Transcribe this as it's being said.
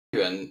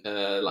you and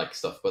like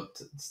stuff,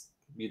 but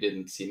you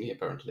didn't see me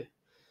apparently.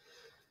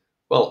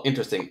 Well,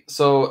 interesting.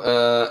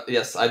 So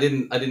yes, I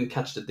didn't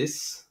catch the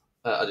diss.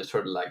 I just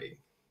heard lagging.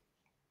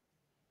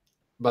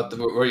 But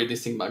were you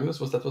dissing Magnus?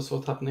 Was that what's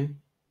happening?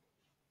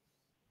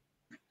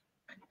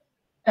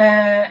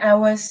 I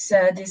was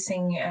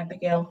dissing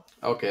Abigail.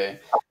 Okay.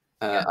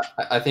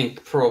 I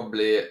think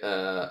probably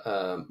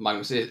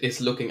Magnus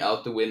is looking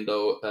out the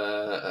window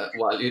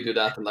while you do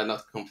that, and I'm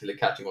not completely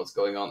catching what's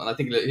going on. And I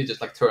think he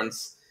just like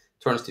turns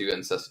to you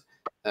and says,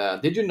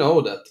 "Did you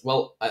know that?"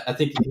 Well, I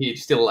think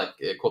he's still like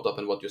caught up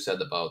in what you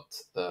said about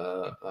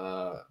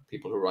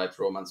people who write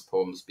romance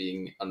poems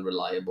being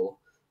unreliable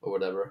or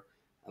whatever.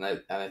 And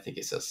I think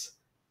he says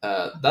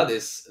that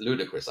is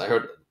ludicrous. I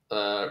heard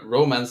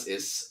romance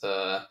is.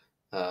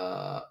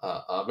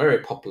 A very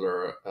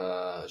popular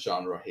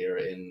genre here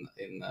in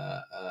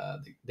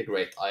the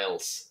Great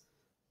Isles,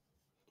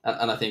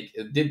 and I think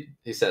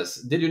he says,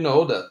 did you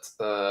know that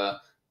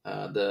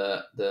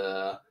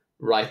the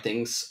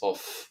writings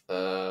of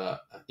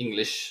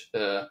English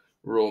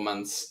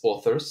romance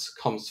authors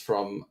comes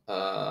from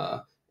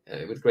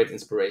with great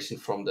inspiration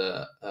from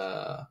the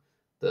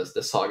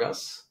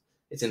sagas?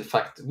 It's in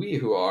fact we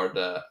who are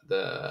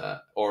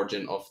the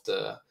origin of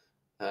the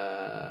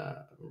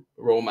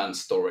romance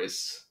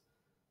stories.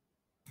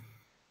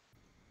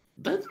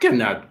 That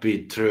cannot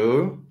be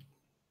true.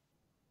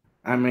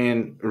 I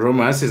mean,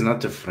 romance is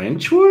not a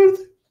French word?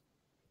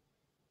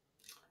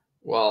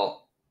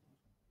 Well,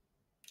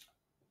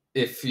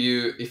 if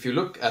you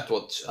look at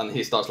what, and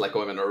he starts like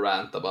going on a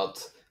rant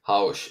about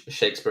how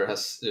Shakespeare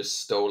has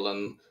just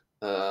stolen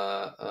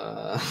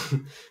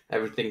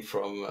everything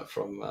from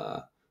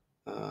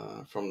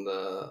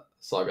the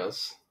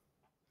sagas.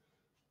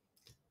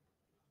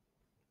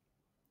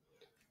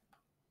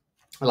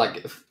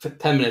 Like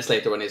 10 minutes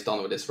later, when he's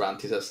done with this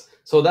rant, he says,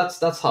 "So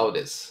that's how it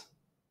is.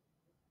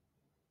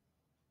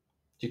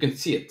 You can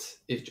see it.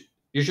 If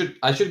you should,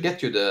 I should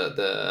get you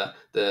the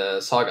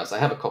sagas. I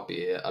have a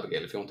copy,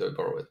 Abigail, if you want to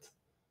borrow it."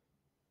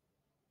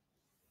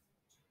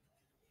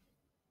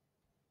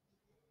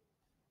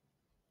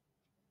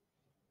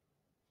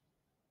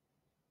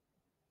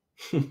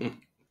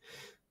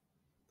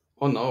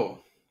 Oh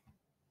no!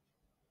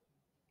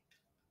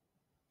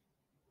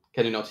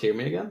 Can you not hear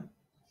me again?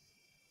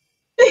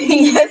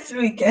 Yes,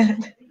 we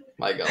can.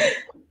 My God.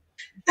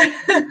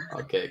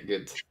 Okay,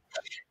 good.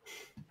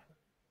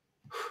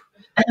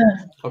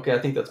 Okay, I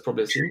think that's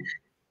probably a scene.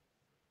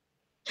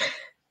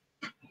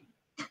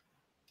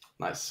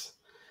 Nice.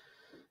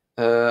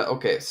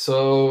 Okay,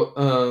 so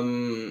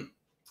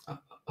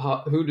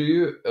who do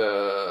you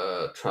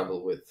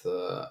travel with,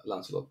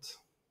 Lancelot?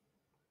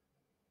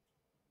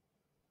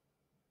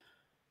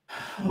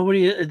 What do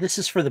you? This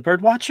is for the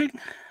bird watching.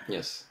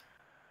 Yes.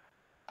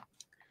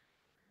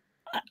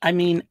 I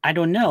mean, I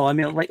don't know. I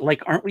mean,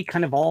 like, aren't we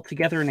kind of all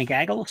together in a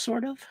gaggle,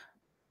 sort of?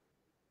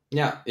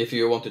 Yeah, if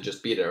you want to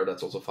just be there,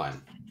 that's also fine.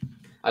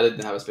 I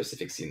didn't have a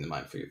specific scene in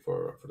mind for you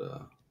for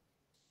the.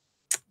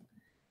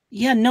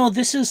 Yeah, no,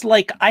 this is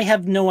like I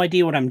have no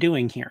idea what I'm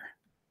doing here.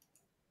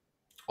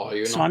 Are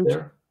you not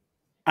there?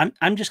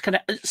 I'm just kind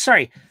of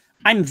sorry.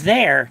 I'm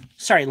there.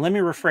 Sorry, let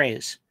me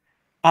rephrase.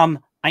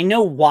 I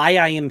know why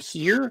I am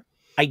here.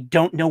 I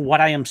don't know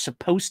what I am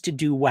supposed to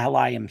do while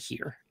I am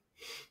here.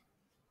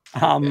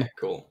 Okay,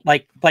 cool.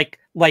 Like,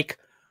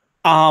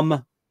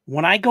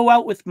 when I go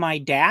out with my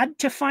dad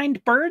to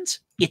find birds,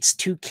 it's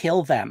to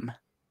kill them.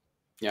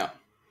 Yeah.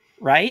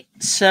 Right?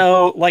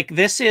 So, like,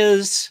 this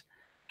is,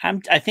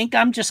 I think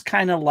I'm just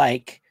kind of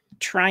like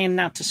trying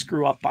not to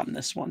screw up on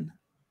this one.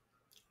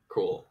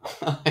 Cool.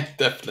 I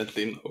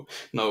definitely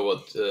know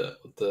what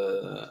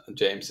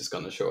James is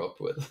going to show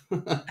up with.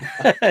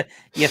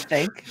 You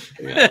think?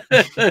 Yeah.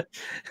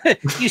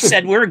 You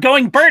said we were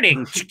going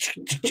birding.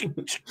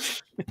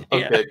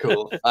 Okay,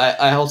 cool.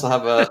 I also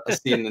have a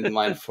scene in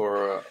mind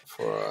for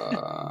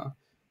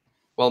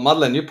well,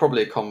 Madeleine, you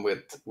probably come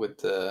with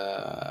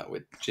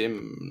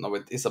Jim, no,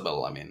 with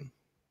Isabel. I mean,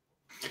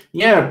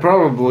 Yeah,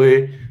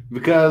 probably,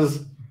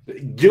 because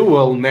you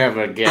will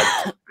never get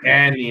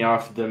any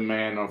of the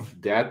men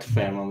of that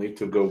family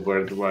to go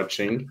bird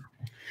watching.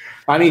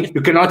 I mean,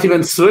 you cannot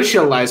even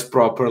socialize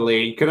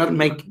properly. You cannot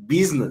make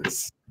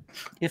business.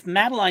 If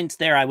Madeline's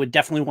there, I would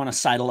definitely want to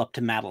sidle up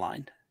to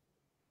Madeline.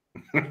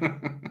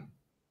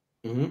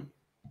 Mm-hmm.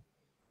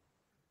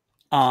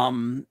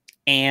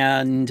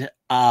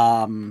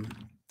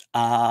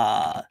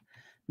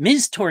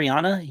 Ms.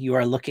 Toriana, you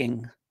are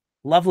looking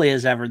lovely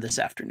as ever this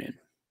afternoon.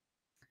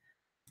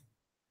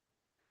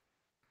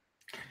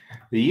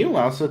 You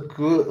also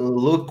could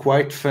look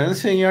quite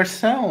fancy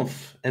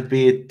yourself. A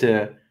bit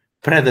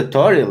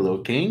predatory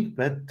looking,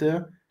 but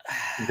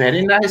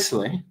very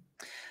nicely.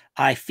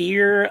 I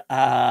fear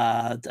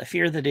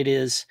that it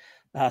is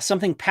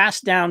something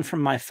passed down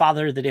from my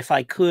father that if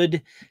I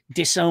could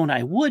disown,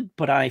 I would,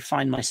 but I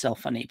find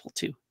myself unable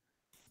to.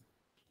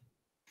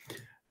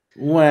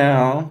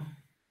 Well,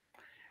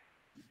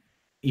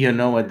 you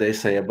know what they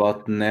say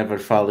about never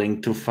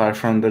falling too far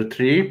from the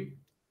tree?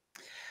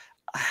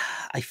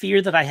 I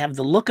fear that I have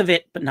the look of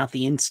it, but not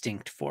the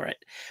instinct for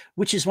it,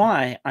 which is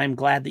why I'm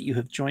glad that you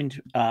have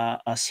joined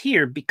us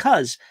here,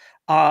 because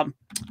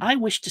I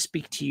wish to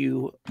speak to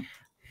you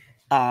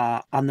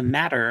on the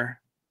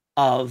matter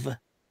of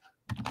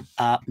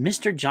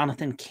Mr.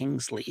 Jonathan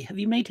Kingsley. Have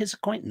you made his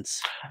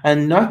acquaintance?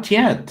 And not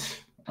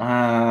yet.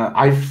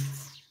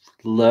 I've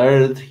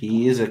learned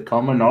he is a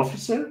common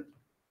officer,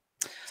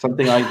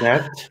 something like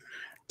that.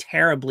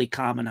 Terribly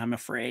common, I'm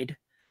afraid.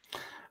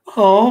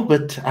 Oh,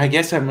 but I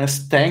guess I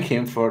must thank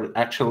him for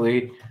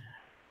actually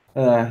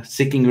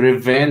seeking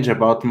revenge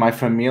about my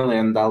family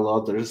and all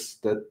others,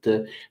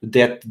 that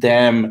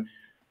damn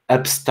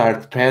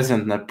upstart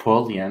peasant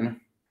Napoleon.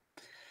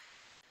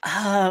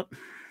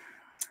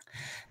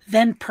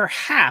 Then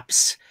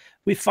perhaps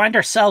we find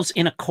ourselves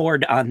in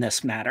accord on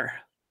this matter.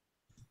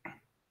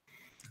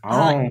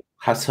 Oh,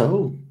 how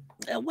so?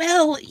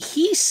 Well,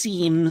 he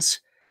seems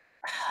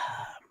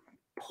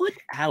put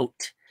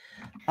out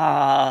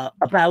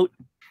about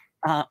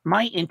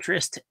my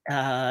interest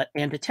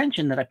and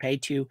attention that I pay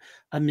to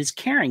Ms.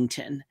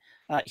 Carrington.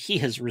 He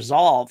has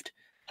resolved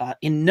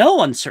in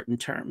no uncertain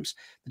terms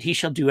that he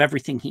shall do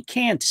everything he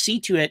can to see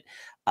to it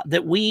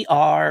that we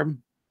are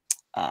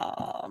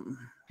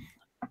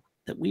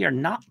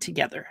not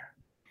together.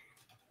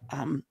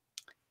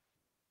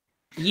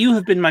 You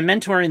have been my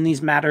mentor in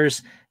these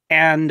matters,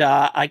 and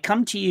I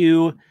come to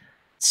you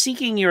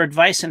seeking your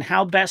advice on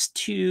how best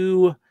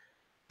to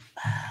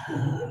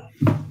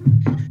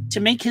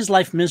make his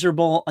life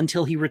miserable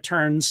until he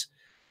returns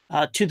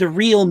to the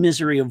real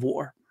misery of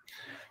war.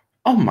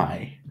 Oh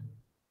my.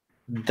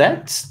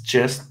 That's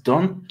just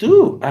don't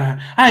do.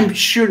 I'm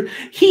sure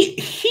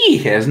he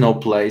has no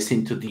place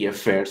into the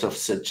affairs of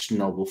such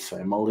noble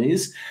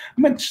families,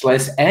 much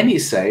less any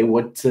say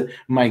what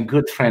my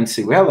good friend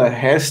Sibella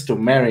has to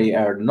marry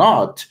or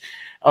not,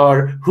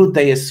 or who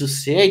they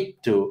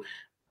associate to.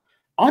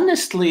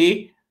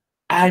 Honestly,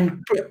 I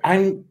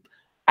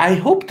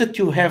hope that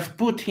you have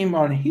put him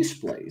on his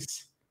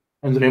place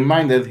and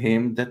reminded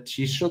him that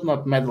he should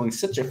not meddle in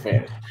such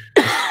affairs,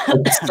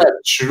 and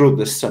such rude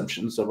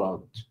assumptions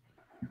about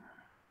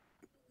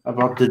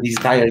the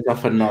desires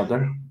of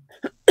another.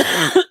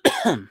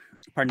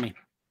 Pardon me.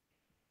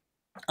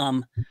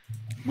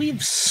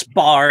 We've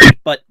sparred,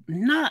 but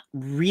not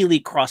really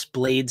crossed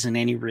blades in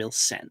any real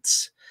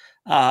sense.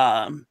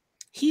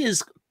 He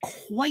is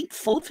quite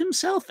full of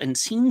himself and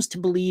seems to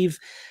believe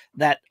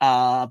that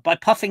by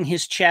puffing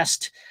his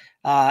chest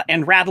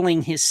and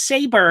rattling his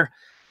saber,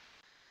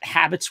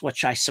 habits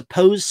which I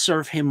suppose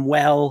serve him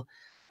well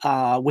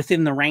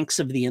within the ranks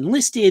of the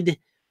enlisted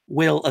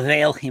will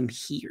avail him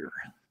here.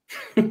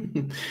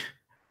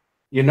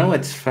 You know,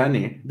 it's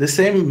funny. The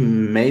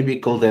same maybe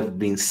could have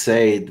been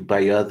said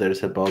by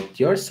others about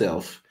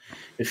yourself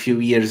a few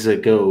years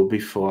ago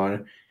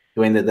before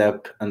you ended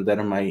up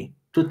under my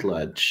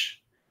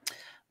tutelage.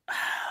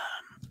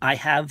 I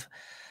have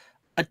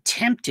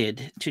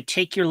attempted to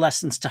take your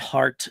lessons to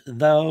heart,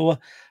 though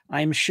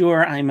I'm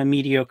sure I'm a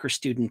mediocre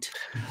student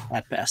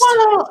at best.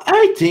 Well,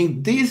 I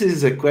think this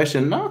is a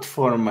question not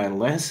for my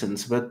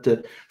lessons,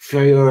 but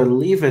for your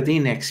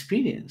lived-in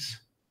experience.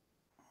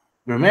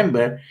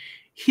 Remember,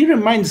 he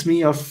reminds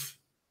me of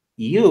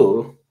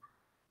you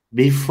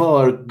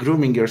before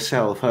grooming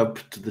yourself up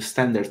to the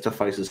standards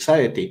of our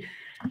society.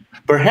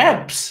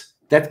 Perhaps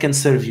that can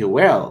serve you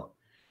well.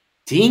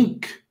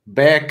 Think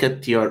back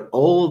at your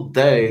old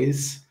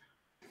days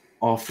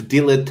of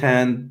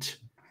dilettante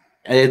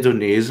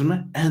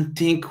hedonism and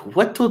think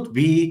what would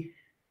be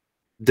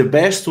the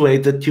best way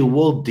that you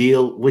will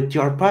deal with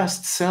your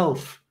past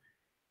self.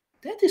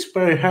 That is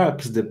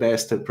perhaps the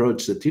best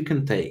approach that you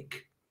can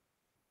take.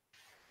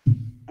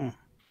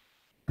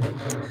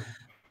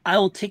 I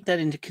will take that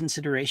into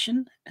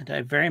consideration, and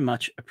I very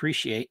much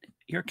appreciate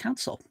your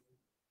counsel.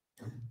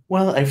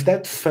 Well, if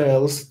that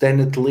fails, then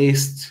at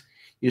least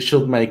you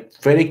should make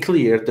very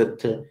clear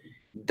that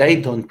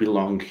they don't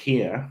belong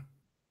here,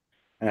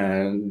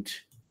 and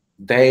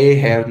they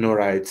have no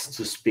rights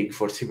to speak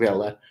for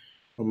Sibella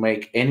or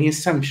make any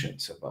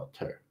assumptions about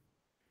her.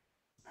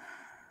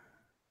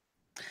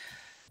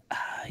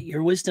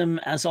 Your wisdom,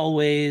 as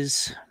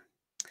always,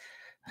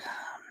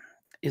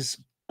 is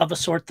of a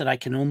sort that I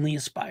can only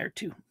aspire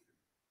to.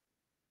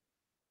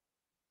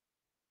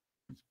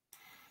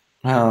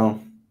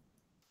 Well,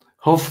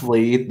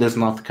 hopefully it does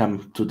not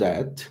come to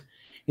that.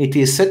 It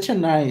is such a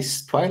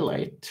nice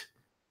twilight.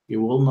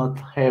 You will not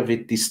have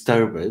it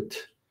disturbed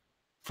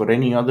for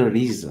any other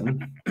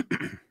reason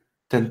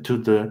than to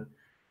the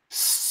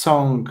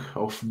song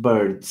of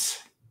birds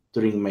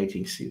during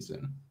mating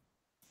season.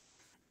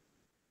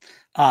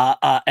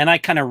 And I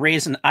kind of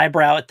raise an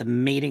eyebrow at the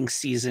mating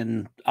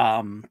season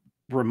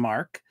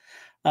remark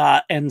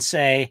and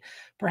say,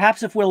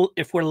 perhaps if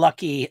we're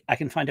lucky, I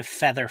can find a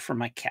feather for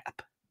my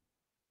cap.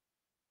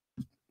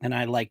 And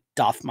I like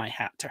doff my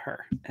hat to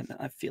her, and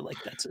I feel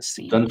like that's a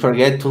scene. Don't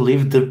forget to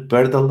leave the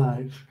bird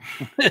alive.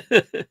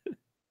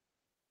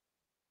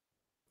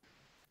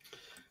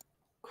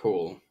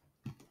 Cool.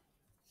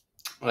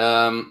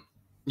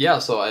 Yeah,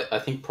 so I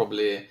think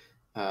probably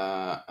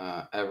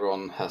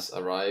everyone has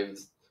arrived.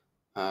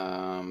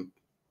 Well,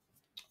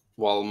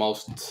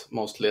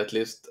 mostly at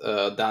least.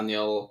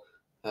 Daniel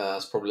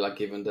has probably like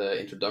given the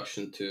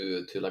introduction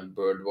to like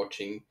bird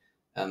watching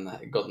and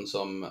gotten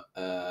some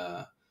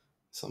and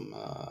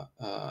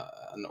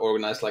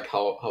organized like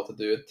how to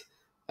do it.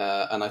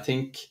 And I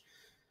think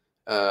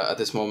at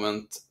this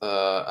moment,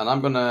 and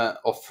I'm gonna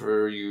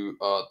offer you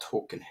a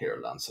token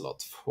here,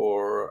 Lancelot,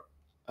 for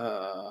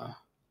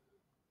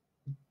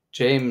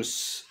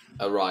James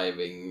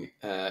arriving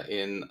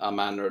in a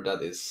manner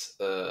that is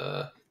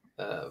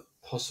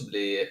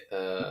possibly.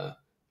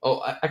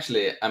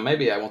 Actually,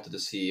 maybe I wanted to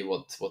see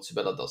what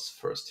Sibella does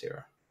first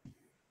here.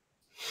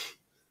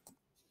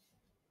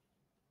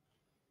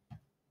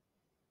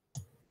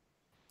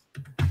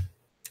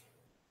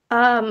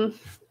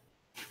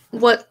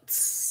 What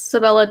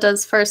Sabella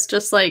does first,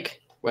 just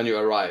like When you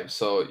arrive,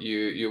 so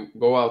you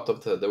go out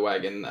of the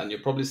wagon and you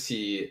probably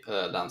see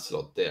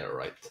Lancelot there,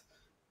 right?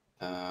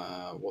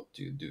 What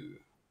do you do?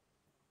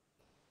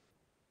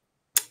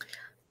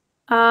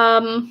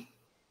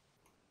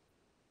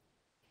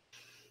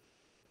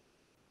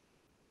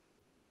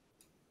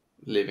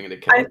 Leaving the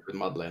carrot with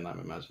Madeleine, I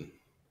imagine.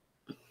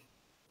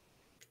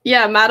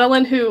 Yeah,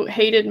 Madeline, who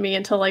hated me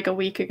until like a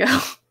week ago.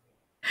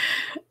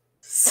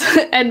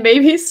 And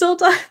maybe still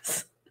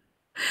does.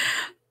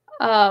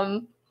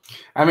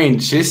 I mean,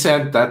 she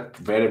sent that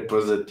very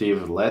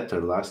positive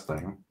letter last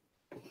time.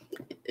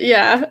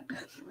 Yeah.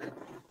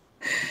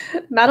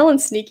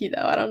 Madeline's sneaky,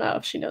 though. I don't know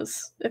if she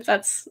knows if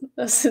that's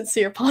a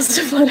sincere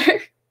positive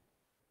letter.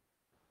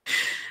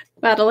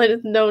 Madeline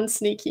is known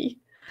sneaky.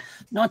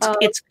 No,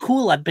 it's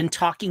cool. I've been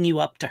talking you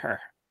up to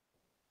her.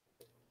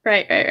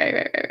 Right.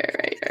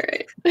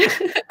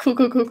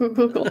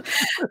 Cool.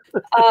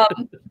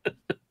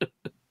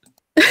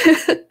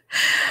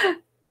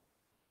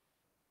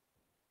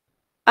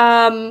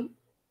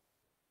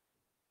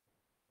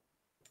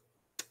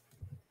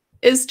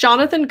 Is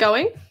Jonathan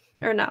going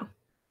or no?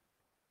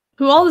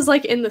 Who all is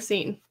like in the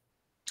scene?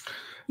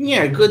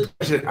 Yeah, good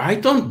question. I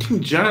don't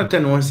think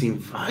Jonathan was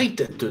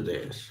invited to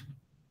this.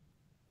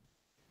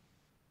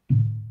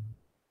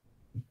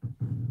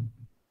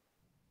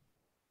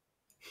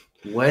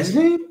 Was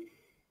he?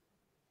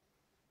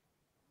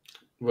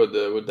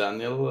 Would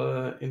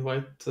Daniel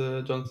invite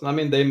Jonathan? I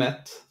mean, they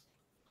met.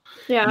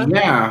 Yeah.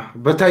 Yeah,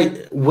 but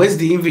was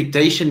the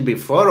invitation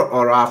before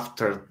or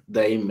after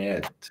they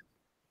met?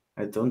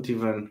 I don't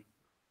even.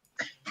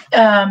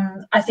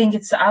 I think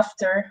it's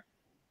after.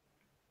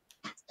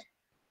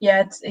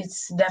 Yeah,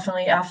 it's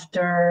definitely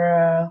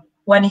after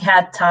when he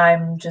had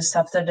time, just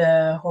after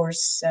the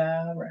horse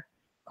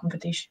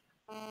competition.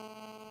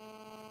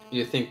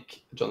 You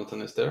think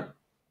Jonathan is there?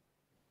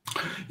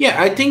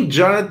 Yeah, I think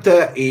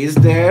Jonathan is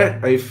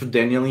there if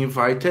Daniel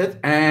invited,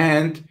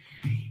 and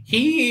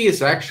he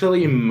is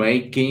actually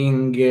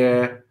making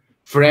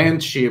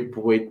friendship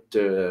with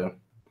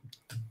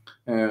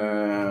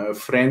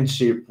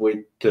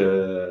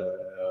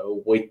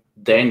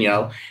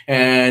Daniel,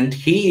 and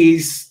he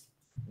is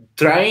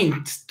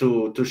trying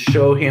to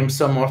show him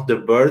some of the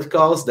bird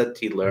calls that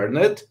he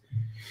learned.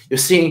 You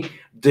see,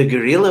 the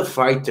guerrilla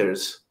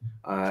fighters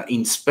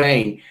in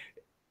Spain,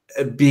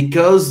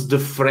 because the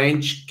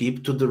French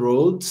keep to the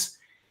roads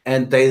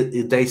and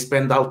they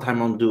spend all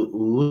time on the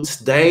woods,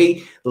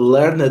 they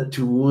learned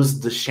to use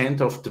the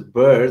chant of the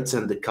birds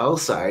and the call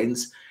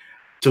signs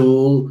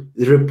to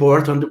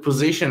report on the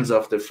positions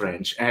of the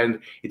French. And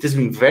it has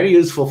been very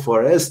useful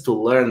for us to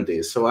learn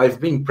this. So I've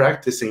been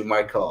practicing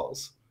my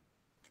calls.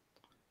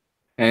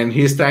 And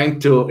he's trying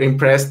to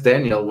impress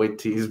Daniel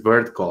with his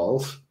bird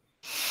calls.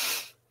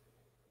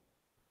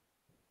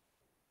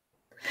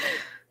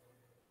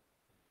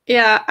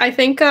 Yeah, I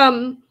think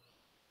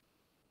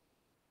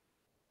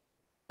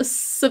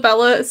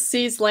Sabella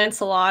sees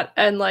Lancelot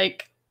and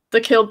like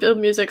the Kill Bill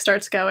music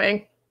starts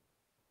going.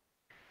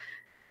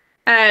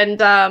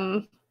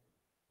 And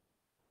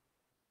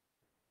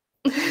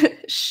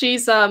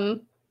she's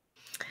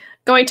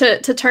going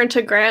to turn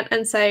to Grant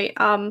and say,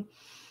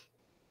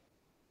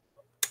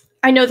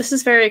 I know this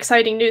is very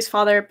exciting news,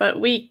 Father, but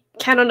we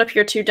cannot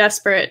appear too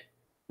desperate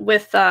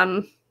with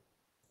our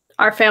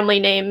family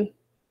name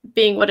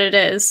being what it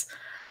is.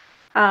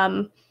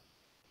 So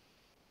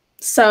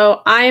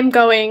I am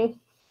going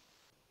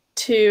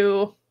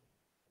to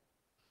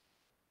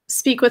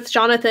speak with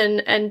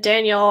Jonathan and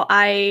Daniel.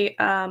 I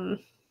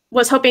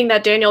was hoping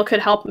that Daniel could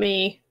help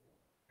me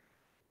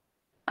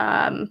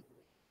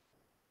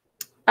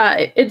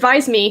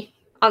advise me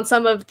on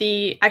some of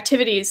the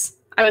activities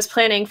I was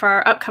planning for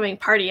our upcoming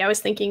party. I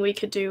was thinking we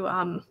could do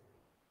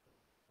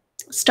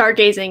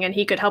stargazing and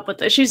he could help with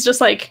this. She's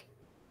just like,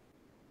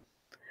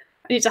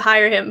 I need to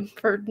hire him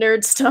for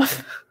nerd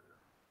stuff.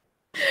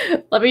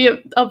 Let me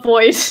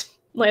avoid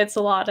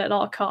Lancelot at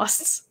all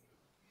costs.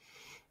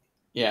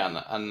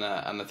 Yeah, and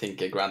I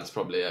think Grant is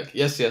probably like,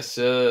 yes,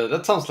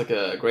 that sounds like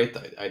a great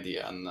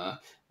idea, and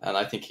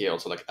I think he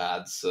also like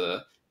adds.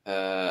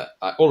 I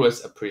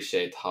always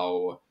appreciate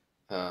how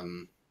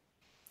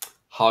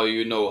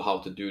you know how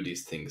to do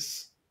these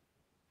things,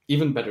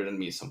 even better than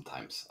me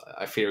sometimes.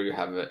 I fear you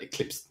have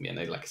eclipsed me, and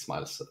he like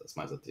smiles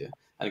at you,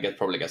 and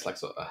probably gets like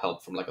a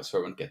help from like a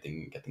servant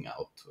getting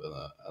out,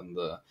 and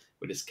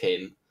with his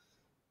cane.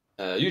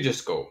 You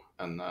just go,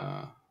 and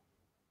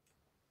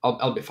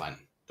I'll be fine.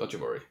 Don't you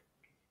worry.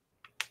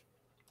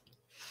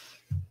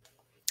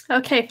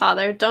 Okay,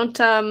 Father, don't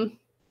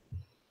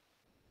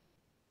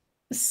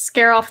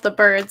scare off the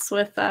birds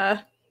with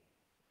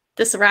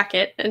this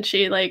racket. And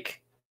she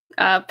like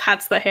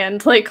pats the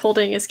hand, like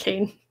holding his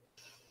cane.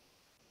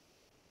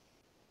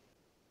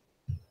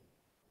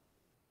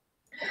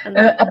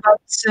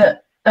 About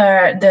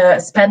the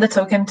spend the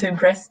token to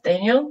impress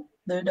Daniel,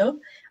 Ludo.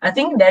 I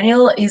think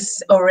Daniel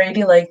is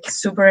already like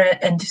super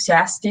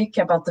enthusiastic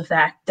about the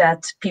fact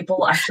that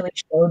people actually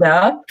showed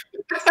up.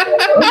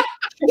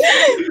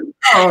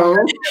 Oh,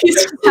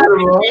 He's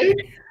boy.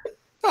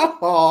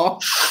 Oh.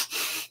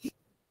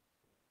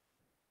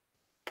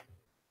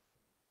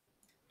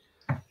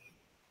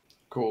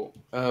 Cool.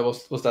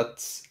 Was that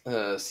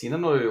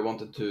Sinan, or you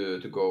wanted to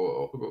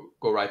go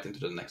right into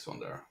the next one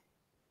there,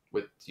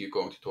 with you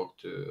going to talk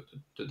to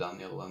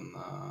Daniel and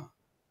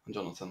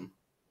Jonathan?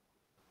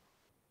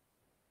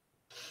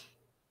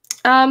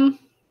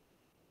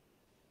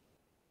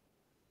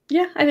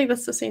 Yeah, I think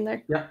that's the scene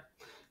there. Yeah,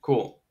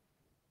 cool.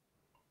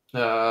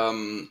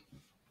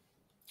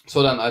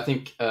 So then I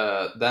think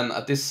then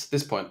at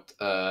this point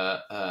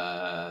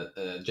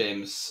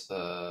James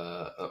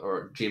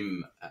or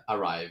Jim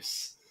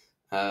arrives,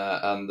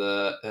 and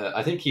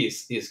I think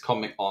he's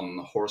coming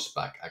on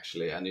horseback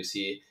actually, and you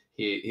see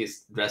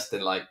he's dressed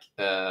in like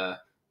a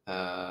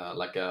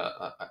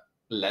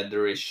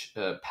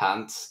leatherish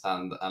pants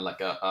and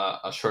like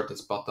a shirt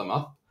that's bottom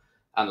up,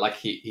 and like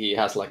he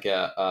has like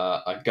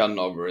a gun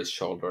over his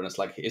shoulder, and it's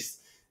like is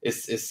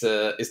this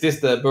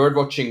the bird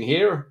watching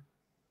here?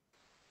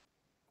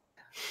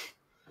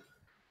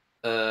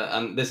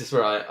 And this is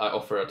where I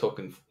offer a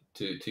token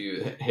to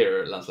you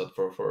here, Lancelot,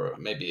 for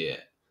maybe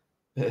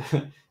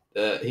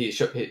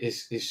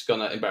he's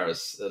gonna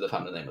embarrass the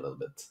family name a little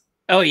bit.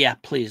 Oh yeah,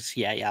 please,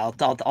 yeah.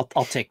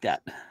 I'll take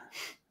that.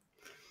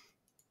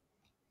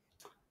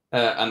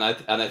 And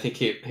I think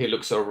he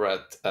looks over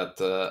at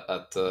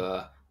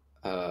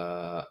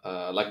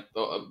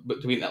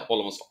between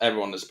almost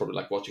everyone is probably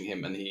like watching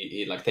him, and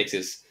he like takes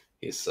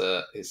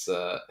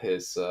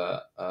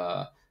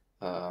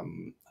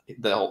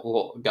the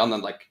whole gun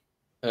and like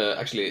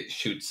actually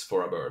shoots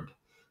for a bird.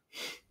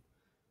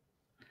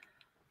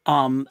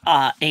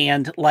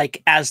 And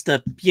like as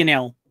the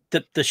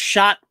the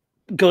shot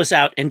goes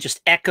out and just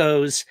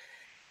echoes,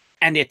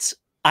 and it's,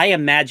 I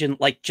imagine,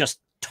 like just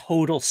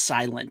total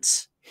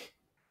silence.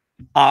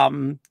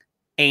 And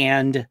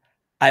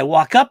I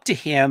walk up to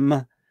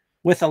him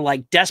with a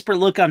like desperate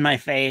look on my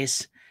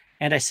face,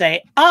 and I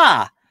say,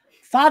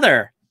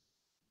 Father,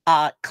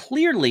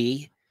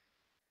 clearly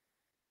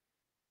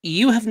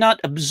you have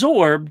not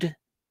absorbed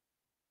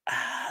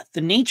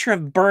the nature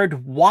of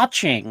bird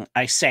watching,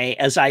 I say,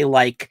 as I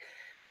like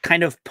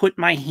kind of put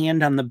my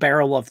hand on the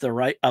barrel of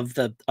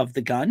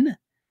the gun.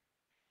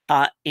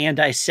 And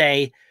I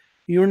say,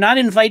 we were not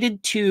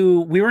invited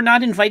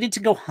to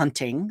go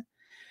hunting.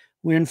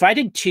 We're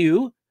invited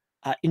to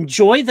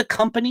enjoy the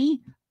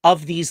company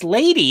of these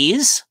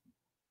ladies,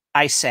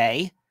 I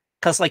say,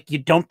 because like you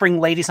don't bring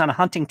ladies on a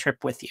hunting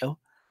trip with you,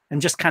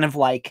 and just kind of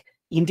like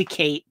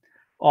indicate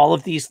all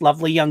of these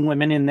lovely young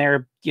women in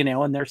their,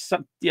 and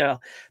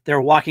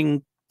they're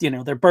walking,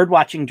 their bird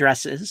watching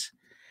dresses,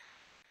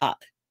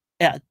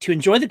 to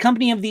enjoy the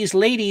company of these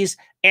ladies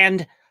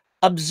and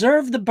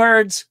observe the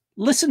birds,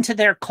 listen to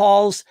their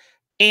calls,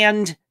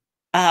 and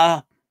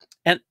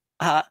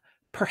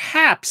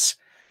perhaps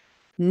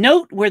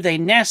note where they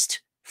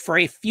nest for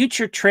a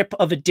future trip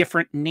of a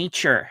different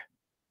nature.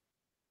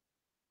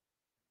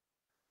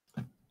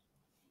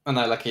 And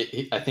I like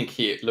I think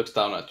he looks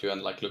down at you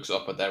and like looks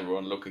up at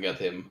everyone looking at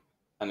him,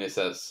 and he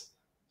says,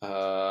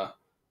 "Well,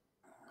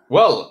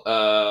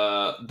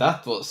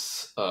 that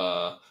was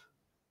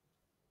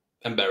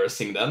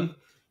embarrassing then."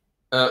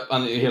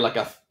 And you hear like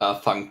a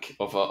thunk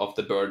of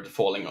the bird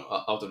falling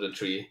out of the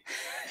tree.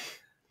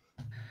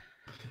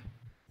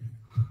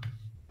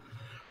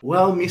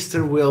 Well,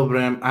 Mr.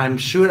 Wilbraham, I'm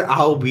sure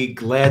I'll be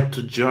glad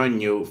to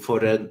join you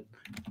for an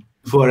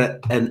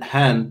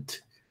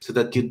hunt, so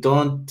that you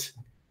don't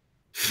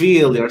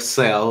feel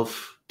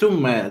yourself too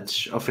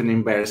much of an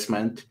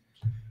embarrassment.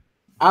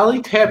 All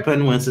it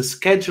happened was a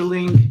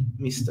scheduling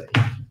mistake.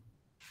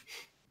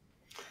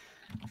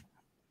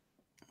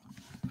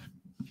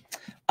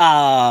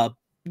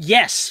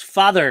 Yes,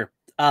 Father.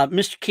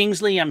 Mr.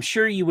 Kingsley, I'm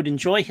sure you would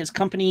enjoy his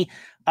company.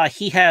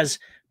 He has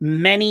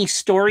many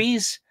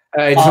stories.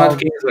 It's not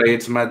Kingsley,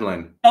 it's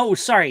Madeline. Oh,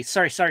 sorry.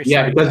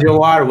 Yeah, because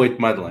you are with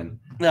Madeline.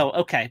 Oh,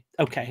 okay.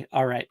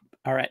 All right.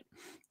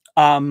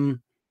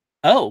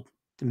 Oh,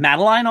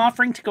 Madeline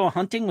offering to go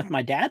hunting with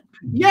my dad?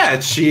 Yeah,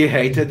 she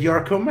hated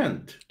your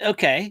comment.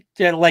 Okay.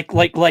 Yeah, I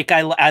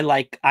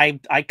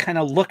kind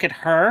of look at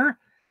her.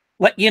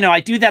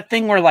 I do that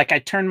thing where like I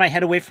turn my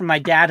head away from my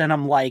dad and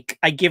I'm like,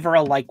 I give her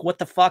a like, what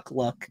the fuck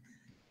look,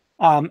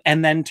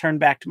 and then turn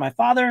back to my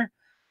father.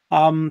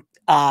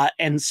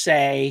 and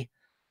say,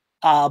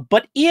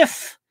 but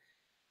if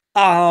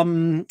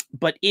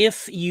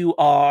you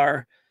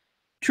are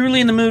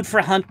truly in the mood for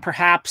a hunt,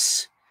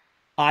 perhaps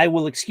I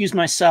will excuse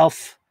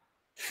myself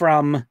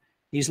from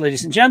these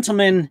ladies and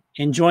gentlemen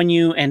and join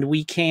you, and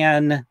we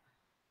can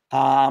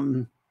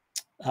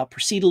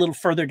proceed a little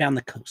further down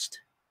the coast.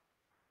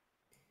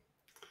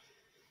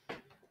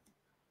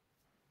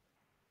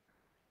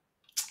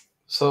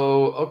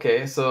 So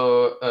okay,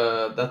 so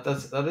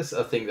that is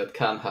a thing that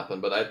can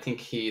happen, but I think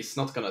he's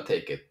not gonna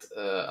take it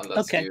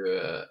unless Okay.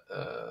 you.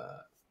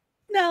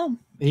 No.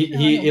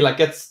 He like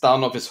gets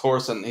down off his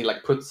horse and he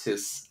like puts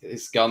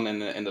his gun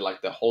in the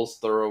like the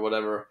holster or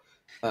whatever,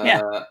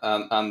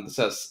 and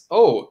says,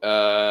 "Oh,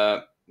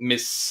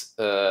 Miss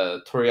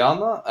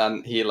Toriana,"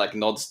 and he like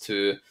nods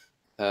to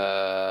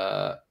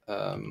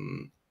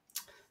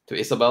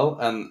Isabel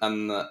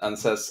and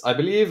says, "I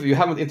believe you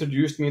haven't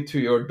introduced me to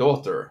your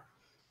daughter."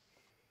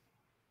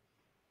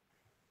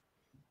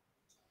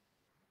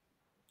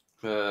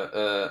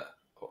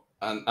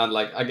 And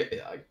like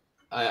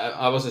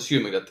I was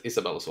assuming that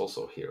Isabel is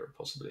also here,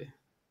 possibly.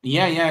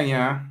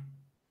 Yeah.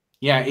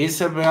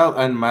 Isabel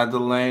and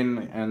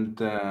Madeleine and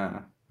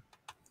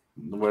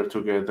were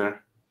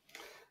together.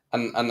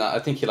 And I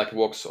think he like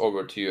walks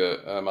over to you,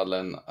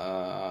 Madeleine,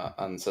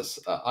 and says,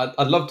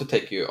 "I'd love to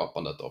take you up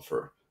on that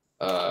offer.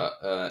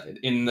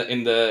 In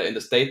the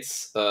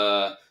States,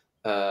 I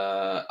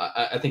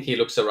think he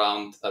looks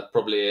around at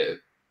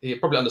he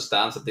probably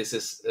understands that this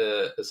is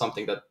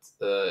something that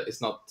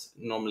is not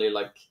normally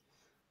like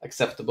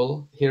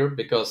acceptable here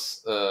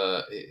because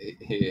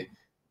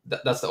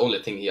that's the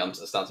only thing he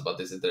understands about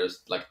this is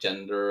there's like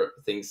gender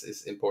things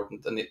is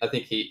important, and I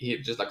think he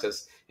just like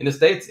says in the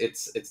States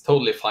it's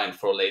totally fine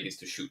for ladies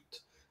to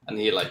shoot, and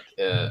he like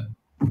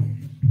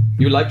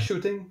you like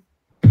shooting?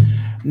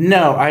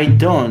 No, I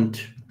don't,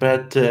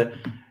 but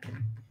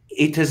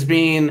it has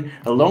been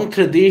a long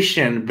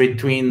tradition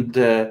between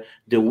the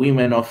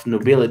women of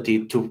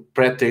nobility to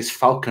practice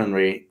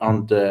falconry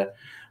on the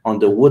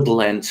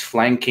woodlands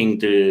flanking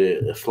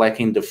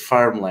the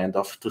farmland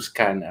of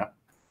Tuscany.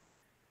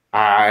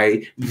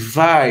 I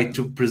vie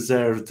to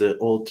preserve the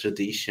old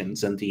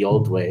traditions and the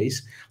old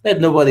ways.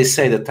 Let nobody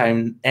say that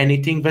I'm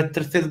anything but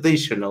a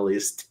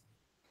traditionalist.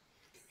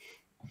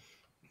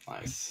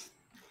 Nice.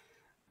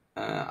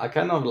 I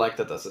kind of like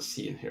that as a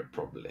scene here,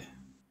 probably.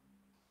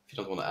 If you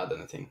don't want to add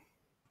anything.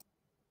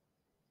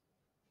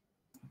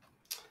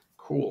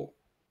 Cool.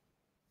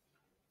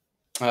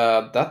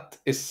 That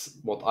is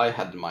what I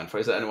had in mind for.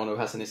 Is there anyone who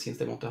has any scenes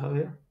they want to have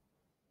here?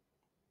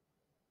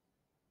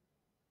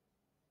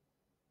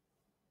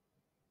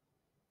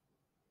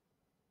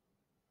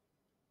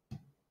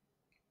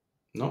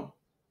 No?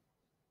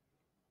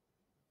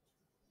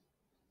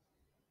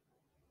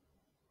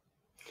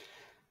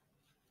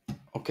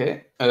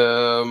 Okay.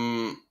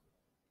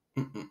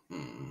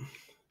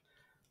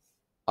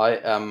 I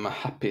am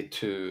happy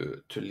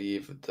to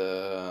leave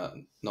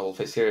the novel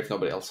phase here if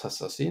nobody else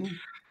has a scene.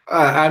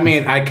 I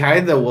mean, I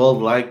kind of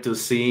would like to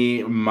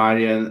see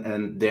Marian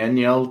and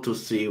Daniel to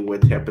see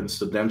what happens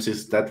to them,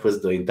 since that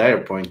was the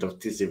entire point of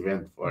this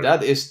event for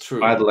That is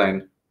true.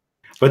 Badland.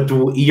 But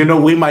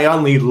we might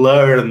only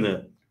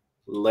learn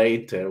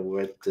later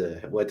what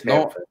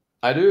happened.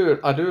 I do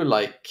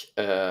like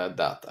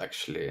that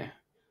actually.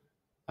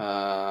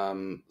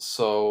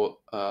 So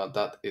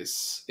that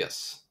is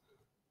yes,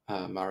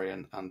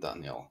 Marian and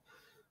Daniel.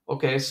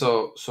 Okay,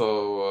 so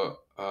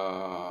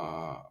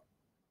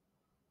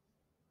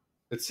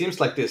it seems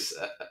like this.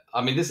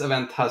 I mean, this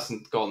event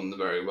hasn't gone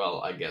very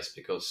well, I guess,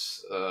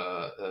 because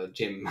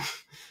Jim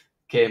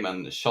came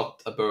and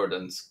shot a bird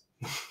and.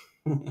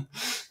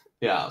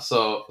 Yeah,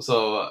 so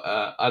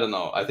I don't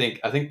know. I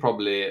think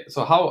probably.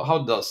 So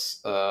how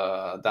does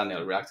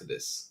Daniel react to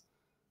this?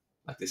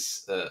 Like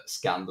this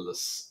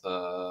scandalous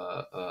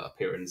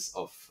appearance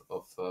of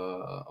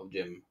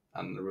Jim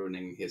and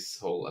ruining his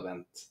whole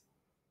event.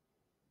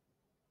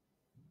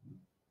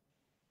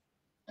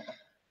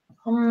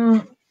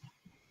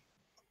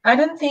 I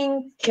don't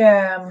think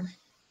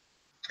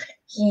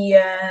he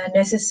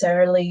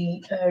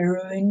necessarily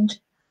ruined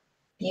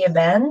the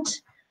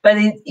event, but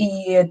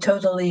he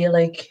totally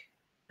like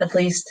at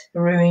least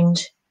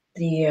ruined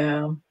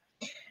the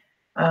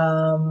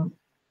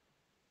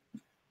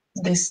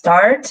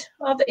start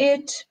of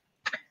it,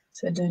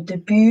 so the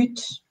debut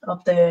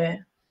of the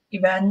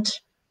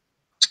event.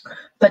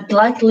 But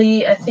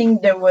luckily, I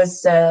think there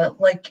was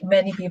like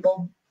many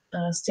people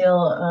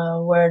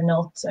still were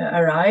not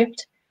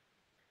arrived.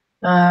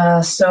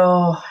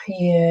 So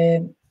he,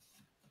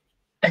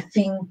 I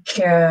think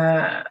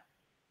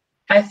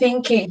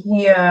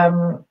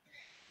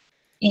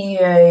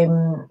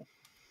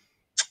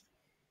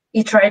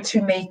he tried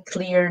to make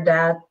clear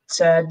that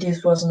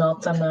this was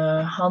not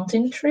a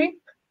hunting trip.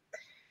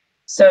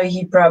 So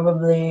he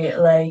probably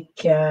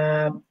like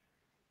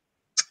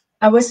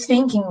I was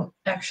thinking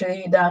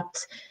actually that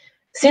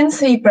since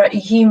he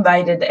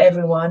invited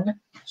everyone,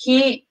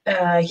 he's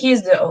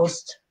the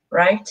host,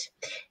 right?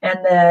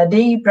 And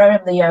they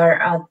probably are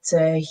at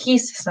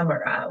his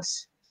summer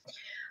house.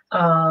 So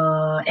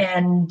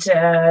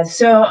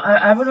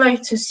I would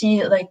like to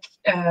see like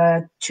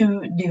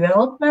two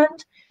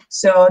development.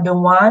 So the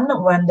one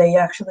when they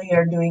actually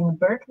are doing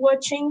bird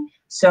watching.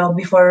 So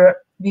before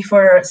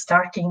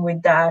starting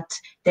with that,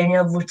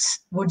 Daniel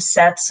would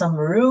set some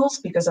rules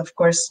because of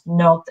course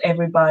not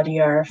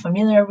everybody are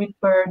familiar with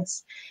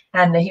birds,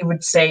 and he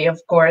would say of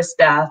course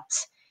that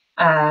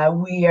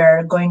we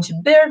are going to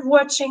bird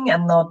watching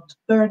and not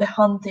bird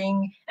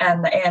hunting,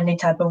 and any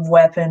type of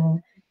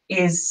weapon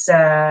is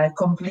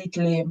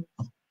completely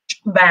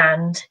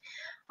banned.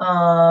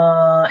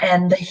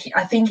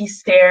 I think he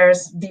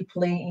stares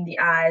deeply in the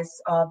eyes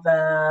of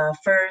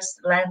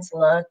first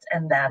Lancelot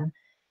and then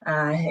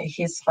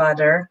his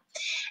father.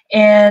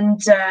 And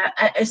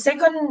a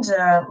second,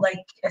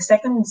 like a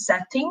second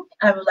setting,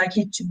 I would like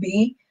it to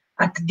be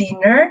at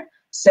dinner.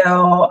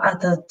 So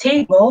at a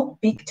table,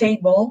 big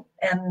table,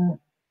 and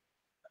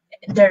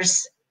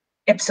there's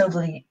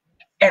absolutely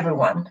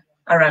everyone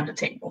around the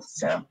table.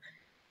 So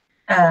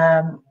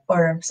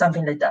or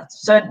something like that.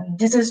 So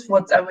this is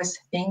what I was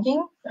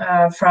thinking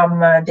from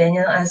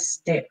Daniel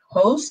as the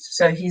host.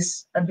 So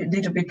he's a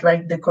little bit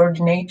like the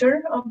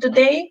coordinator of the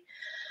day.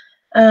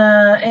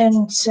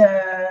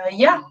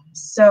 Yeah,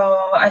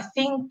 so I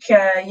think,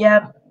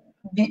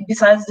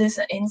 besides this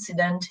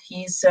incident,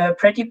 he's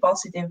pretty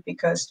positive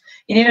because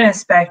he didn't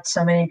expect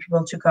so many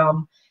people to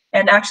come.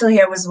 And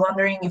actually, I was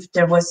wondering if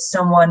there was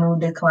someone who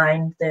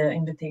declined the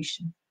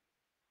invitation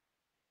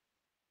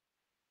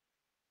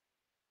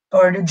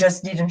or who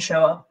just didn't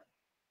show up.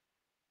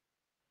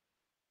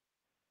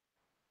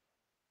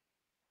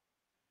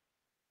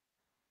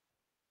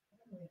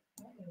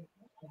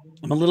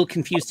 I'm a little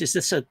confused. Is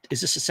this a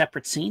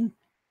separate scene?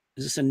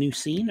 Is this a new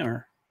scene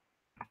or?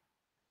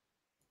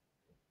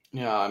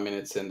 Yeah, I mean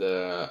it's in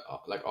the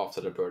like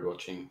after the bird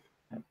watching.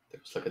 There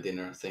was like a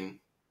dinner thing.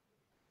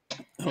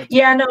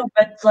 Yeah, no,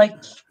 but like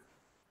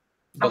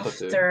Don't have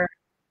to. after,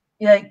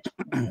 like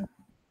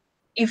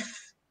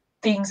if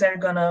things are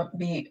gonna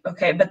be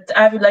okay, but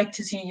I would like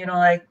to see,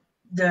 like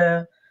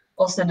the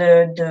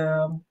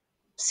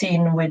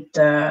scene with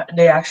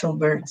the actual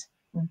birds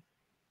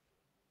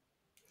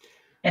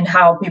and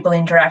how people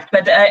interact.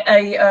 But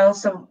I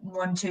also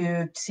want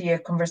to see a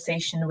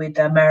conversation with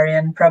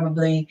Marian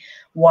probably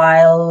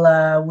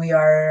while we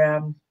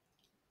are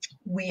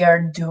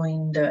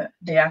doing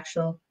the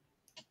actual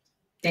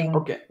thing,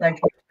 Okay. like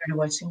we're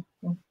watching.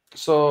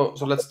 So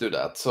let's do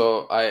that.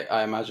 So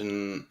I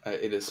imagine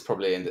it is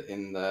probably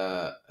in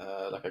the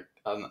like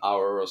an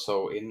hour or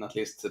so in, at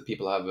least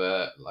people have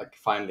like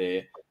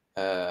finally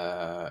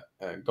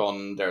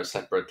gone their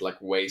separate like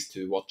ways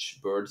to watch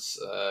birds,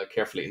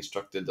 carefully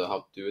instructed how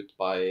to do it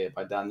by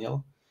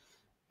Daniel.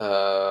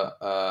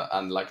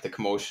 And like the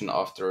commotion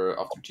after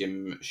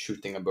Jim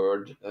shooting a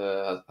bird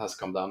has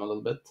come down a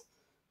little bit.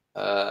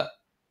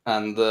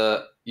 And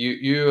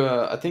you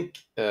I think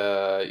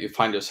you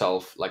find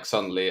yourself like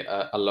suddenly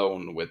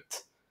alone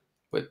with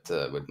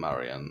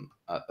Marion.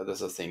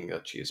 That's a thing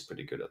that she is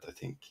pretty good at, I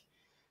think.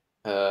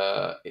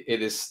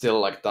 It is still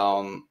like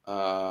down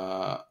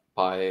by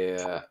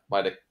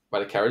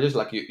the carriages.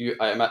 Like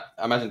I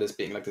imagine this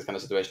being like this kind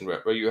of situation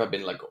where you have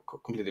been like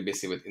completely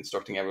busy with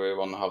instructing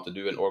everyone how to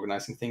do and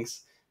organizing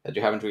things, that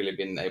you haven't really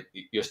been.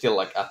 You're still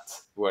like at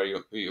where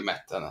you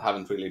met and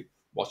haven't really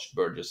watched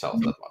bird yourself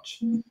that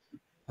much.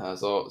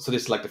 So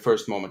this is like the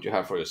first moment you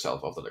have for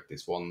yourself after like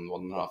this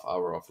 1.5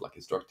 hour of like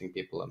instructing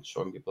people and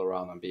showing people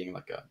around and being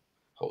like a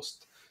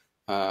host.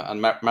 And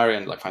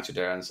Marion like finds you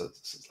there and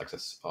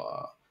says,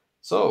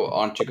 "So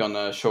aren't you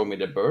gonna show me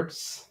the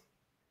birds?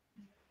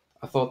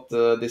 I thought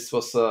this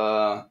was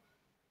I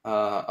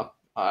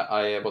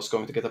was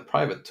going to get a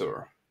private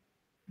tour."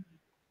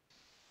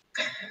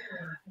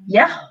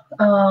 Yeah,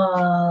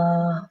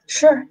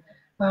 sure.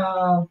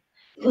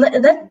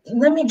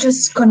 Let me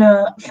just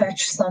gonna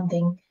fetch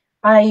something.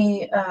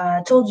 I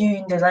told you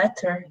in the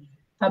letter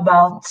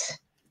about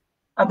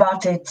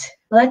it.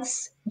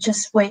 Let's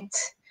just wait.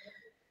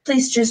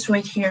 Please just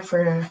wait here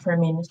for a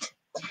minute.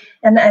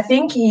 And I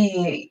think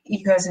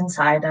he goes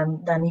inside, and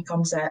then he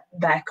comes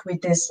back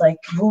with this like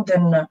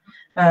wooden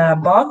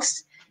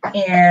box,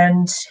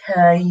 and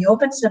he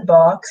opens the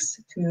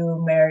box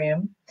to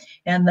Miriam,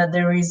 and that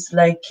there is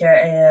like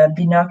a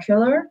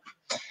binocular,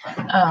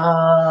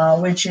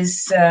 which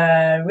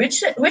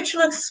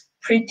looks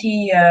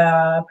pretty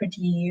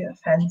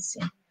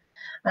fancy.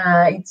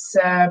 It's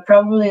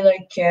probably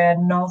like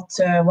not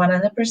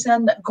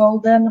 100%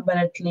 golden, but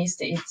at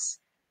least it's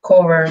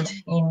covered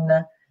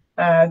in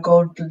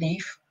gold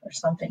leaf or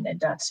something like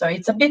that. So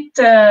it's a bit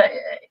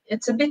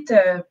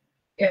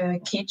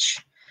kitsch,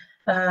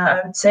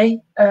 I would say.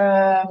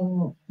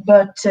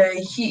 But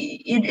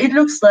it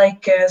looks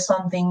like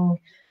something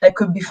that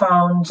could be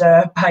found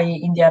by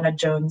Indiana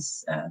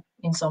Jones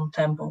in some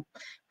temple,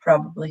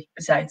 probably.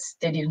 Besides,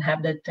 they didn't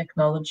have the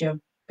technology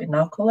of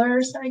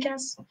binoculars, I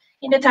guess,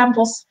 in the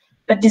temples.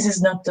 But this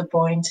is not the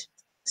point.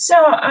 So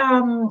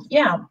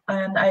yeah,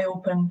 and I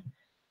open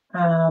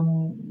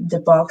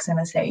the box and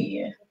I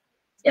say,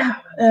 yeah,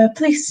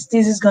 please,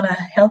 this is gonna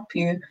help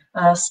you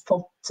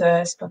spot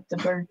the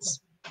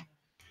birds.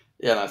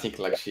 Yeah, and I think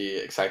like she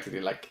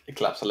excitedly like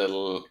claps a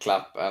little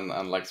clap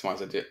and like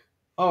smiles at you.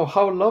 Oh,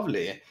 how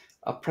lovely!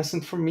 A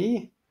present for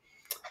me.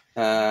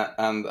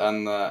 And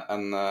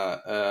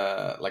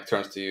like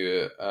turns to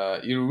you.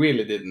 You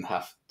really didn't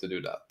have to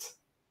do that.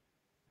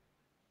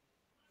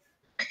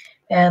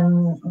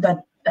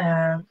 But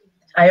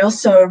I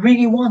also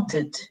really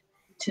wanted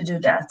to do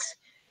that.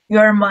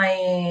 You're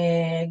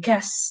my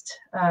guest,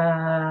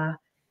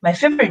 my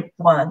favorite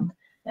one,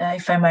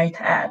 if I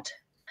might add.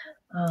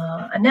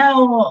 And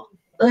now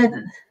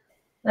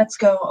let's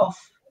go off,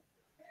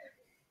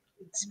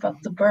 spot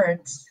the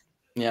birds.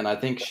 Yeah, and I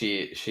think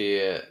she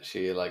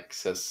like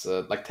says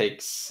like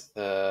takes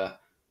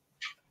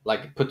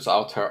like puts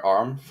out her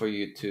arm for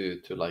you to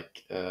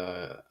like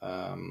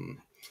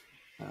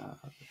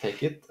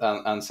take it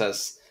and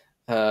says,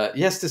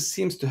 yes, this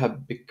seems to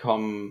have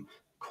become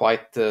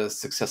quite a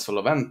successful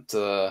event,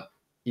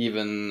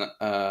 even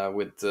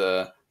with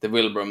the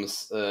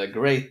Wilbrams'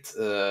 great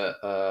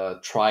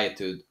try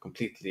to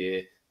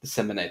completely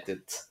disseminate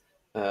it.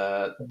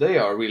 They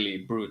are really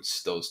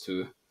brutes, those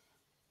two.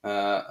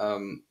 Uh,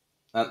 um,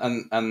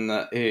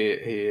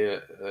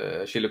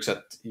 she looks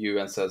at you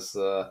and says,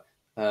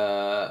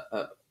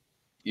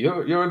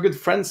 "You're good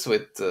friends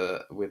with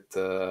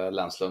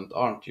Lancelot,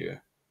 aren't you?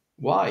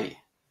 Why?"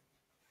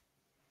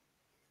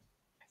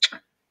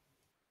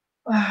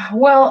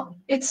 Well,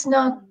 it's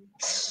not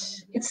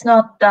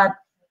that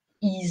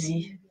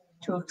easy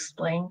to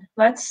explain.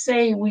 Let's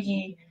say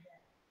we've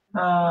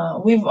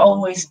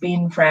always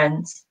been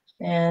friends,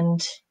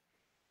 and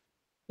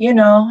you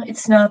know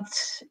it's not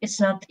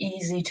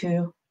easy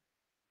to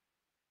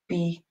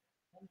be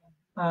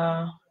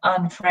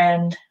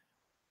unfriend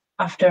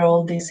after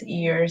all these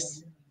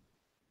years.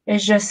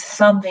 It's just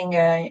something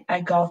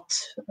I got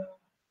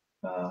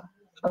uh,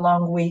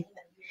 along with,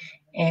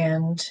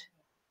 and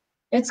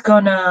it's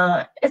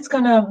gonna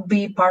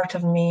be part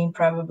of me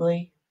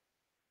probably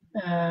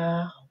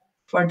uh,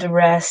 for the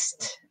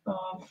rest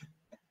of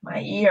my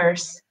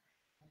years.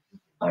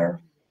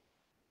 Or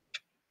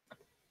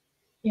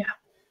yeah,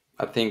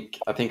 I think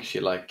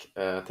she like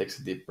takes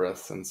a deep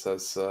breath and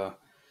says,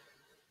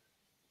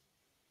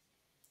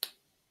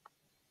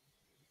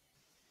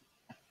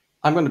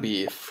 "I'm going to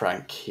be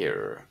frank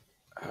here,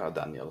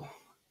 Daniel.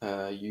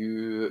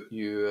 You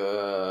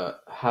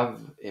have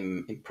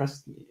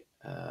impressed me,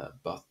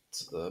 but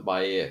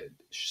by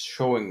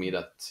showing me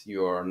that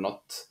you are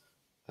not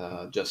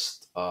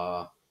just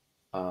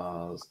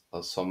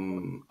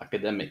some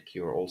academic,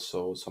 you're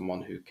also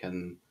someone who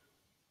can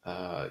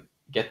uh,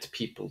 get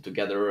people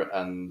together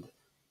and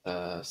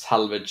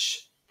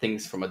salvage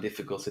things from a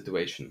difficult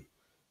situation.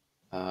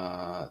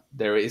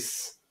 There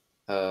is,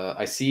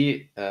 I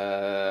see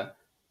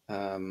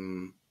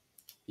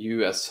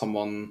you as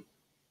someone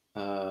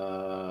in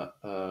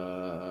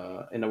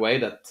a way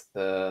that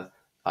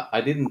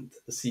I didn't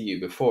see you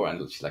before."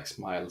 And she like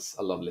smiles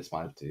a lovely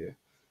smile to you,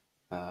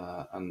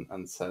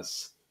 and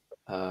says,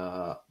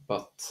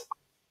 "But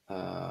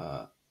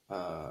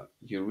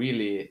you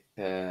really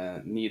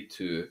need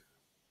to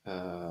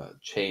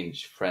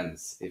change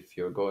friends if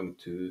you're going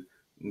to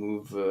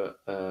move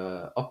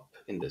up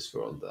in this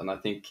world." And I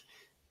think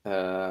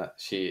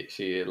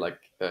she like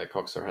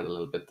cocks her head a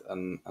little bit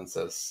and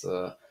says,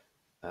 uh,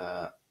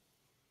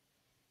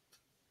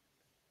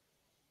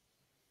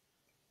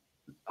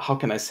 "How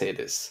can I say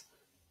this?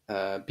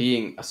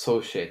 Being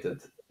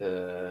associated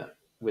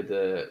with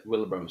the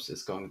Wilbrams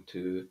is going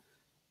to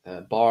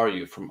bar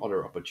you from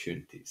other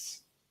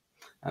opportunities."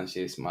 And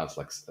she smiles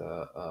like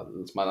a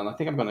little smile. And I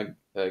think I'm gonna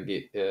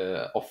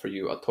offer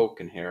you a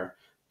token here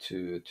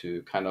to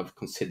kind of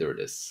consider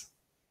this.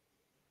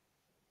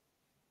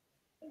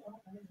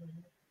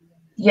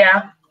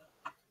 yeah,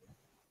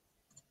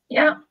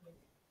 yeah.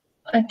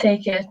 I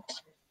take it.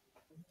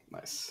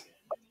 Nice.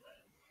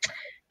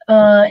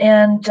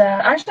 And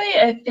actually,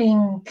 I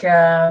think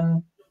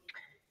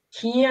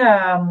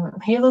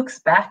he looks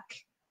back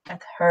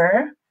at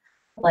her,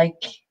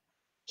 like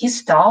he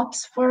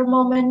stops for a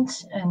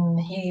moment, and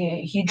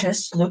he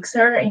just looks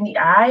her in the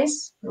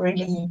eyes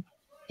really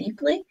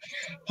deeply,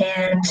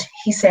 and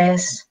he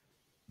says,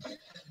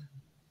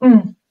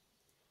 "Hmm,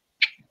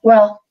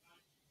 well,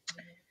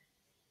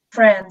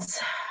 friends,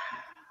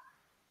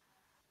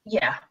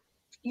 yeah,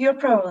 you're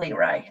probably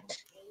right,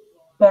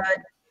 but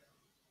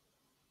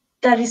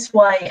that is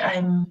why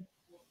I'm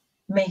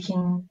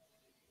making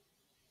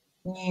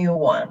new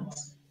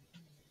ones."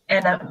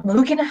 And I'm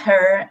looking at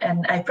her,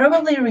 and I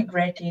probably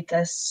regret it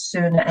as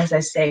soon as I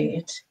say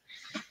it.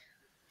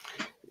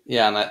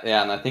 Yeah,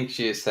 and I think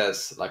she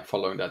says, like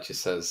following that, she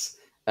says,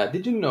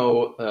 "Did you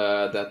know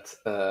that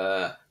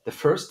the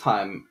first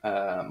time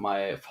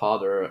my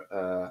father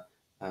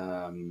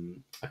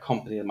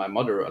accompanied my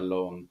mother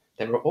alone,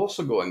 they were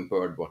also going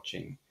bird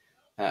watching?"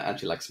 And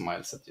she like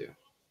smiles at you.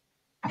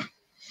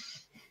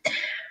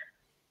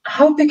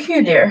 How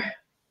peculiar.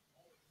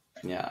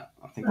 Yeah,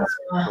 I think that's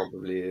Uh,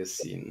 probably a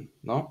scene.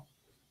 No,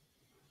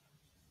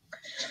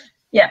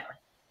 yeah.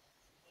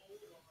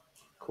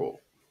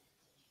 cool.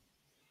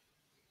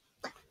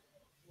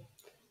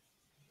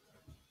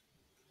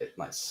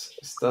 Nice.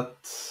 Is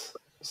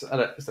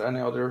there any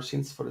other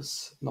scenes for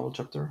this novel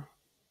chapter?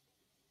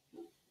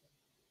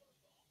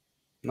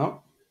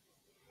 No?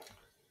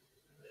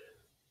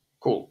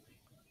 Cool.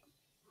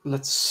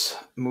 Let's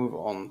move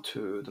on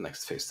to the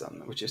next phase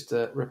then, which is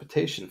the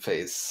reputation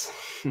phase.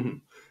 You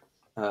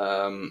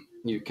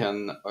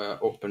can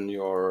open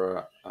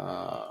your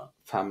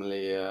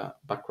family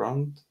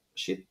background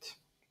sheet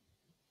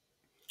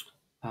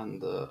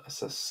and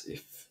assess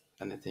if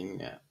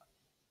anything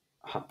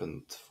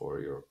happened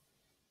for your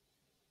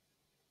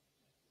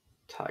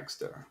tags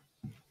there.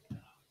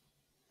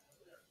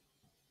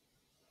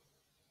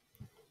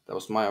 That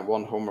was my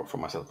one homework for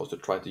myself, was to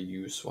try to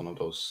use one of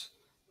those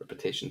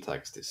reputation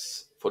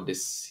tags for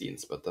these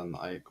scenes, but then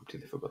I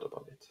completely forgot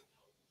about it.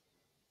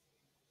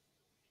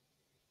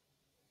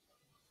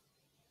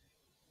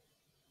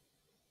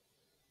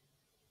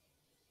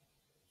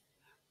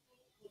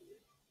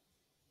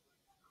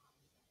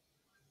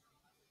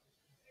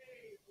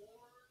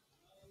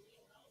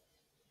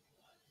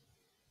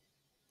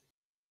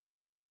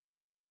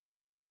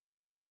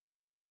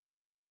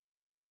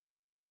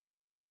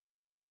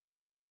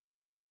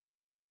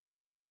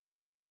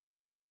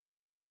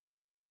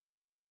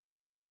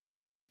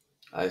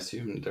 I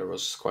assume there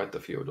was quite a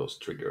few of those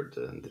triggered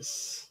in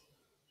this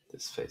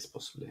phase,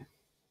 possibly.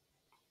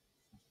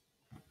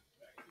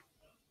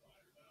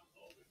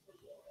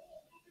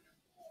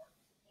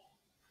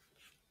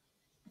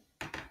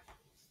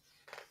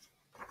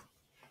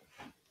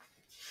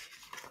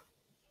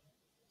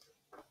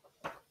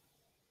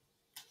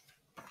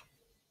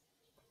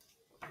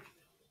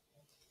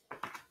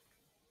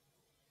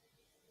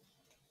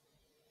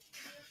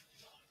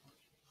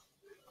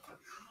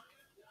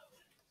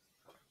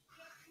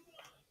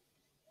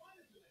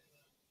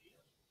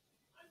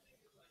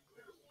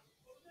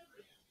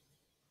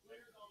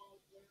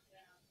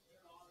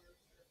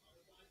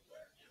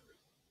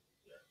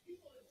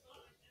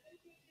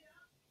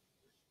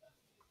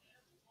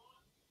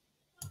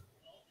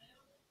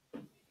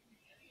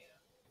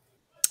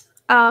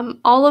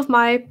 All of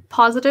my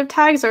positive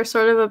tags are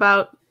sort of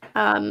about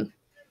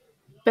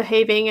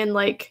behaving in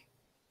like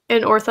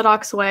an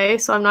orthodox way,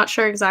 so I'm not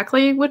sure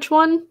exactly which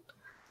one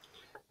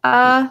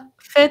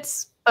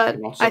fits, but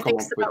You can also I come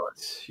think up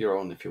with your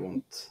own if you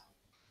want,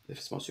 if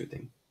it's more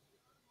suiting.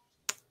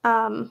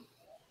 Yeah,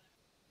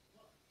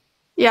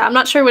 I'm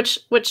not sure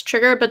which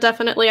trigger, but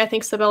definitely I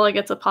think Sabella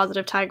gets a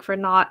positive tag for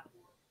not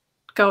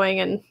going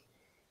and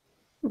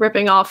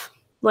ripping off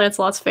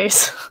Lancelot's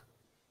face.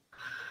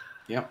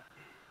 Yeah.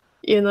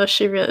 Even though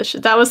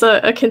that was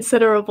a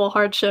considerable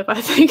hardship,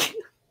 I think.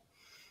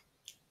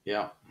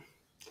 Yeah.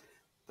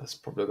 That's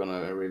probably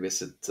gonna be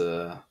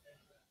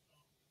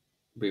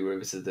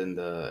revisited in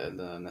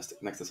the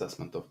next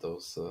assessment of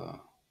those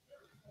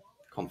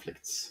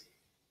conflicts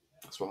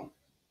as well.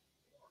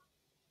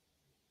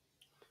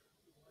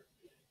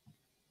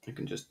 You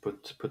can just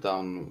put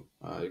down.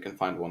 You can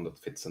find one that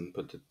fits and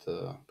put it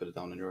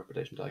down in your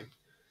reputation tag.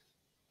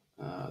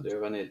 Do you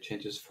have any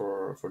changes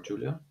for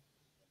Julia?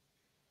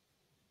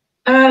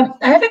 I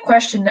have a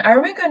question.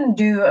 Are we going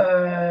to do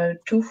the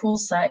full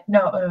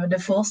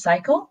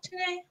cycle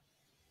today?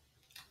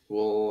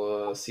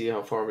 We'll see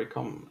how far we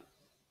come.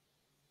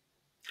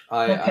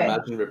 I Okay.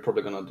 imagine we're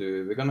probably gonna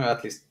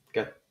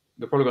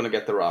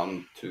get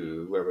around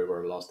to where we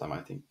were last time.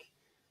 I think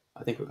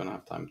we're gonna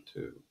have time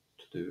to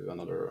do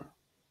another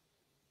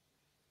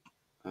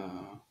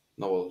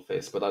novel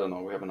phase, but I don't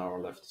know. We have an hour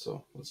left,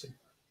 so we'll see.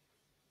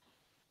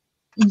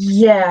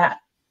 Yeah,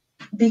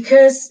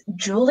 because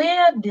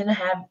Julia didn't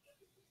have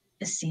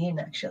a scene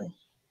actually,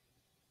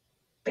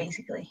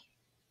 basically.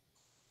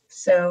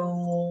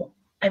 So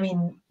I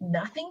mean,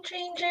 nothing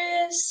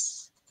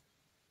changes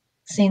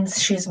since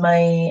she's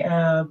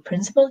my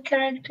principal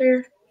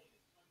character.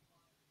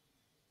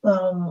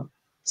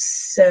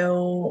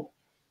 So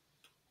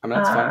I mean,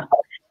 that's fine.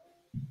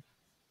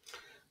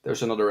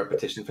 There's another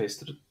repetition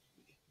phase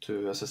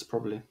to assess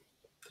probably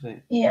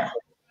today. Yeah.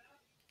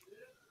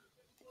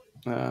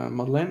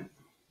 Madeleine?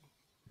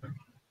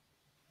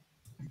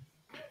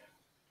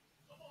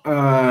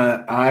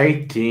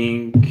 I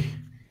think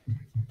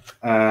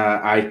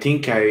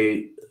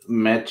I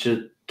matched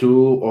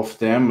two of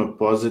them, a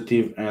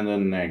positive and a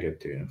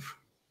negative.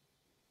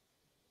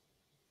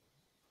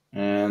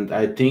 And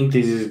I think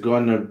this is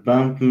gonna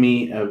bump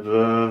me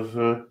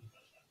above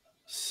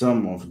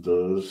some of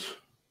those.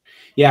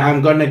 Yeah,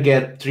 I'm gonna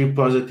get 3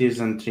 positives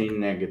and 3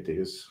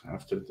 negatives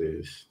after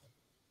this.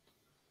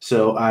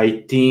 So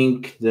I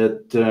think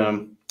that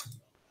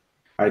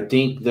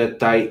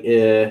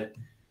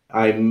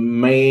I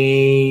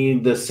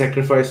made the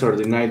sacrifice or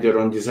denied your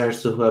own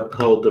desires to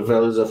uphold the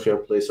values of your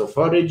place of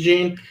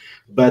origin,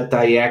 but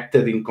I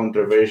acted in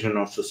contravention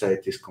of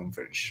society's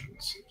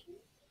conventions.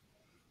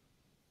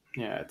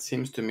 Yeah, it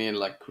seems to me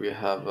like we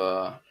have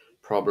a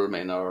problem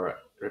in our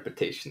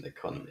reputation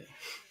economy.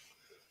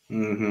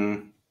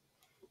 Mm-hmm.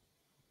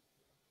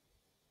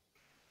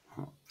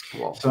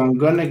 Wow. So I'm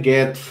gonna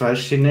get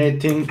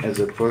fascinating as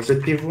a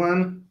positive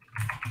one.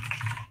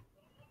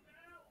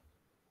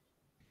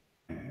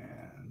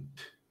 And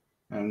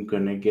I'm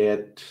gonna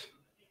get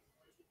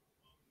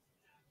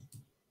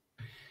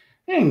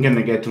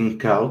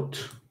Uncout.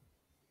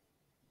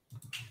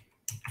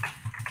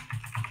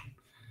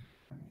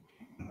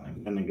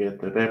 I'm gonna get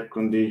the rep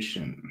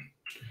condition.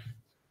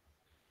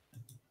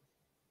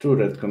 2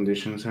 red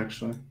conditions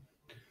actually.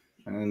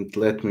 And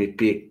let me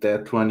pick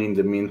that one in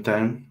the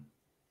meantime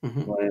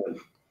while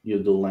you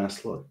do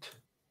Lancelot.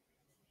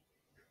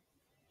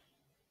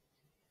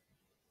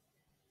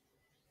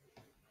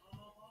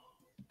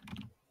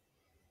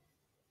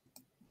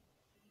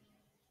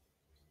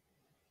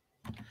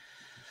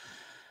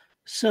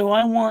 So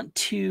I want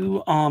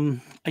to,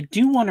 I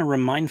do want to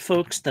remind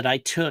folks that I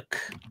took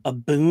a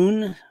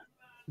boon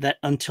that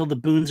until the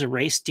boon's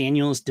erased,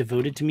 Daniel is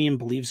devoted to me and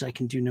believes I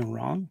can do no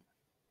wrong.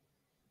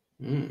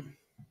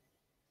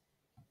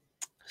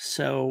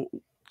 So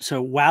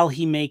while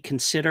he may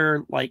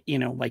consider, like, you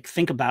know, like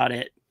think about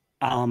it,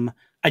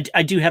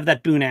 I do have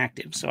that boon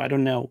active, so I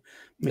don't know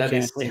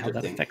mechanically how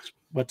that affects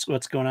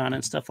what's going on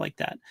and stuff like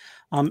that.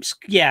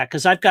 Yeah,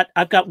 because I've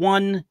got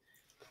one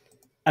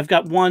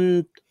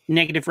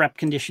negative rep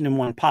condition and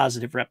one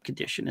positive rep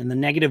condition, and the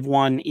negative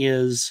one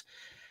is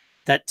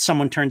that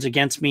someone turns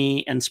against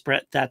me and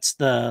spread. That's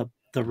the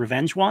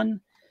revenge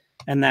one,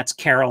 and that's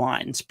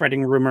Caroline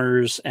spreading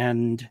rumors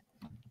and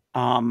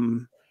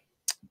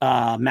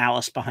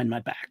malice behind my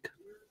back.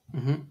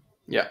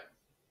 Yeah.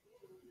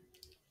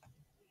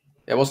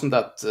 Yeah, wasn't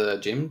that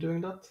Jim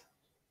doing that?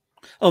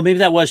 Oh, maybe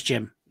that was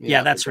Jim.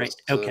 Yeah, that's right.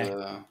 Okay.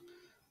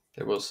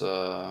 There was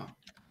a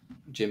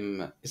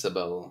Jim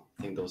Isabel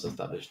thing that was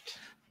established.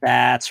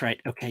 That's right.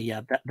 Okay,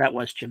 yeah, that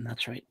was Jim.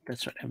 That's right.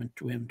 That's right.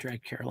 We haven't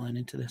dragged Caroline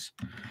into this.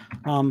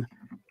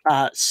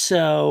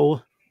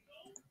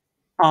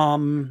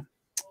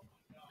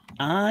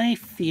 I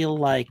feel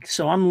like,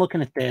 so I'm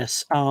looking at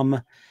this.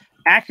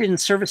 Acted in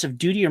service of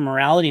duty or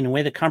morality in a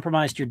way that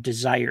compromised your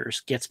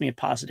desires gets me a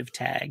positive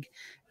tag.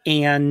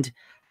 And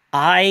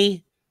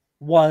I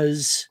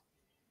was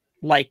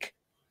like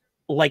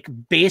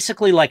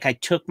basically like I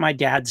took my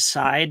dad's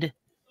side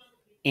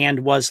and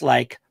was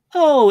like,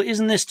 oh,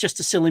 isn't this just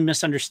a silly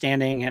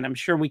misunderstanding? And I'm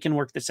sure we can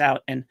work this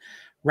out. And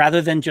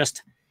rather than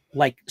just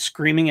like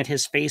screaming at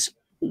his face,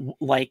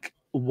 like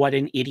what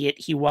an idiot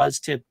he was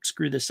to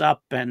screw this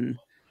up, and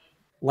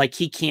like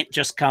he can't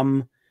just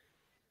come,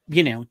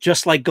 you know,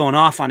 just like going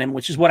off on him,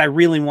 which is what I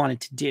really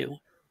wanted to do.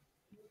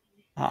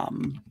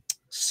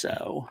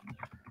 So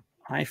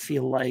I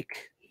feel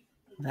like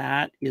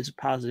that is a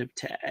positive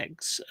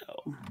tag. So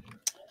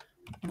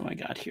what do I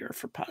got here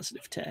for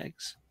positive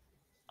tags?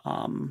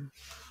 I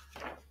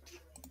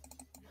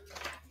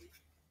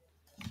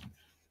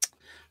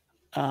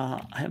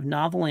have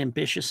novel,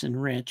 ambitious,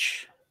 and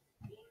rich.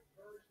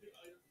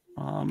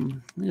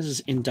 This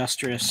is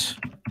industrious.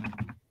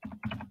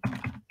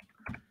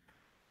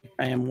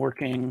 I'm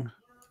working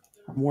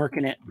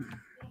it.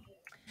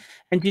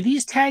 And do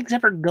these tags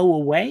ever go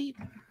away?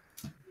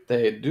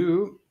 They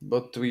do,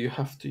 but we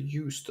have to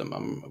use them.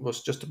 I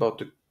was just about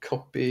to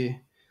copy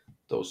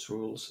those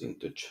rules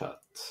into chat.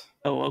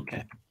 Oh,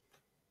 okay.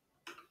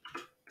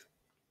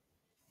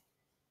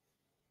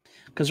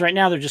 Because right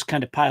now they're just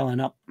kind of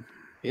piling up.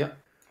 Yeah,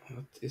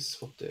 that is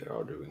what they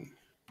are doing.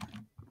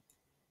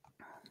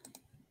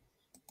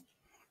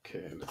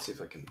 Okay, let's see if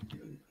I can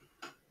even...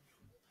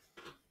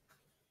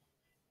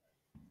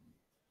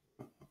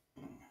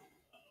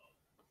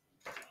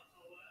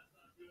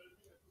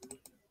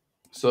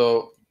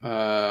 So,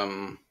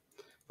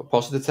 for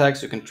positive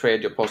tags, you can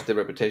trade your positive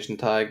reputation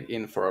tag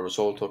in for a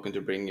resolve token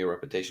to bring your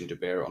reputation to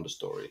bear on the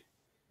story.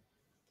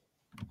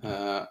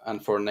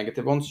 And for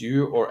negative ones,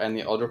 you or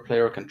any other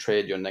player can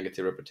trade your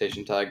negative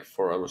reputation tag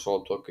for a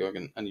resolve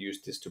token and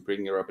use this to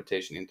bring your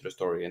reputation into the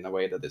story in a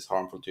way that is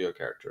harmful to your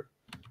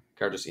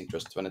character's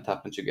interest. When it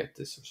happens, you get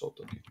this resolve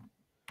token.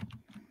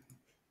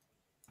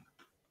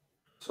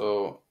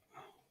 So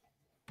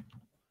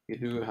we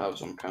do have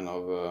some kind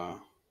of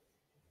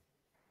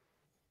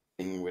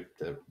thing with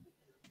the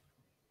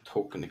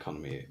token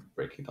economy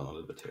breaking down a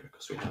little bit here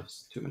because we have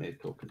too many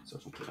tokens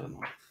or something. I don't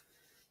know.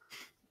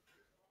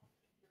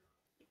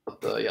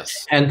 But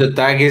yes. And the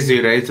tag is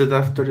erased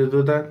after you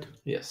do that?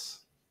 Yes.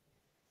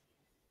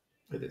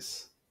 It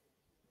is.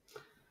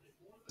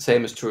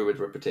 Same is true with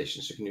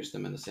reputations. You can use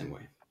them in the same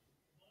way.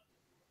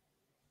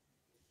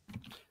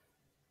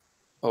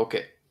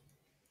 Okay.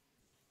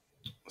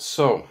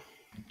 So,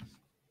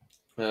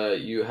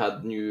 you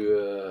had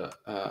new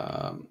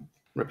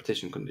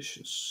reputation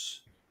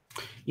conditions.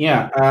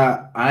 Yeah,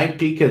 I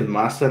picked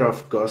Master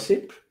of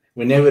Gossip.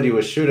 Whenever you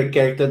assure a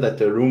character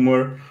that a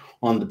rumor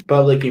on the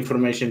public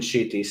information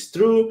sheet is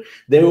true,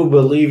 they will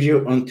believe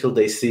you until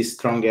they see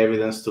strong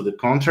evidence to the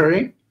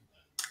contrary.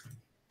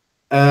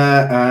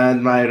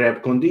 And my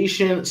rep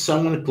condition,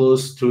 someone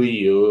close to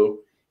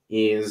you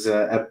is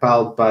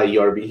appalled by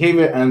your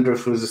behavior and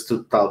refuses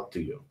to talk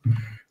to you.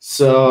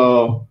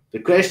 So the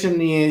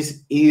question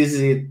is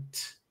it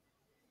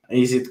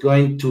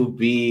going to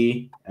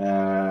be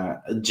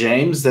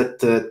James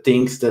that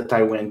thinks that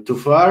I went too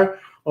far,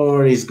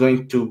 or is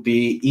going to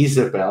be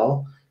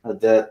Isabel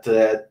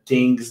that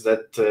thinks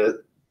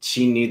that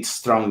she needs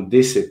strong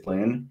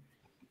discipline.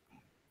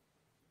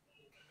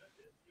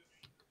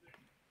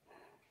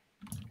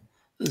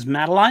 This is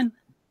Madeline.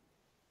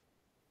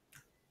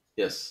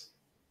 Yes.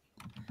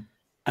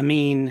 I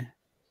mean,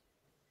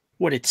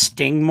 would it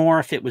sting more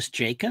if it was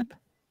Jacob?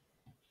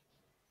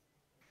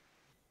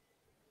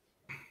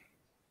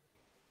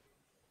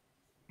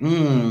 I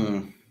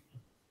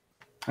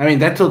mean,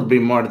 that would be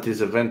more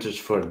disadvantage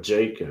for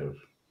Jacob.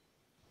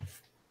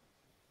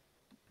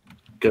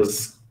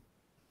 Because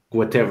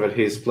whatever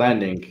he's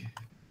planning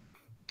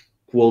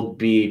will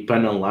be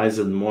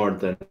penalized more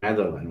than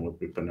Madeline would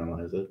be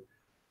penalized.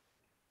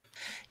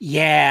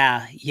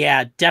 Yeah,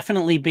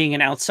 definitely being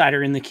an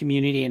outsider in the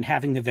community and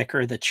having the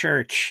vicar of the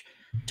church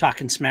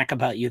talking smack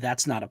about you,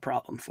 that's not a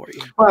problem for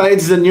you. Well,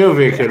 it's the new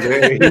vicar.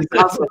 He's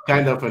also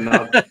kind of an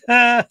odd.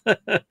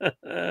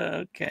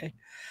 Okay.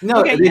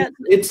 No, Okay, yeah.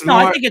 it's No,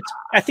 more.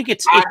 I think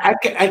it's.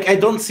 I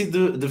don't see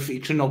the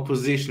fictional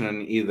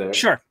position either.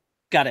 Sure,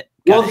 got it.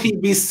 Will he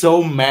be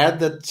so mad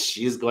that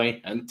she's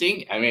going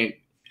hunting? I mean,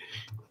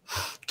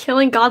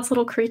 Killing God's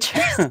little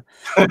creatures.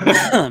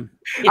 I'm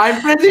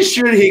pretty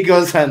sure he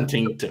goes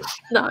hunting too.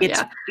 No,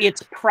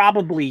 it's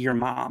probably your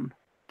mom.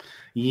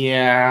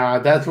 Yeah,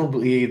 that will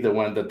be the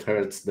one that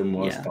hurts the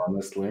most,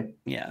 honestly.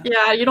 Yeah.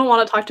 Yeah, you don't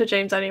want to talk to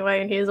James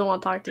anyway, and he doesn't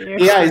want to talk to you.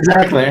 Yeah,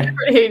 exactly.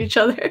 They hate each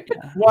other.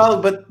 Yeah. Well,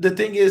 but the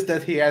thing is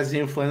that he has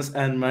influence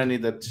and money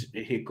that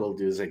he could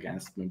use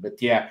against me.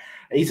 But yeah,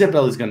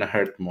 Isabel is gonna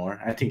hurt more.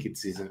 I think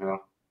it's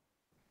Isabel.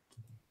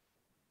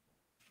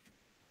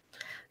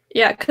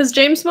 Yeah, because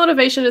James'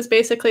 motivation is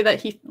basically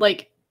that he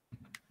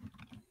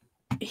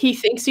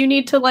thinks you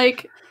need to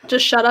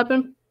just shut up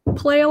and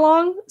play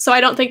along. So I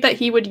don't think that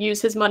he would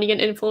use his money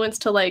and influence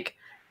to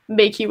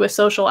make you a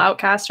social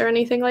outcast or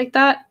anything like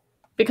that,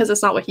 because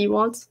it's not what he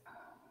wants.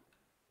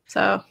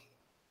 So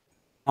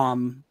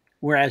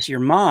whereas your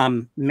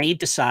mom may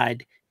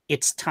decide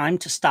it's time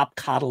to stop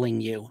coddling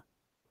you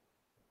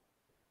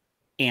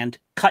and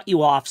cut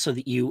you off so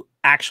that you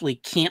actually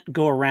can't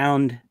go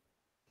around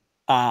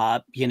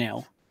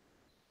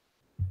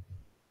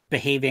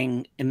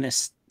behaving in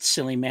this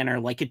silly manner,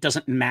 like it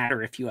doesn't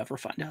matter if you ever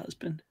find a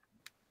husband.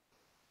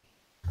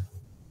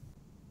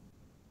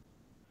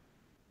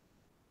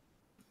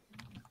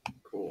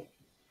 Cool.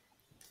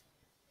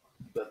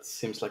 That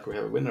seems like we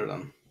have a winner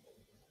then.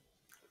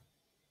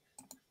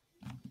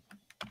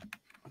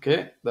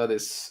 Okay, that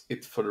is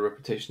it for the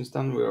reputations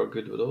then. We are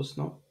good with those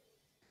now.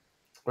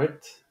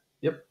 Right?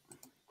 Yep.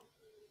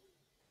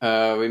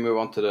 We move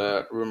on to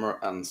the rumor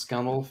and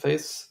scandal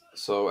phase.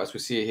 So as we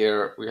see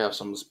here, we have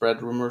some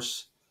spread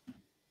rumors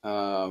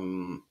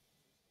that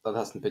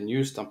hasn't been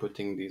used. I'm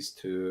putting these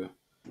two,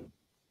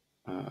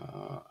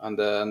 and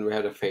then we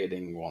have the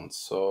fading ones.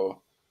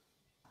 So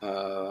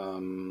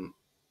you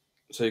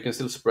can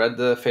still spread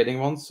the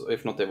fading ones.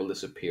 If not, they will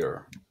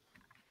disappear.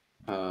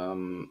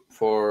 Otherwise,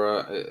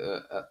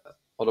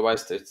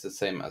 it's the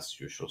same as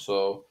usual.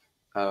 So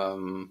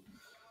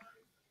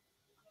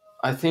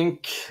I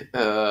think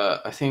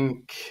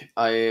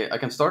I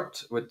can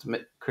start with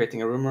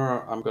creating a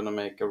rumor. I'm gonna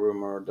make a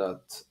rumor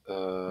that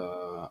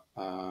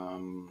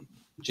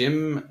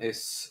Jim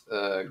is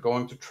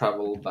going to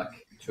travel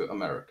back to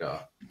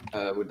America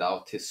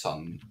without his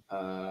son.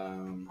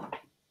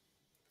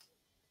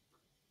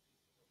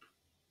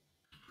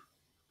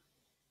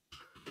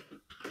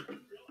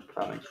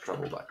 Planning to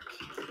travel back.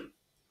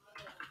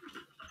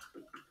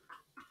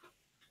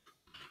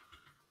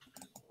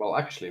 Well,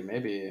 actually,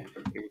 maybe it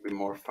would be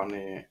more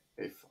funny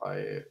if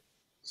I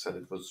said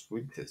it was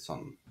with his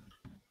son.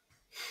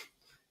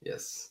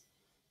 Yes.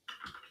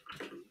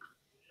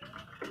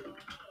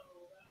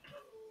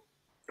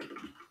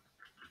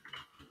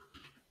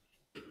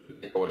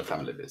 Take over the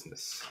family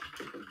business.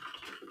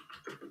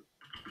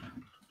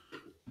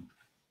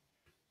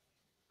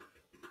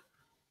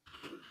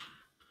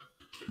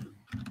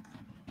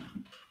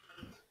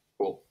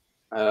 Cool.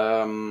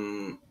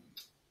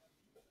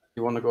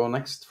 You want to go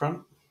next,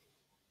 Fran?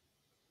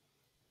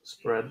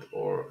 Spread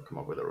or come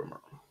up with a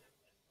rumor?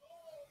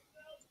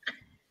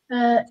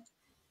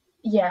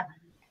 Yeah,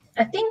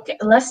 I think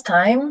last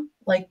time,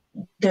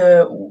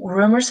 the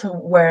rumors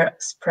were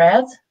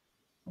spread,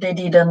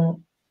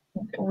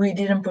 we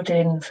didn't put it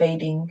in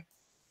fading.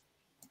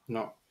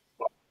 No.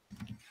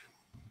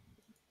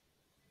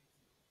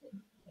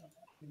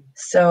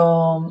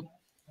 So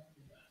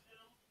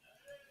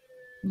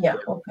yeah,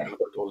 okay.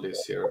 Put all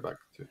this here back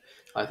to.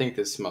 I think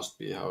this must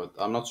be how it.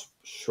 I'm not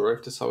sure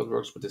if this is how it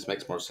works, but this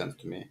makes more sense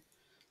to me.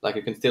 Like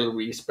you can still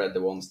respread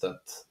the ones that,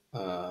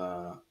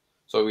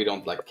 so we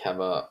don't have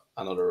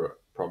another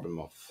problem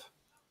of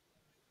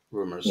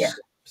rumors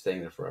staying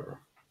there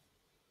forever.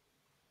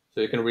 So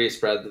you can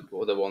respread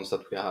the ones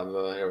that we have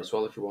here as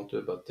well if you want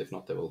to, but if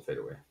not, they will fade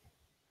away.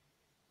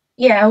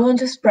 Yeah, I want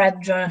to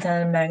spread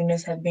Jonathan and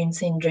Magnus have been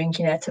seen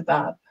drinking at a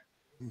pub.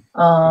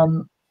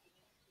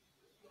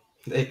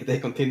 They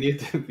continue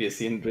to be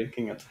seen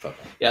drinking at the pub.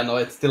 Yeah, no,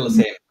 it's still the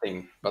same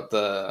thing, but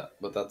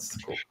that's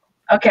cool.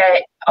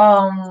 Okay.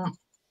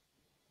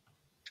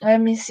 Let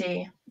me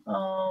see.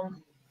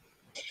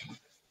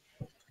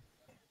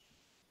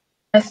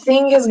 I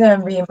think it's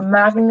gonna be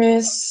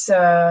Magnus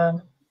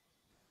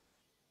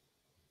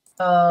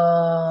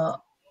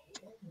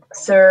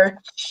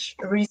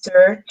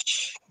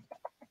research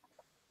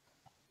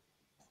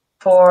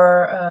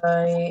for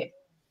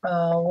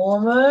a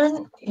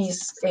woman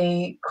is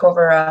a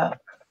cover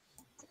up.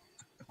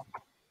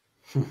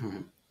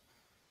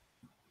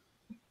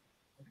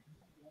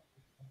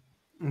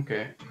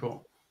 Okay,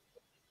 cool.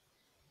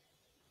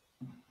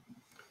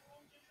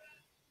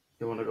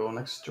 You want to go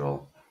next,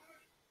 Joel?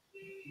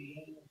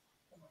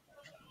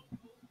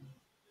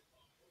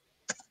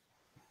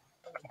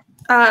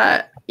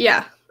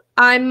 Yeah.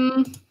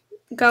 I'm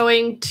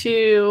going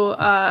to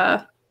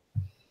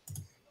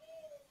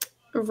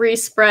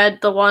respread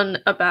the one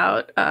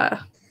about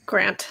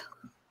Grant,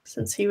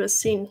 since he was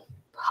seen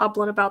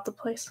hobbling about the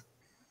place.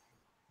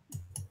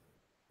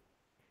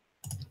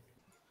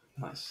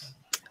 Nice.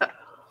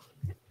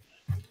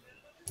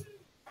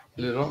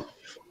 Ludo?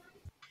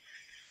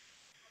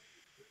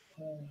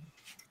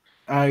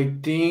 I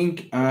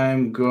think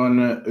I'm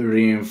gonna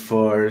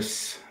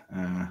reinforce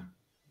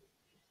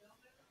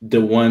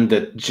the one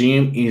that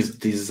Jim is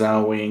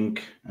disowning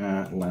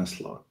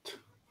Lancelot.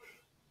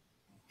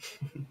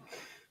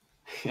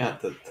 Yeah,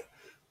 that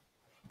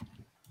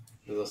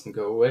doesn't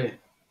go away.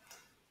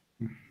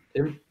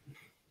 Tim?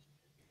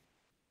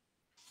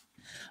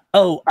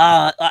 Oh,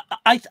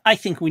 I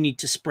think we need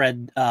to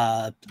spread.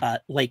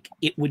 Like,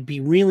 it would be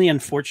really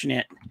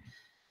unfortunate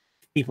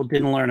if people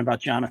didn't learn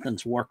about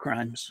Jonathan's war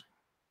crimes.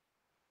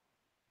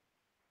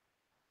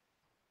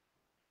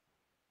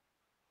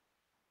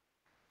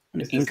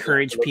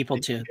 Encourage people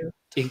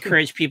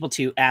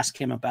to ask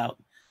him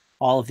about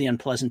all of the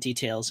unpleasant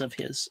details of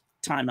his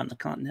time on the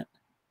continent.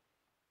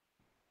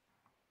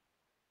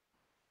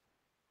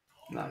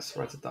 Nice,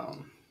 write it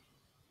down.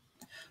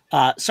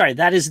 Sorry,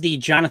 that is the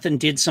Jonathan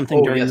did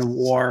something during the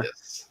war.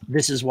 Yes.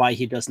 This is why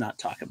he does not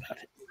talk about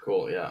it.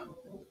 Cool, yeah.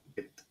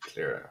 Get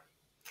clearer.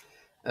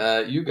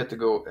 You get to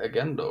go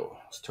again, though.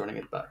 It's turning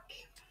it back.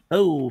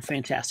 Oh,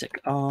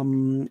 fantastic.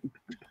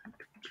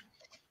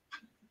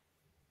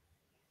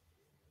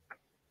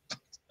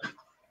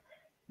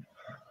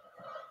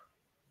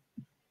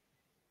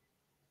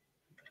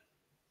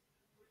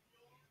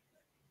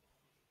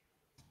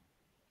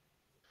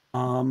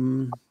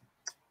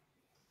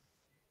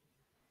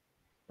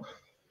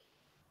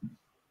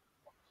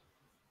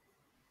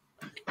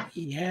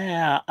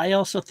 Yeah, I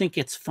also think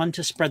it's fun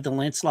to spread the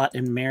Lancelot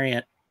and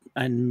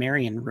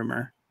Marion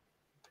rumor.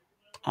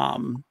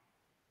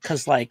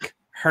 Because like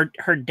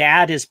her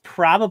dad is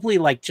probably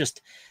like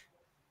just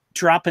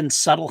dropping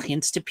subtle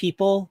hints to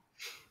people.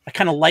 I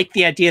kind of like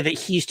the idea that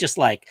he's just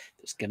like,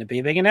 there's gonna be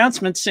a big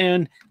announcement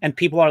soon, and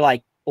people are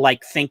like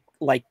think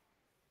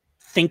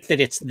that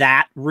it's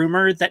that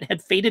rumor that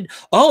had faded.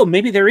 Oh,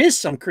 maybe there is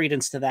some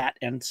credence to that,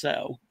 and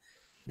so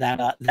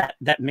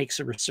that makes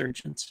a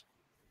resurgence.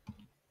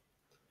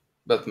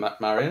 But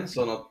Marion,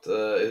 so not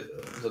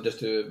so just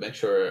to make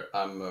sure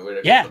I'm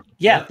very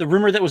yeah, the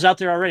rumor that was out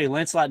there already,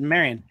 Lancelot and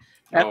Marion.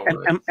 Oh,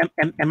 right.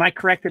 Am I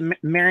correct that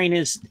Marion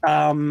is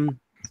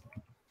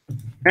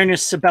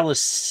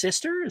Sabella's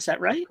sister? Is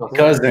that right?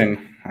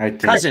 Cousin, I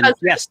think. Cousin,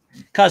 yes,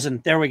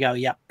 cousin. There we go.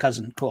 Yeah,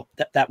 cousin. Cool.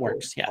 That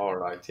works. Yeah. All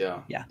right.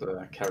 Yeah. Yeah.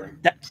 The carrying.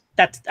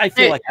 That I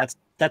feel like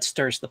that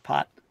stirs the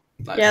pot.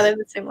 Nice. Yeah, they're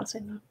the same last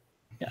name.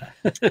 Yeah.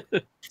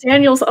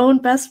 Daniel's own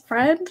best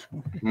friend.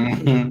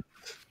 Mm-hmm.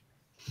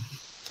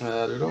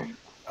 Ludo?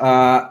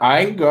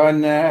 I'm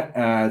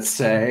gonna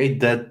say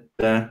that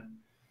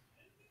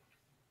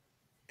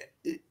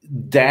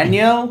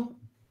Daniel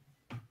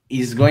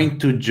is going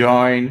to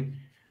join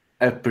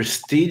a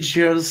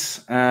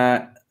prestigious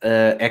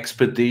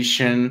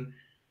expedition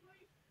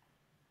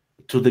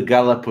to the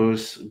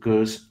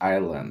Galapagos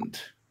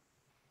Island.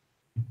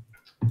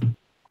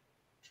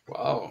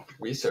 Wow,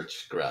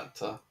 research grant,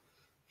 huh?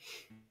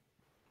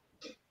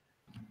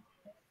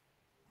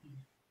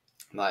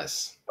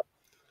 Nice.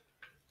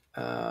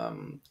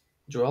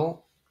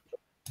 Joel?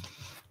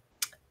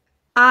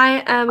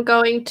 I am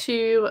going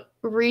to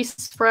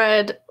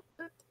respread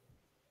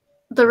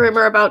the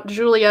rumor about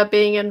Julia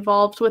being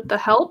involved with the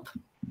help,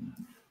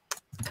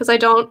 because I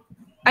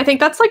think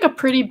that's like a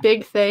pretty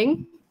big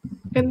thing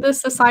in this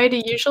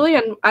society usually,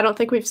 and I don't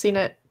think we've seen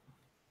it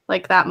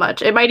like that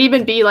much. It might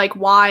even be like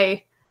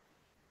why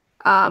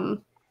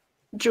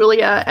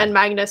Julia and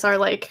Magnus are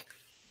like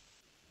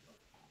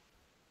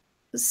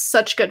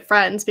such good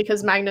friends,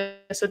 because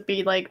Magnus would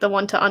be like the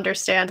one to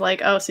understand,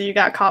 like, oh, so you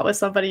got caught with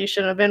somebody you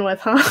shouldn't have been with,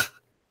 huh?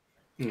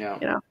 Yeah.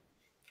 You know,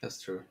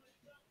 that's true.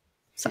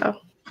 So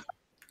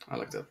I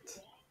like that.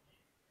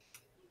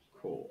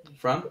 Cool.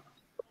 Fran?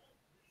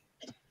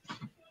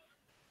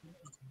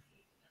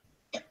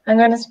 I'm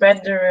gonna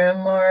spread the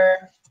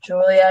rumor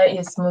Julia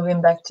is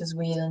moving back to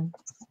Sweden.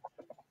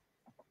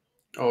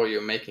 Oh,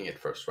 you're making it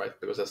first, right?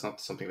 Because that's not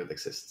something that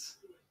exists.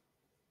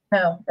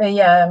 No,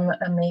 yeah,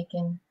 I'm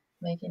making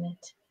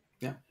it.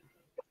 Yeah.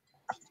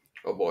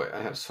 Oh boy,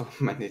 I have so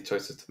many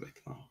choices to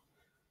make now.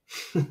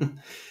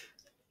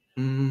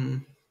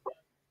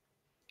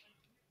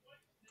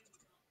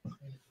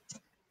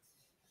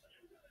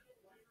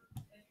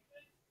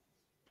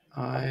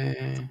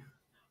 I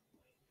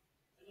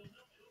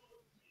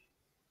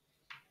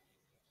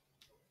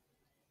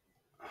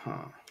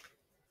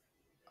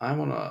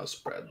wanna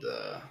spread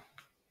the.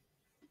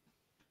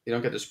 You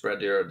don't get to spread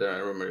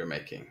the rumor you're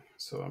making,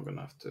 so I'm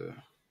gonna have to.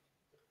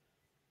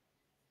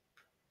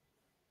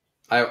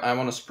 I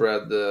want to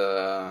spread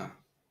the.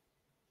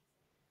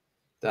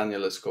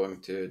 Daniel is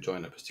going to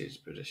join a prestige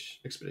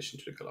expedition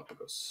to the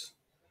Galapagos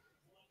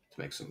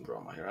to make some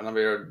drama here, and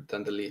we are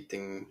then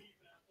deleting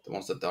the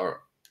ones that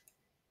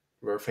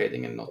were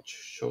fading and not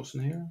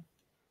chosen here.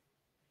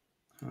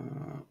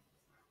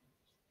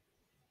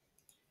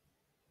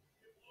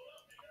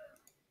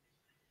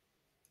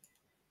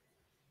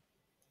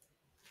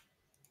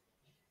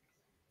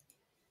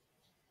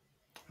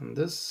 And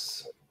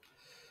this.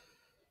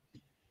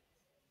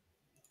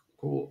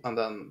 Cool, and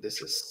then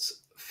this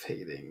is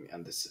fading,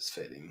 and this is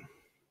fading.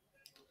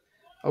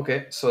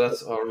 Okay, so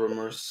that's our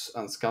rumors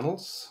and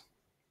scandals.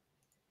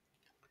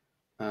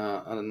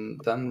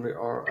 And then we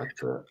are at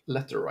the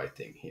letter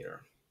writing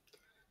here.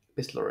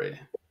 Epistolary.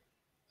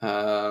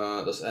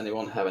 Does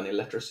anyone have any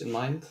letters in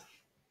mind?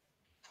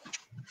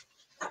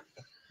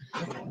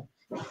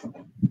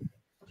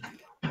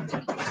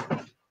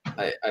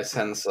 I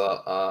sense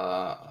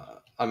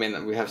I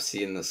mean, we have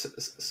seen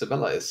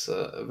Sibella is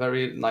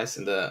very nice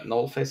in the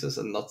null faces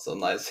and not so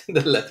nice in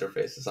the letter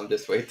faces. I'm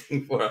just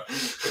waiting for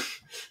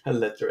a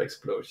letter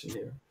explosion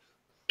here.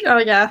 Oh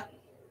yeah.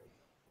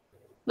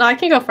 No, I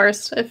can go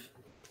first if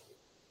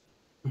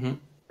I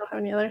don't have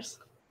any others.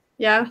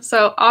 Yeah,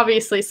 so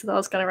obviously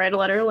Sibella's gonna write a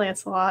letter to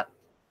Lancelot.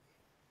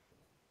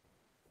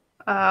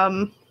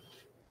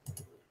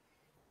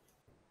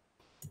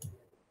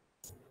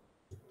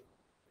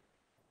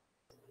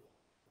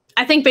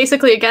 I think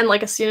basically again,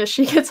 like as soon as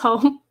she gets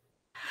home,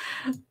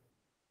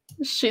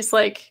 she's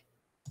like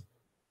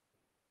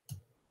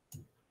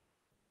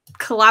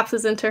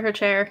collapses into her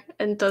chair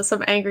and does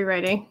some angry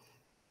writing.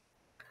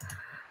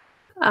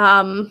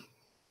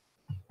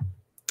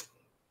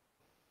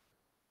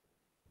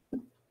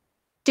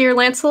 Dear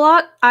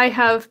Lancelot, I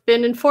have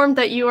been informed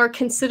that you are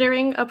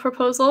considering a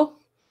proposal.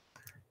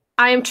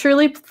 I am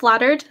truly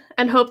flattered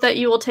and hope that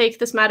you will take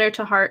this matter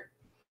to heart.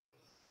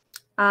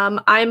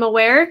 I am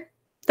aware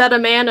that a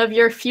man of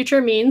your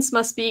future means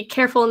must be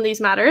careful in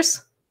these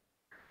matters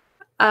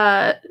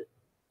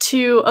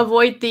to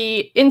avoid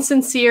the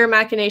insincere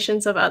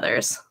machinations of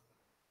others.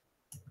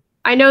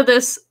 I know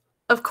this,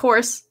 of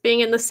course,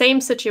 being in the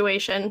same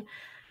situation,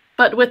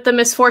 but with the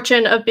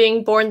misfortune of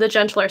being born the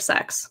gentler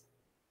sex.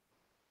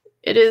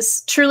 It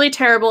is truly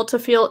terrible to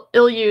feel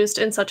ill-used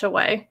in such a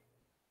way.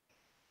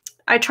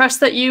 I trust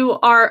that you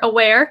are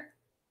aware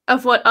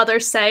of what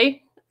others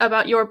say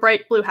about your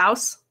bright blue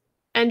house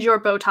and your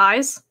bow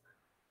ties,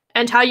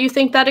 and how you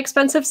think that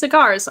expensive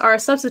cigars are a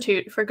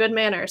substitute for good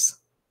manners.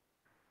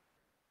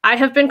 I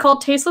have been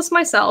called tasteless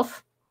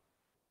myself,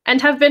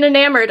 and have been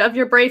enamored of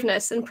your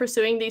braveness in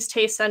pursuing these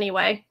tastes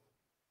anyway.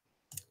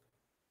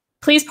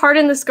 Please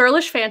pardon this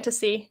girlish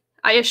fantasy.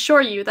 I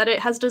assure you that it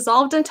has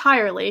dissolved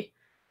entirely,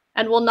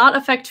 and will not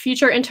affect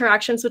future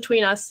interactions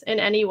between us in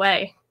any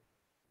way.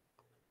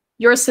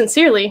 Yours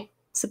sincerely,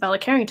 Sibella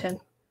Carrington.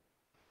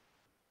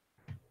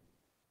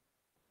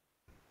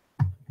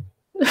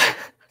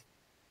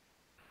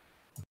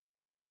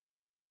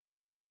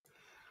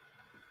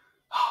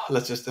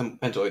 Let's just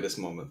enjoy this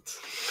moment.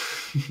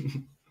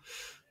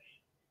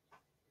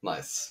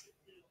 Nice.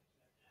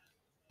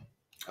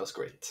 That was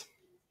great.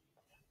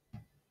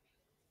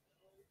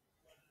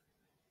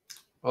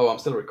 Oh, I'm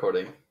still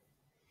recording.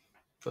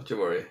 Don't you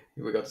worry.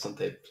 We got some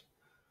tape.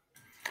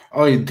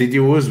 Oh, did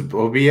you use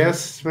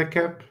OBS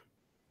backup?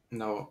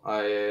 No,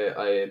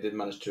 I did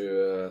manage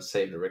to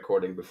save the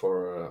recording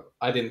before.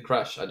 I didn't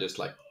crash. I just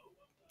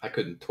I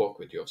couldn't talk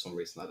with you for some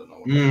reason. I don't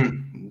know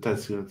what.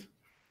 That's good.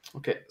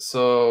 Okay,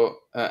 so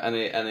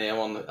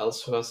anyone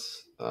else who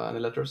has any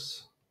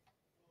letters?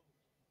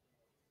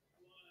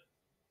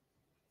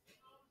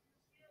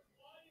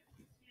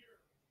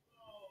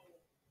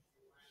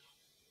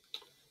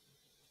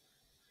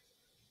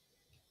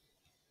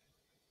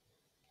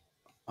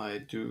 I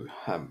do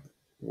have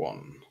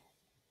one.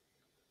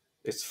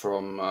 It's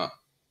from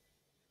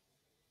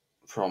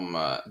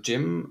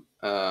Jim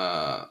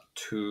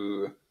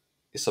to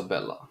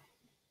Isabella.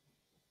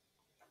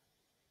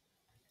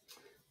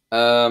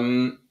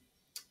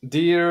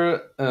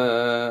 Dear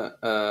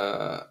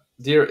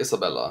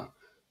Isabella,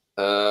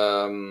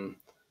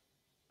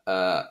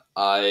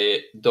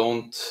 I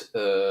don't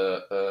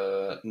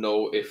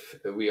know if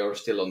we are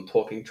still on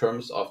talking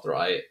terms after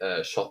I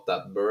shot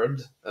that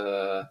bird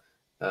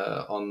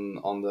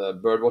on the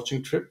bird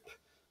watching trip.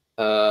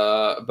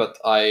 But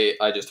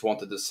I just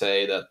wanted to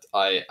say that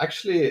I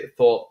actually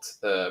thought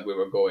we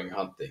were going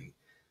hunting.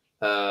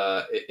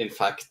 In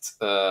fact,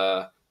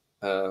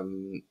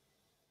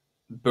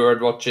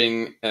 bird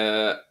watching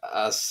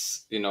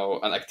as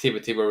an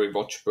activity where we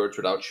watch birds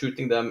without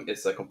shooting them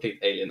is a complete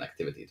alien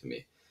activity to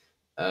me.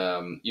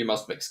 You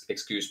must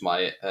excuse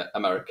my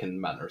American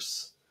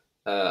manners.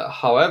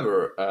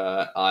 However,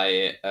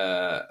 I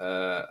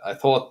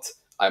thought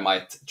I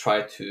might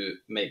try to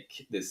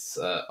make this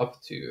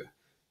up to you.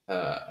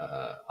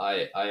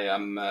 I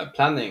am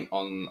planning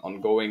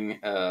on going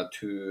on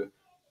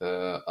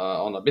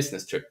a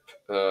business trip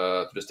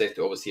to the States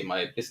to oversee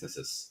my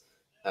businesses,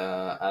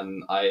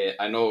 and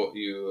I know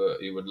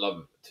you would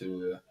love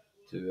to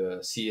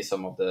see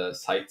some of the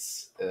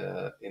sites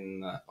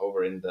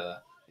over in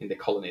the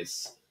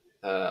colonies.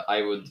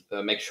 I would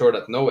make sure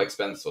that no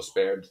expense was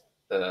spared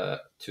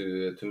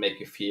to make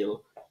you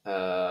feel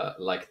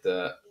like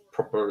the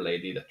proper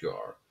lady that you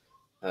are.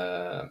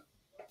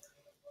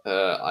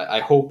 I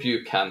hope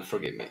you can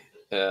forgive me.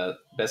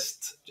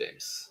 Best,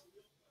 James.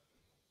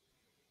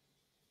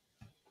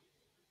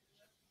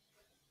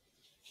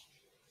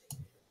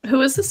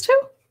 Who is this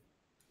to?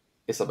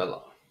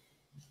 Isabella.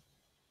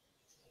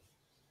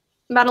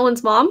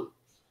 Madeline's mom?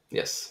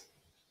 Yes.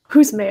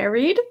 Who's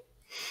married?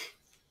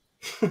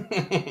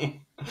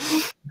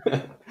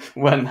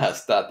 When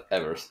has that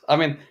ever? I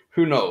mean,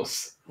 who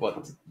knows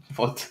what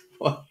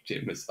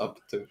Jim is up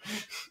to?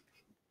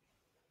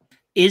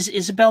 Is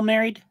Isabel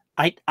married?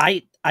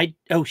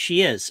 Oh,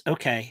 she is.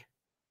 Okay.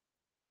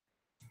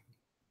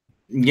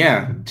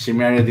 Yeah, she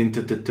married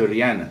into the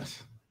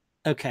Torianas.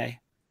 Okay.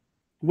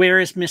 Where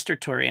is Mr.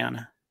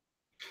 Toriana?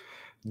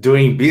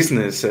 Doing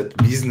business at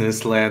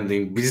Business Land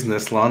in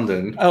Business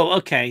London. Oh,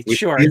 okay. With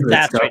Sure. business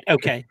That's stuff. right.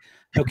 Okay.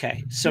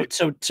 Okay.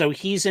 So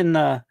he's in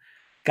the.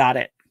 Got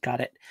it.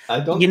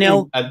 I don't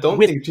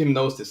with- think Jim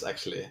knows this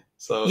actually.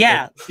 So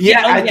Yeah.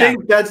 Yeah, Oh, I yeah.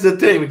 think that's the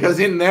thing, because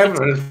he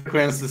never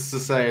frequents the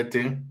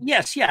society.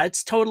 Yes. Yeah.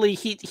 It's totally.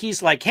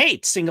 He's like, hey,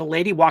 single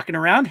lady walking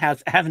around.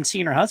 Haven't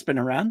seen her husband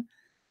around.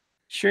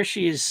 Sure,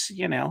 she's.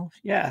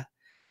 Yeah.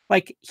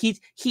 Like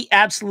he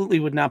absolutely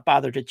would not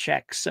bother to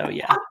check. So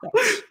yeah.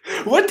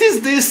 What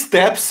is this,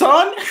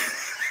 stepson?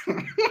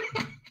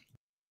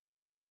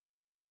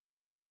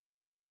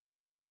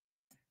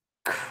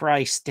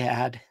 Christ,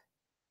 Dad.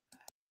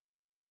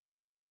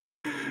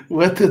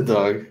 What a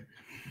dog.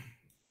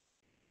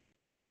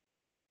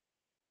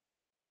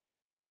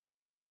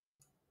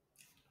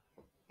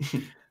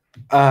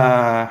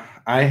 I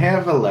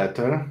have a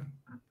letter.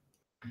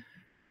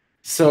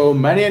 So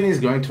Marianne is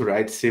going to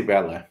write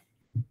Sibella.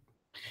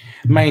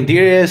 My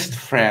dearest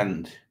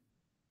friend,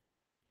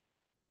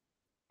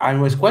 I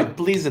was quite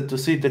pleased to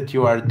see that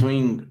you are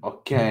doing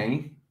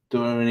okay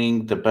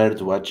during the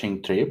bird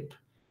watching trip.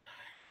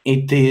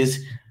 It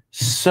is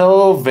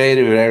so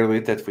very rarely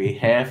that we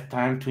have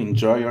time to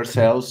enjoy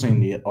ourselves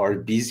in our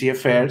busy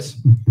affairs.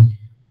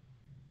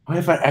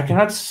 However, I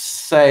cannot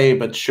say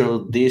but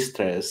show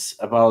distress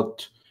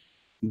about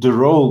the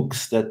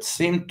rogues that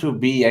seem to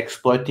be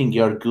exploiting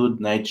your good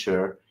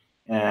nature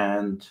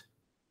and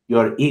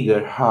your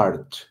eager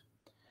heart.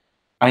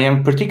 I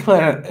am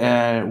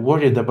particularly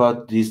worried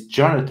about this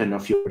Jonathan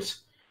of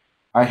yours.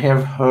 I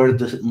have heard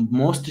the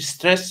most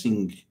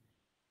distressing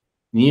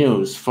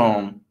news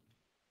from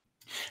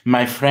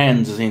my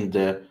friends in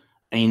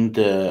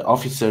the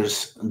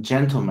officers'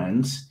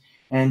 gentlemen's,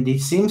 and it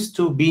seems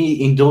to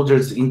be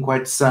indulged in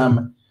quite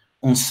some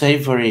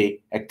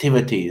unsavory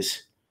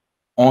activities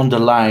on the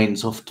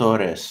lines of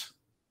Torres.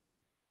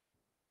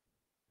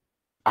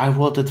 I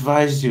would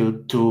advise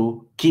you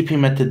to keep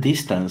him at a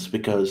distance,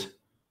 because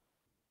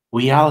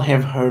we all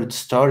have heard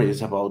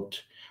stories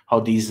about how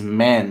these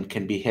men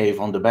can behave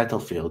on the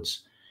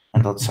battlefields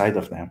and outside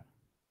of them.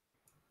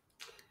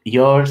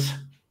 Yours,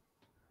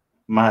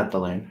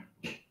 Madeline.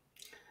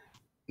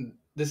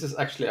 This is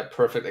actually a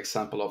perfect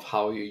example of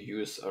how you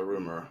use a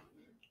rumor.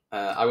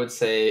 I would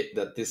say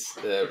that this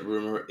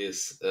rumor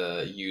is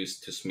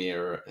used to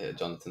smear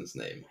Jonathan's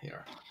name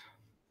here.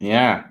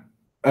 Yeah,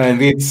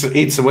 and it's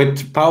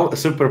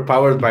super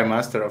powered by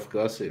Master of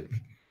Gossip.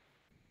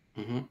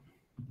 Mm-hmm.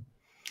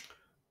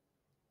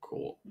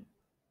 Cool.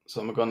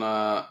 So I'm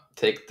gonna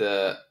take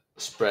the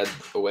spread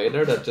away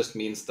there. That just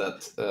means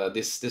that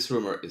this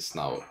rumor is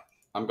now.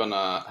 I'm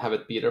gonna have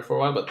it be there for a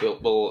while, but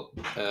we'll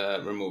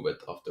remove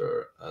it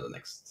after the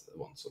next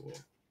one. So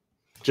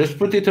Just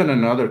put it on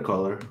another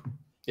color.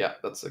 yeah,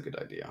 that's a good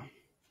idea.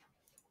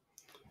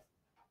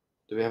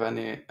 Do we have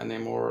any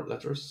more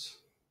letters?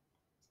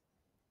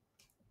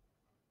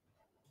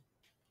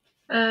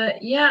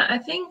 Yeah, I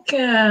think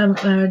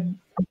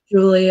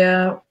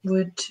Julia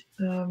would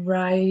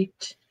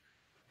write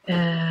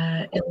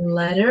a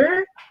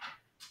letter,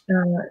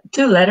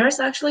 2 letters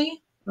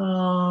actually.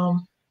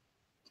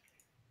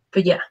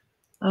 But yeah,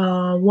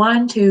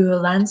 one to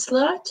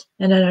Lancelot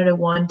and another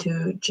one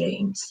to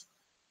James.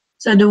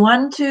 So the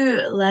one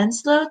to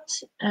Lancelot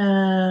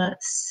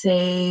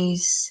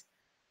says,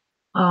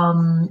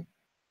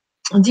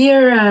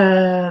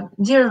 "Dear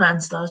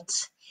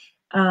Lancelot,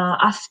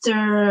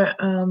 after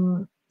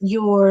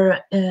your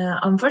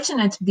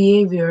unfortunate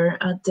behavior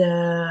at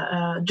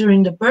the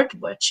during the bird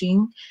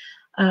watching,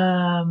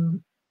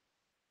 and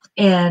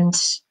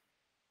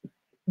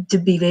the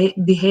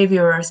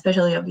behavior,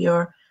 especially of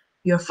your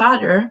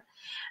father,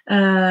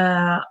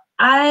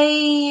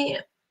 I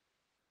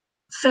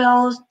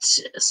felt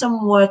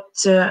somewhat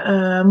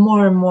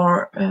more and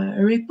more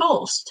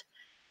repulsed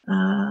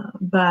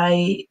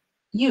by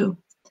you.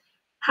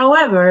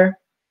 However,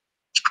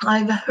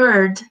 I've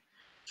heard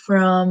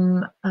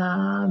from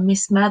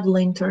Miss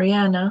Madeline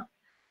Toriana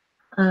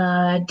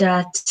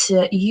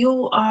that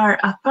you are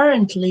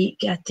apparently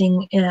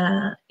getting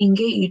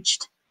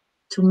engaged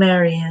to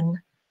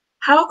Marian.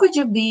 How could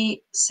you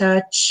be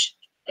such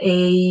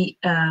a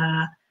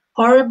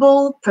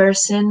horrible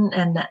person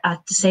and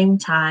at the same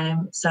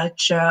time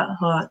such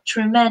a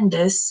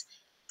tremendous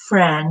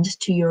friend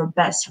to your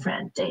best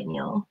friend,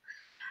 Daniel?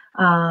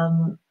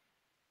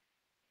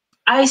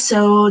 I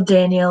saw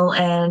Daniel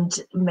and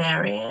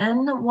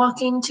Marian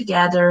walking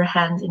together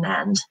hand in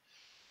hand,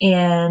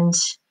 and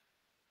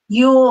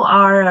you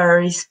are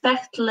a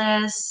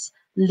respectless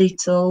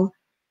little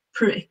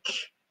prick.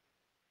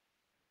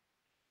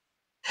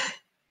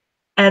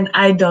 And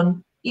I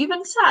don't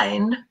even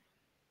sign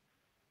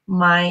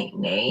my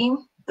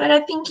name, but I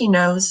think he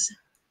knows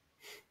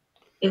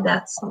if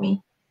that's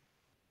me.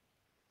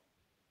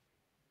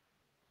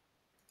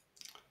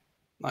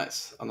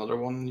 Nice. Another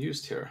one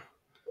used here.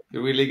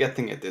 You're really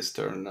getting it this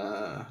turn,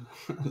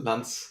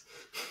 Lance.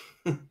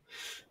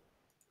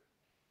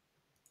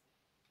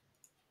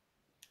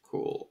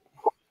 Cool.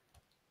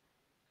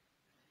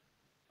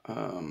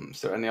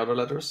 Is there any other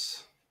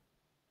letters?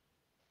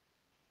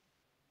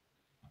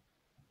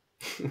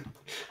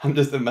 I'm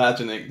just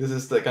imagining this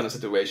is the kind of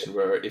situation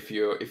where if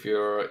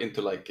you're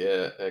into like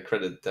a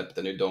credit debt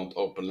and you don't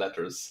open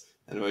letters,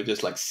 and we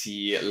just like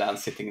see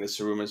Lance sitting in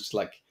this room, and it's just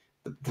like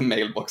the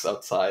mailbox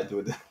outside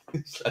with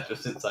these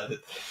letters inside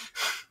it.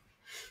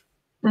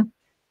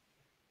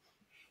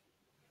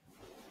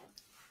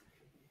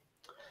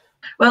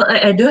 Well,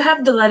 I do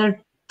have the letter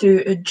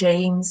to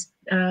James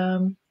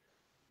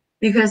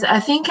because I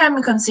think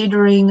I'm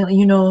considering,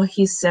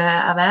 his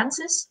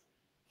advances.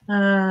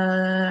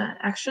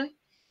 Actually.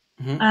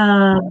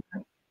 Mm-hmm.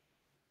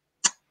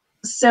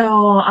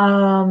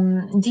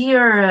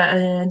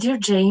 Dear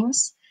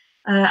James,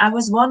 I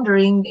was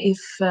wondering if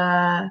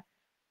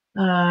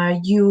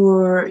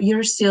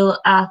you're still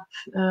up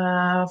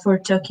for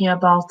talking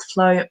about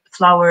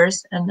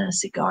flowers and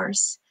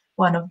cigars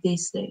one of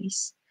these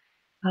days.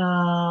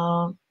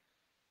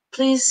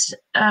 Please,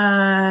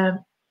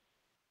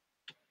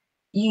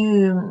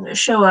 you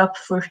show up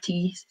for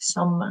tea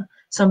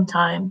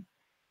sometime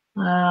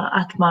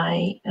at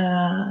my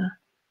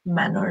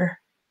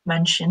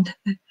mansion.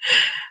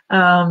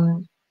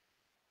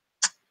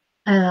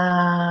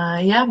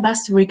 Yeah,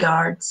 best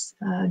regards,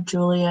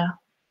 Julia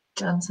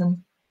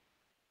Johnson.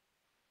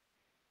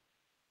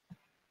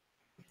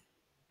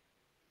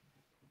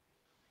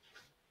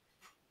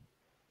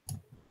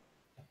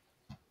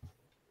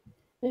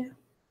 Yeah.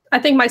 I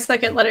think my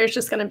second letter is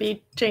just going to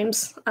be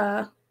James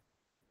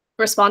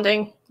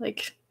responding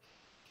like,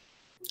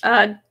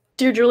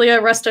 Dear Julia,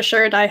 rest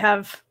assured I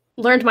have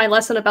learned my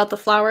lesson about the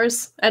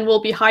flowers and will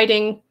be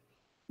hiding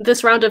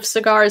this round of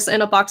cigars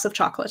in a box of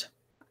chocolate.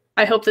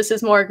 I hope this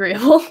is more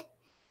agreeable.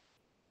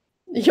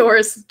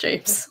 Yours,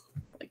 James.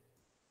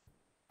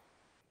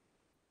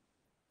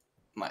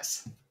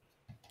 Nice.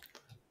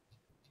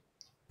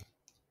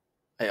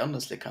 I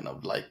honestly kind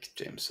of like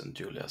James and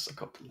Julia as a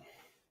couple,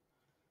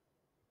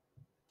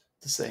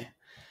 to say.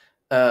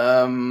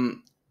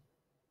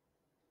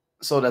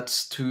 So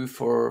that's 2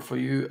 for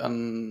you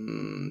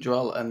and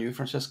Joel, and you,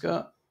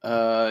 Francesca.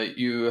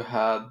 You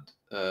had.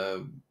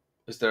 Are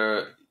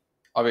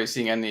we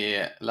seeing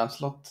any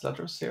Lancelot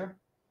letters here?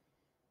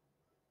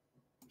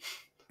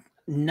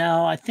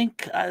 No, I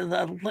think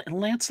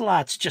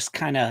Lancelot's just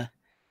kind of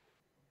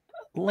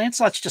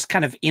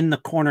in the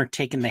corner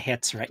taking the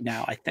hits right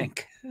now, I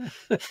think.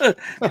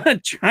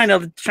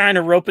 trying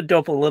to rope a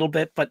dope a little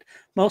bit, but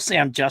mostly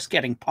I'm just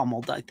getting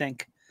pummeled, I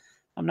think.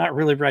 I'm not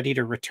really ready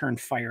to return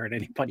fire at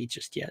anybody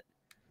just yet.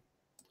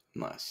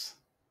 Nice.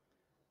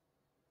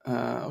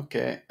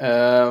 Okay.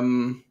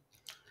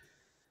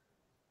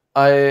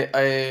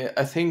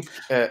 I think.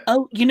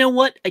 Oh, you know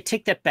what? I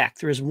take that back.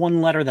 There is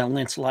one letter that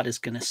Lancelot is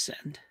going to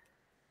send,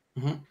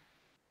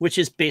 which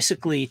is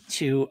basically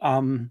to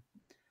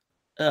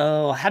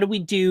how do we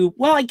do?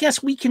 Well, I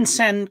guess we can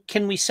send.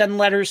 Can we send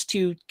letters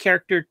to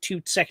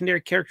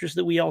secondary characters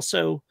that we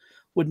also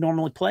would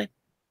normally play?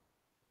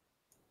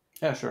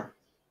 Yeah, sure.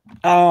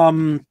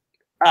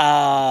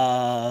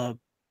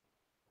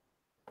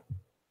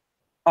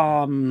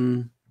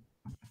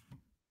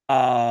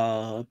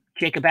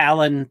 Jacob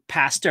Allen,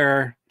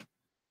 pastor,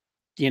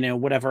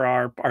 whatever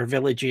our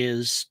village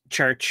is,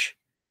 church.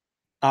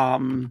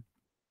 Pastor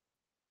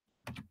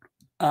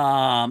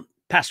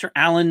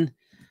Allen,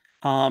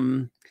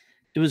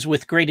 it was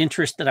with great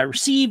interest that I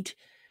received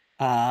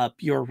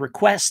your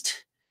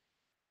request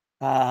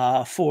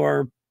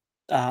for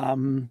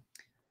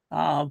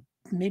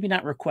maybe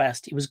not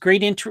request. It was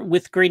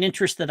with great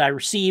interest that I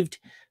received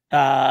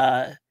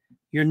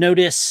your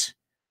notice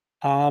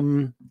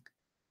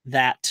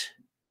that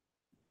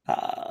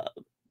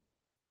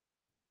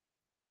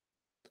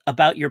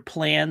about your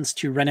plans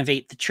to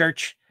renovate the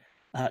church.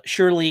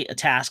 Surely a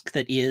task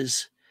that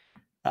is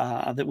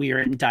that we are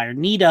in dire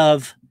need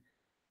of.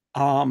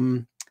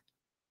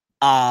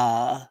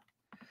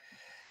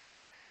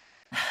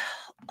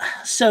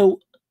 So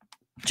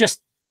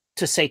just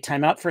to say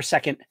time out for a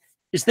second.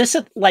 Is this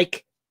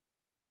like,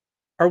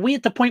 are we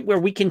at the point where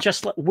we can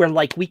just,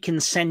 we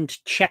can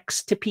send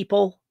checks to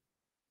people?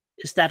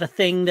 Is that a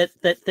thing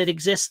that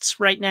exists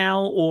right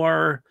now,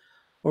 or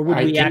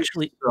would we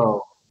actually?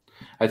 So.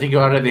 I think you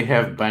already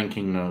have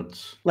banking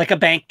notes, like a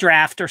bank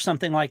draft or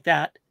something like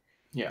that.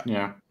 Yeah.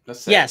 Yeah.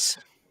 Let's say Yes.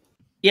 it.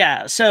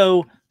 Yeah.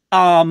 So,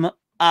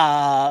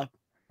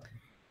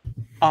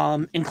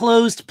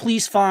 enclosed,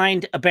 please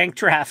find a bank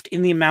draft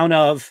in the amount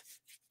of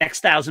X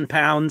thousand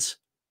pounds.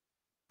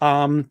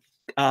 Signed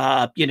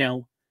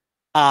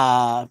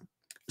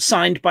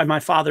by my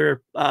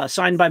father.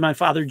 Signed by my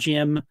father,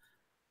 Jim.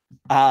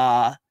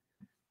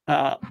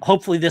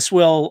 Hopefully, this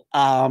will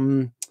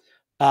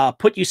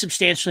put you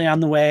substantially on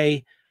the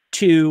way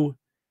to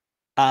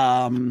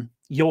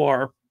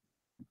your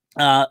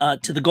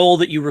to the goal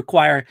that you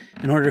require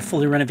in order to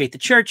fully renovate the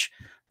church.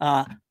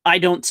 I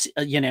don't,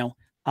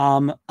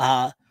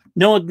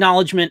 no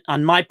acknowledgement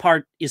on my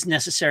part is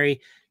necessary.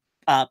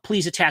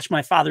 Please attach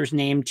my father's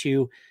name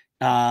to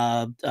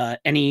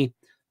any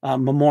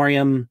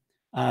memoriam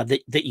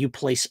that you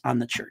place on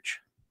the church.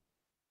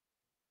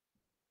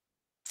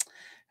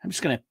 I'm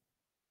just going to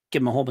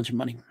give him a whole bunch of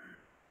money.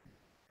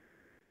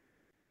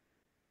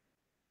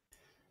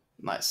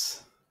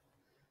 Nice.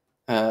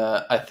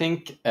 I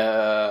think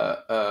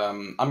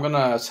I'm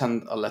gonna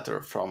send a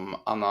letter from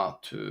Anna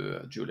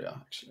to Julia,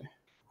 actually.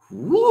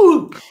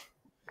 Woo!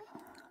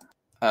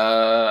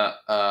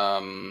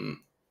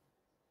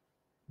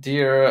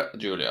 Dear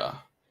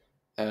Julia,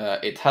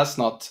 it has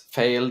not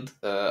failed.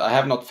 I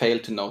have not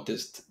failed to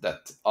notice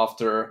that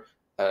after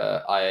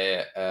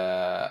I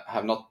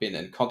have not been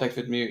in contact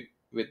with you,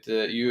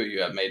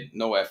 you have made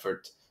no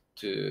effort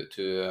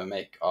to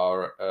make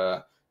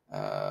our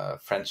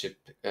friendship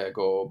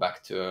go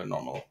back to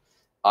normal.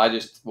 I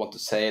just want to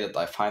say that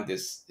I find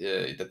this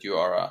that you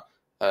are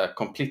a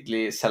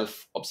completely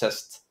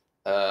self-obsessed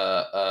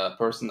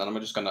person, and I'm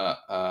just gonna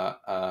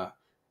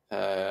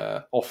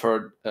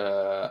offer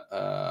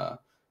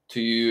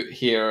to you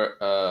here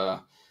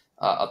a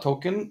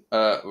token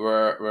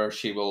where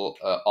she will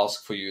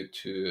ask for you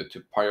to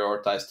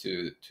prioritize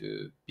to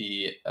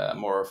be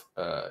more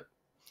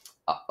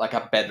like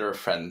a better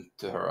friend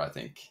to her, I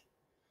think.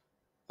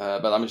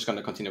 But I'm just going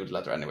to continue with the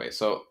letter anyway.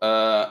 So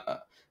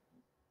that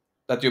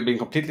you're being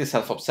completely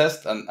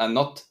self-obsessed and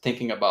not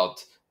thinking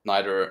about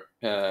neither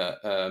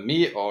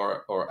me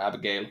or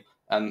Abigail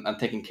and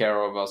taking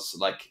care of us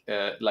like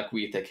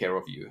we take care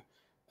of you.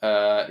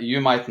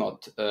 You might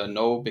not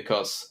know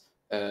because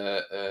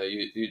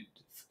you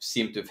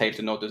seem to fail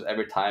to notice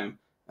every time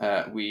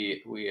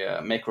we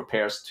make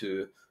repairs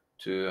to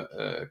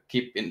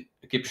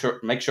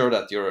make sure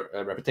that your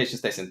reputation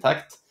stays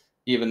intact,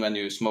 even when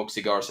you smoke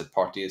cigars at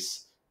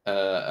parties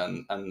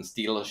and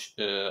steal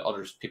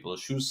other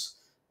people's shoes.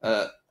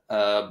 But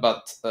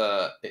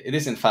it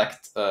is in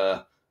fact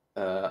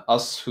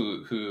us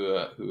who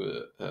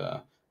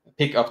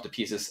pick up the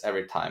pieces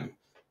every time.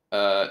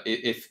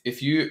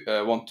 If you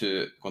want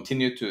to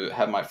continue to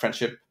have my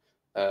friendship,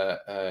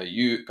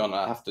 you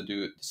gonna have to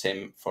do the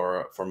same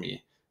for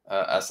me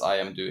as I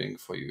am doing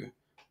for you.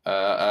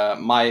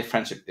 My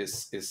friendship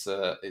is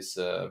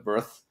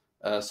worth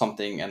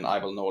something, and I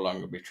will no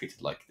longer be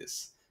treated like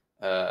this.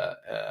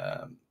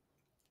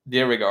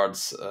 Dear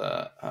regards,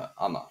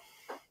 Anna.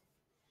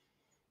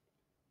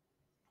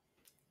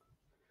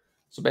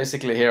 So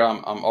basically, here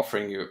I'm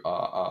offering you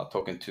a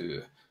token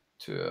to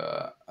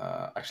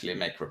actually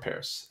make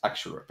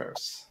actual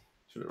repairs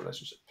to the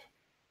relationship,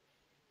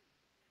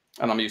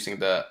 and I'm using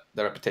the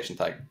reputation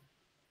tag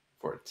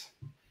for it.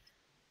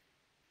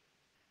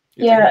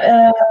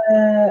 Yeah,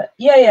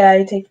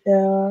 I take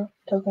the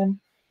token.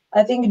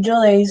 I think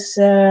Julia is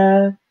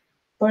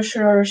for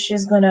sure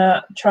she's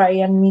gonna try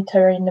and meet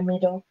her in the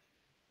middle.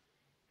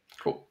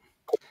 Cool.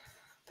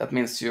 That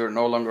means you're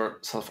no longer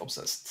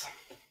self-obsessed.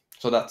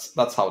 So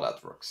that's how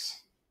that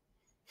works.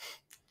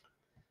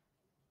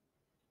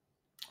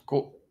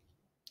 Cool.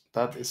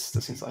 That is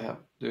the things I have.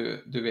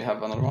 Do we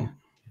have another one?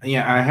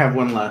 Yeah, I have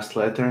one last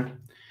letter.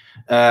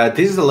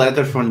 This is a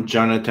letter from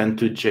Jonathan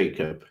to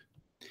Jacob.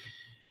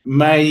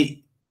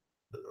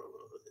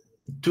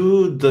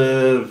 To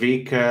the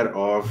vicar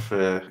of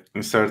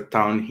insert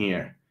town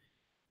here.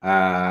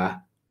 I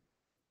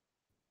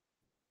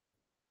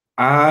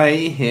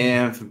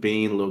have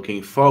been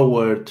looking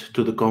forward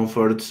to the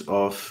comforts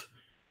of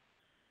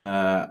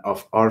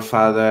our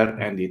Father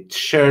and the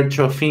Church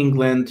of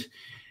England,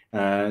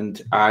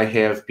 and I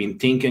have been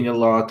thinking a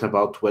lot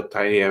about what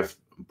I have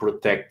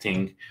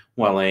protecting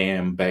while I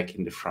am back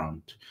in the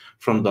front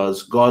from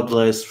those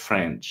godless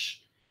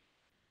French.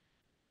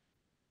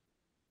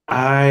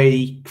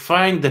 I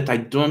find that I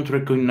don't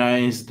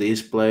recognize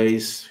this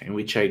place in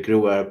which I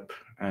grew up,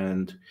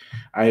 and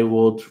I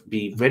would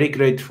be very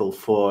grateful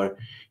for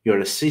your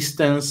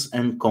assistance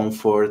and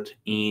comfort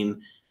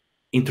in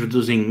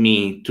introducing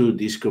me to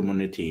this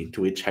community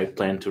to which I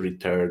plan to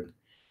return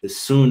as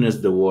soon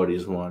as the war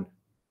is won.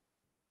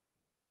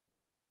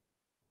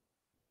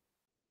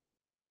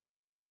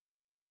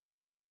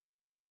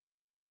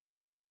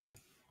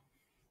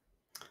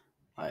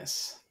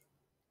 Nice.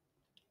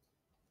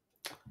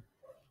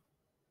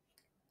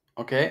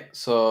 Okay,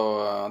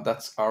 so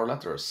that's our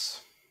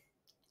letters.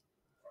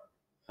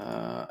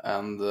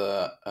 And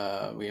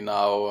we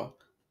now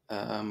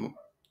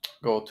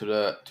go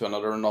to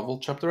another novel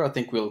chapter. I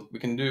think we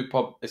can do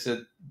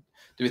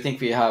do we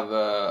think we have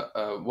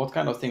what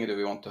kind of thing do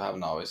we want to have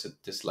now? Is it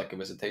this like a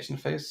visitation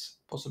phase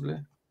possibly?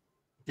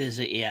 Is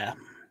it? Yeah.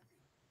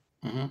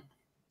 Mm-hmm.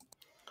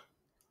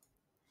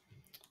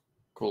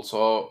 Cool.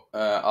 So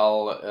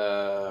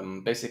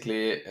I'll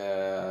basically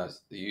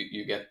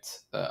you get.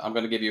 I'm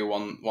going to give you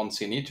one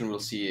scene each, and we'll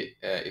see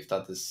if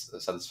that is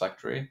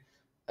satisfactory.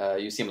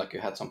 You seem like you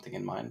had something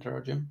in mind there,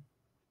 Jim,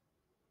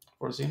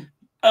 for the scene.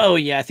 Oh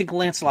yeah, I think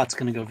Lancelot's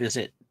going to go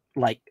visit.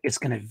 Like, it's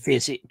going to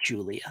visit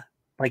Julia.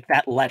 Like,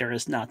 that letter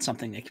is not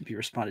something that can be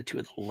responded to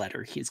with a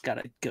letter. He's got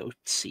to go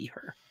see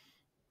her.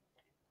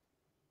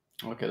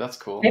 Okay, that's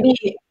cool.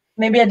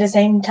 Maybe at the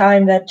same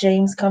time that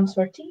James comes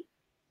for tea.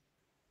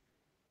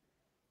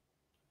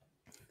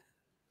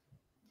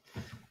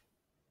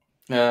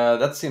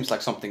 That seems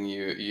like something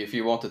if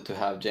you wanted to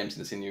have James in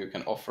the scene, you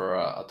can offer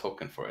a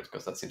token for it,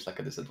 because that seems like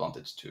a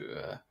disadvantage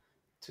to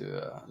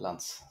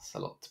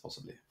Lancelot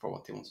possibly for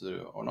what he wants to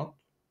do or not.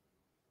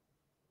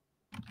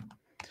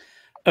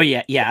 Oh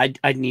yeah,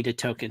 I'd need a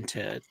token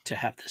to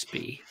have this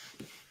be.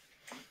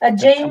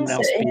 James, someone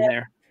else be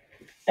there.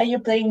 Are you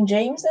playing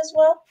James as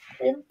well,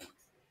 Jim?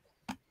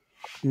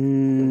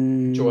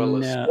 Joel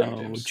is playing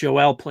No, James.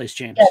 Joel plays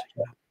James.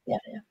 Yeah.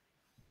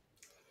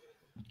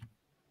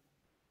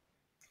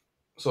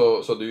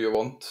 So do you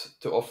want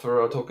to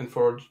offer a token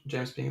for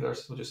James being there?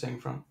 Is what you're saying,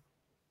 Fran?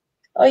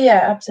 Oh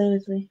yeah,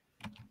 absolutely.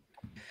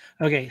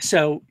 Okay,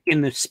 so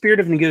in the spirit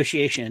of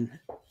negotiation,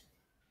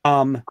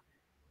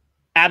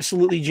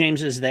 absolutely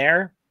James is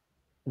there.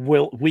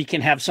 We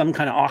can have some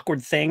kind of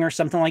awkward thing or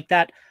something like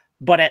that,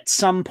 but at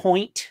some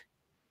point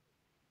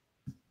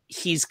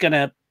he's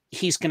gonna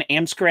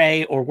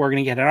amscray, or we're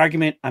gonna get an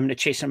argument. I'm gonna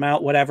chase him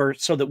out, whatever,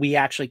 so that we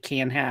actually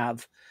can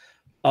have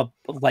a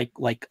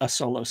like a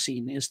solo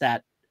scene. Is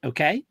that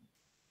okay?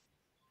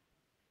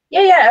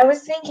 Yeah. I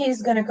was thinking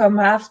he's gonna come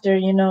after,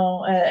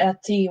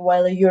 at tea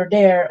while you're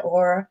there,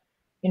 or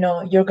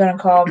you're gonna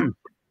come.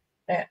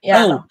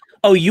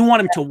 Oh, you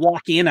want him to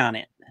walk in on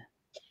it?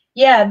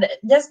 Yeah,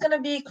 that's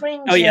gonna be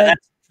cringe. Oh yeah,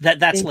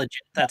 that's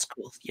legit. That's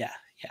cool. Yeah.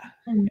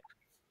 Mm.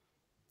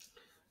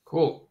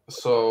 Cool.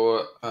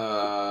 So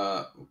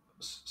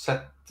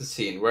set the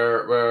scene.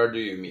 Where do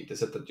you meet?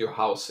 Is it at your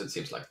house? It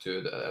seems like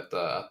at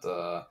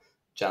the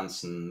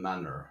Jansen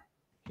Manor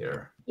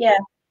here. Yeah.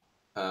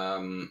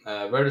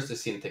 Where does the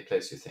scene take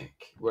place, you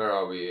think? Where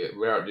are we?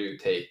 Where do you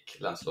take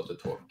Lancelot to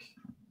talk?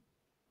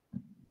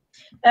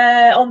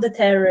 On the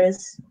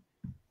terrace.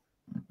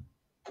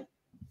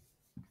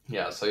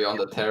 Yeah, so you're on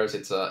the terrace.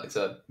 It's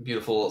a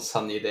beautiful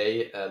sunny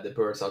day. The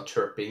birds are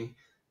chirping,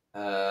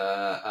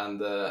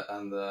 and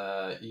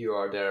you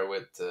are there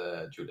with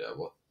Julia.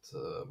 What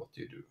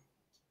do you do?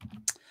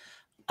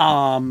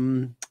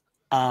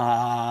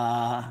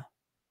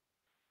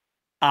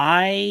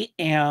 I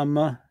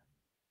am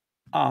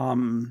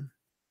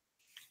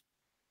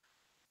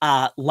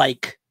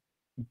like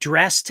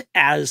dressed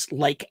as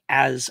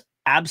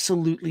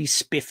absolutely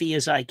spiffy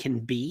as I can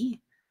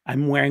be.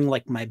 I'm wearing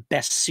like my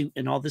best suit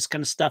and all this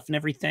kind of stuff and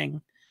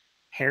everything.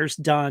 Hair's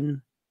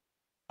done.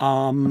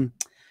 And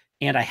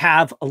I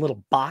have a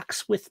little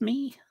box with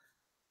me.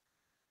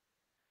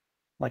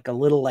 Like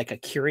a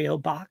curio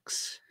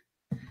box.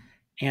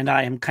 And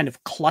I am kind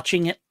of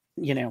clutching it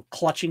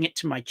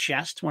to my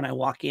chest when I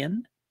walk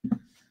in.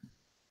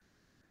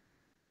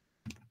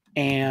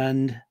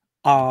 And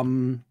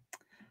I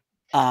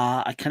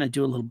kind of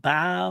do a little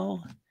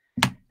bow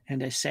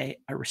and I say,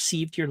 I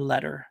received your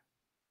letter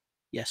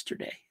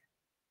yesterday.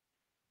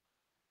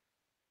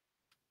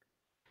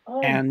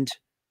 Oh. And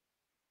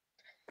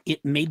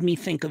it made me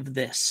think of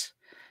this.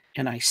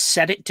 And I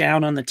set it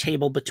down on the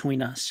table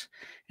between us.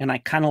 And I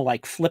kind of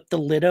like flip the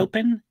lid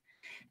open.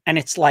 And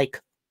it's like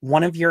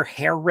one of your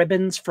hair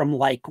ribbons from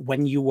like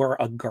when you were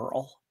a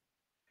girl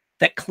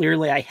that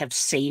clearly I have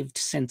saved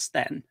since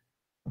then.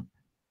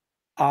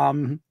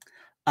 And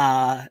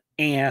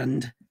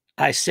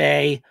I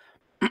say,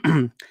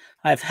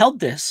 I've held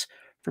this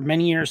for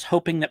many years,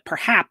 hoping that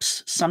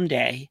perhaps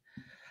someday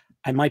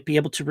I might be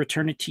able to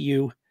return it to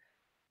you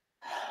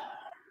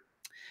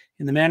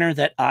in the manner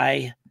that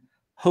I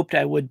hoped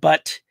I would,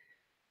 but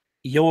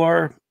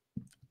it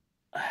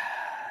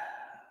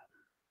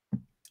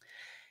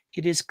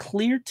is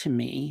clear to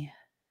me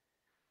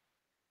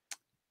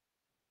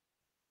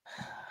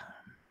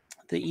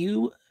that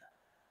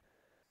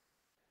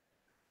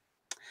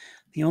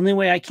the only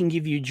way I can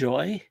give you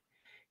joy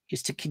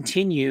is to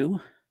continue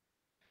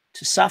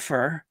to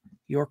suffer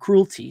your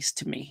cruelties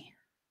to me.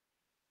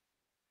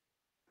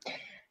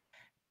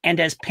 And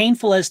as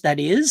painful as that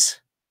is,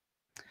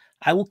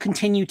 I will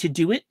continue to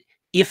do it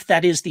if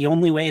that is the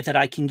only way that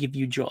I can give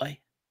you joy.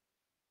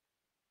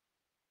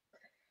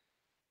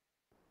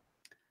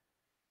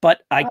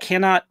 But I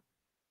cannot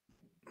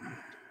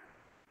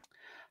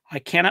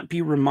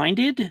be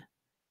reminded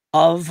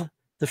of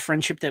the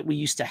friendship that we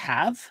used to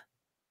have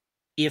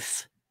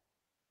if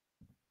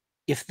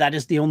that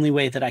is the only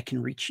way that I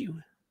can reach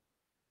you.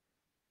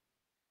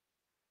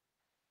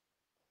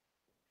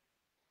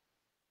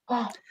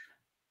 Oh,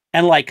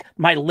 And like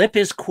my lip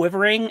is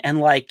quivering, and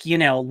like, you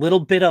know, a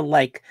little bit of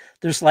like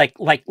there's like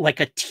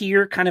a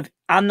tear kind of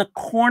on the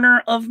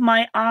corner of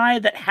my eye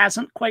that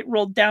hasn't quite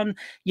rolled down,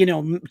 you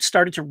know,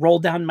 started to roll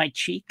down my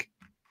cheek.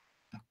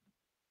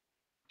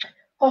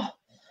 oh,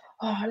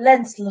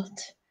 Lancelot.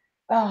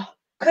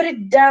 Cut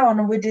it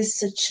down with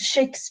this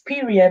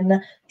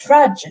Shakespearean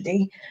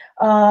tragedy.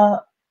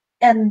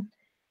 And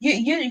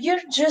you're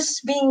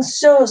just being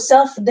so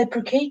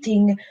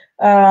self-deprecating,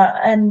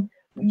 and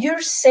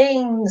you're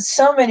saying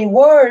so many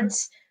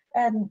words,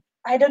 and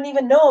I don't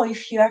even know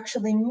if you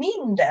actually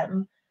mean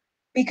them,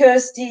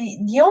 because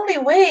the only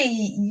way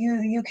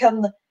you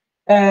can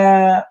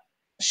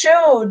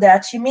show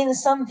that you mean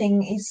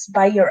something is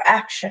by your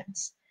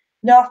actions,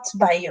 not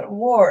by your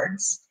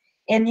words.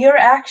 And your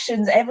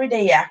actions,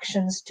 everyday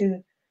actions,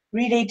 to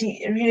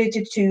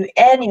related to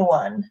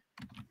anyone,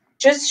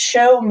 just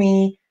show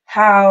me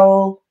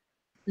how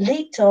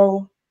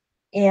little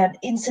and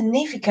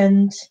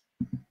insignificant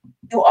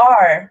you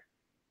are.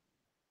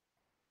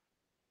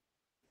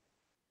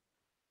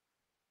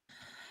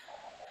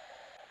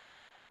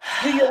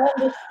 Do you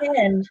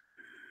understand?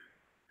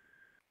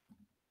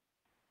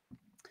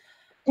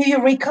 Do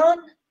you recon?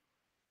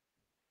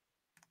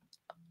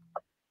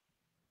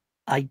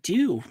 I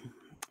do.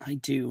 I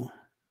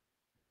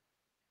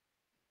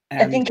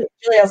think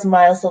Julia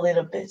smiles a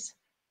little bit.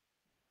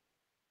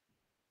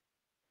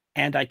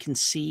 And I can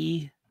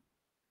see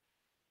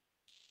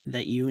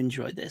that you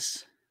enjoy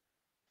this.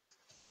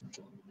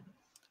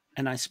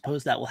 And I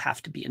suppose that will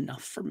have to be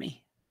enough for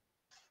me.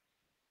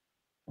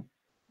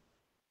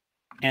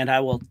 And I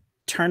will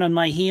turn on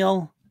my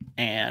heel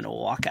and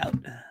walk out.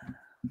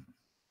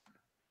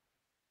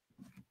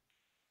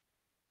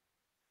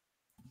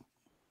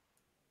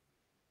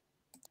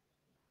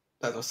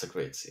 That was a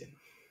great scene.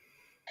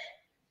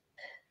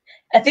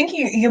 I think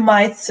you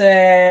might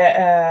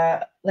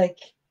like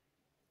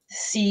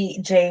see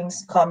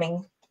James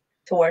coming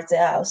towards the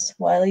house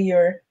while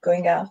you're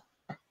going out.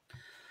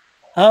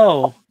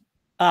 Oh,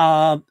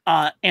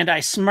 and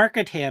I smirk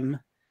at him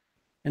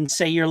and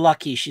say, "You're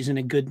lucky she's in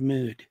a good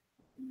mood,"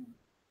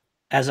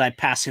 as I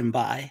pass him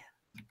by.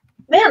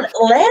 Man,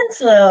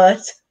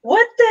 Lancelot,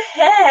 what the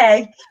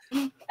heck?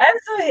 I'm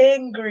so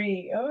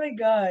angry. Oh my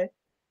god.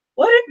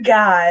 What a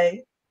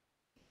guy.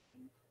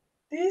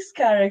 This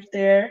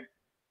character,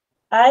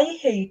 I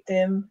hate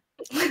him.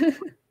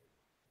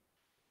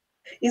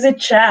 He's a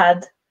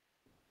Chad.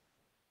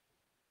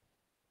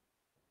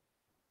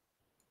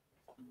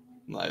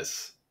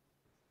 Nice.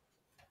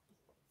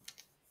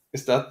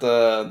 Is that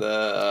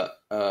the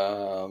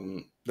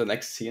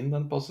next scene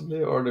then,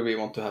 possibly, or do we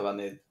want to have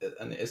any?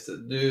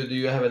 Do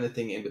you have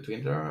anything in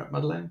between there,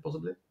 Madeleine,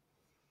 possibly?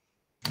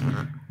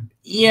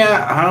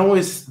 Yeah, I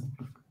was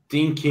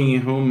thinking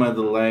who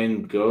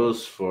Madeleine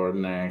goes for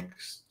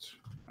next.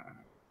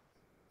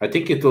 I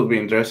think it will be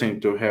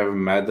interesting to have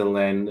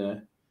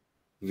Madeleine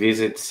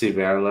visit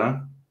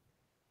Siverla.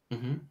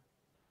 Mm-hmm.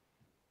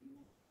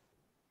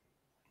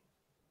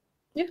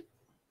 Yeah.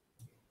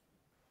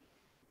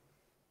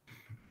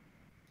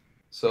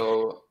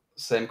 So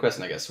same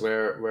question, I guess.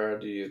 Where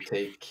do you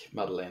take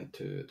Madeleine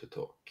to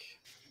talk?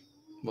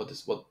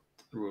 What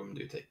room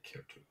do you take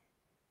her to?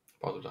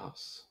 Part of the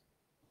house.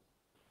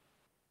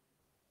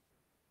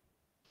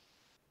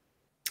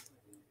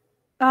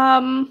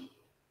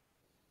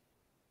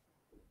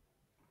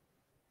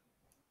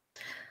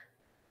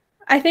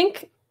 I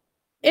think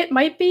it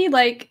might be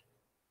like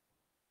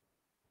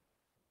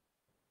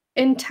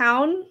in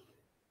town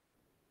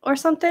or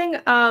something.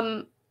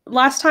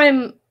 Last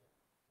time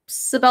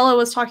Sabella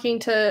was talking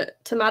to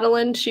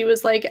Madeline, she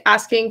was like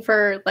asking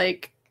for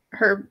like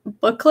her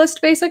book list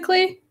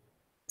basically.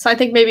 So I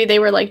think maybe they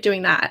were like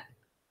doing that,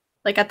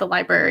 like at the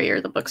library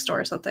or the bookstore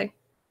or something.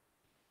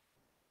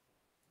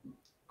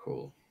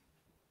 Cool.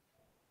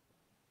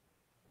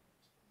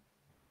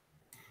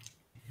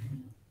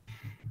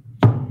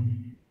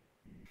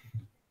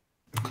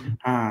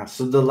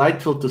 So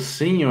delightful to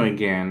see you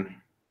again.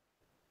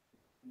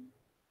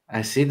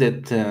 I see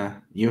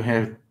that you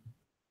have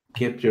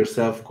kept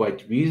yourself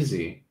quite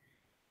busy.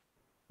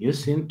 You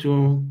seem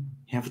to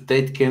have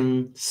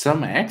taken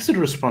some extra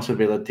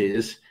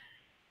responsibilities.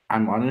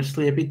 I'm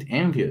honestly a bit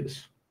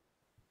envious.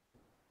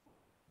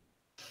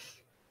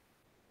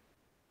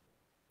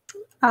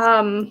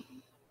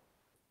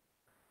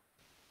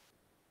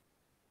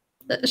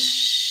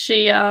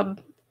 She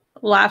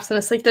laughs and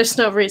it's like, there's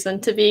no reason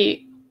to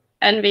be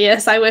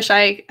envious. I wish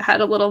I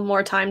had a little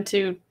more time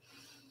to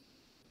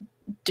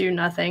do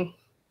nothing,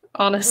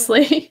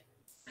 honestly.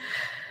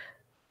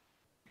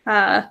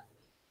 Having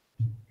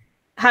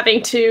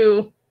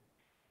to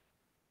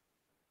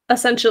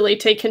essentially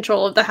take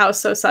control of the house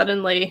so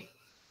suddenly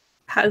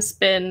has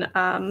been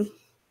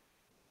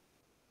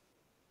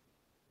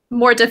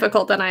more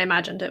difficult than I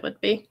imagined it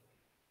would be.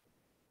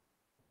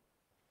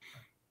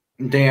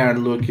 They are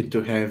lucky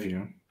to have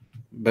you.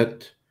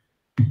 but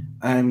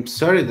I'm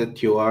sorry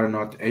that you are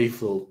not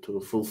able to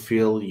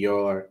fulfill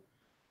your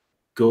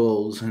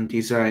goals and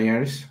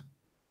desires.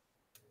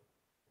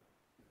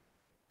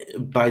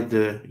 By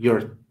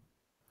your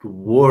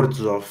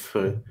words of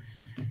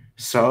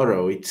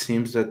sorrow, it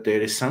seems that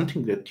there is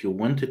something that you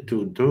wanted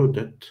to do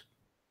that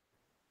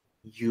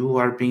you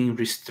are being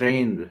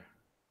restrained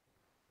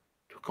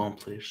to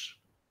accomplish.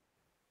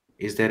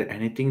 Is there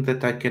anything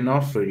that I can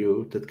offer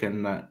you that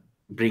can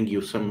bring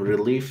you some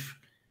relief?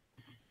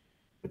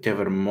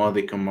 Whatever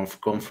modicum of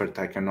comfort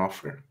I can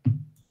offer.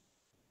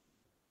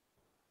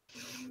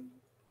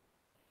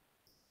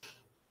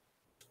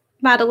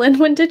 Madeline,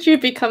 when did you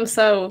become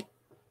so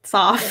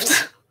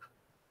soft?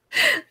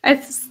 I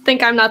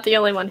think I'm not the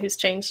only one who's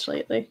changed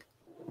lately.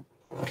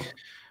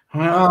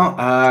 Well,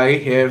 I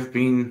have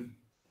been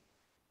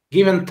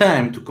given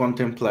time to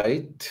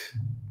contemplate.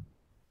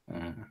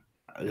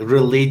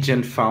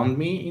 Religion found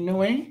me in a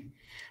way.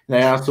 And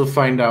I also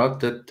find out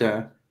that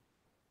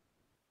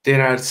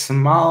there are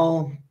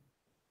small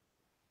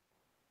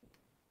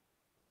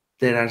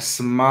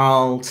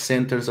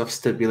centers of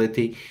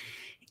stability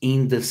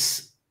in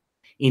these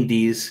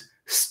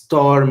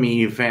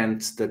stormy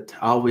events that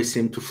always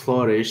seem to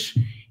flourish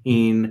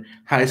in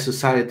high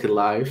society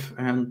life.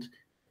 And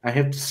I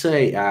have to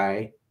say,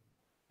 I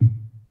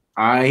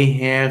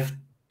have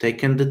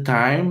taken the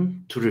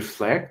time to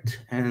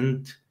reflect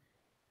and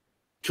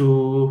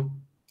to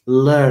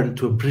learn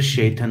to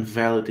appreciate and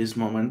value these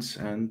moments.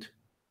 And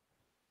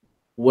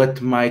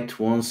what might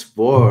once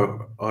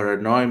bore or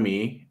annoy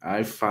me,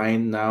 I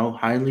find now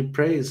highly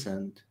praised.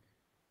 And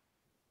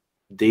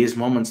these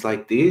moments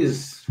like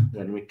these,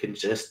 when we can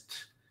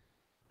just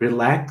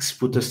relax,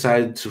 put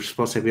aside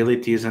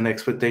responsibilities and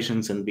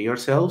expectations, and be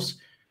ourselves,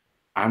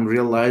 I'm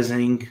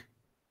realizing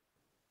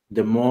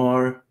the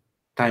more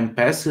time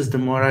passes, the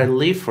more I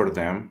live for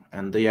them.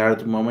 And they are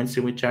the moments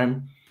in which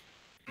I'm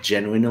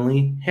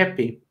genuinely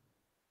happy.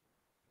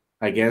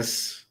 I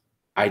guess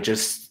I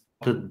just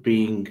started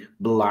being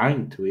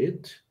blind to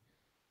it.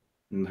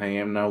 And I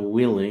am now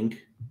willing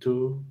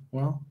to,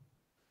 well,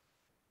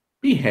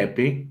 be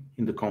happy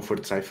in the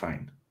comforts I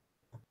find.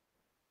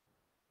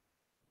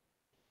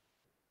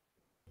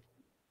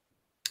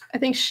 I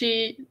think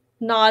she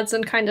nods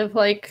and kind of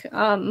like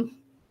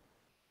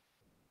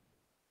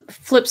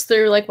flips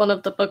through like one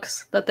of the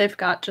books that they've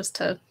got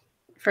just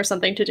for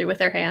something to do with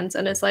their hands,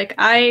 and is like,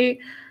 I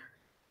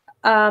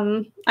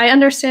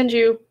understand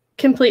you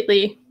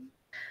completely,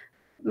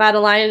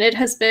 Madeline. It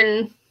has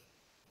been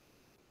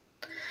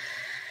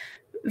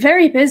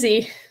very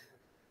busy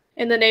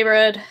in the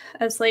neighborhood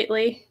as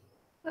lately.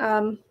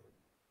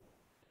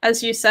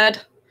 As you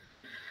said,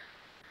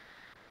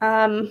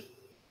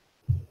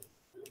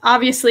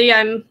 obviously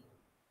I'm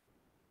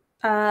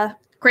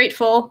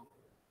grateful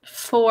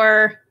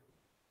for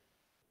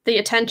the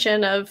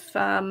attention of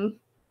the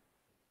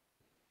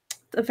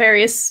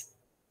various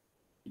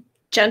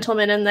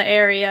gentlemen in the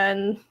area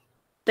and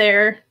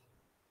their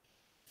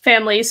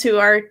families who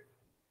are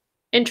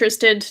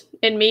interested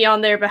in me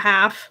on their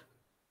behalf.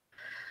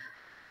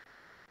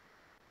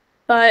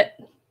 But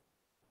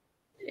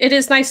it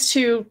is nice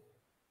to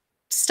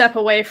step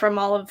away from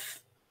all of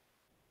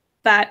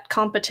that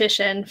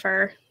competition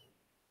for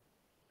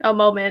a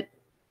moment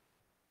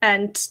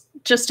and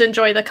just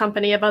enjoy the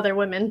company of other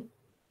women.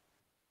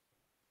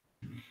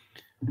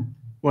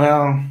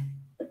 Well,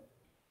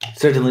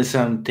 certainly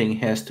something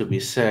has to be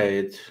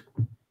said.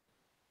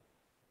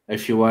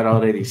 If you are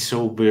already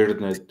so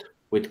burdened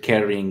with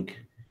carrying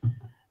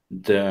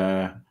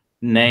the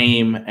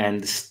name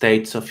and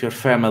states of your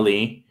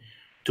family,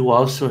 to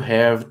also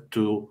have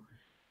to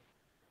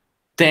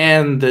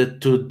tend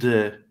to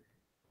the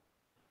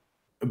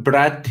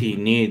bratty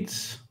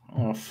needs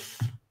of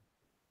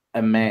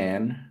a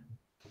man,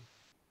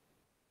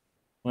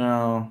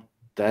 well,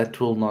 that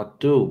will not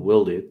do,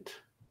 will it?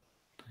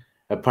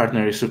 A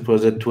partner is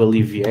supposed to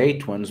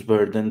alleviate one's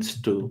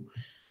burdens, to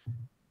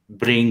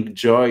bring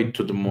joy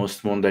to the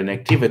most mundane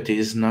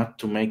activities, not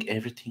to make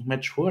everything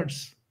much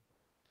worse.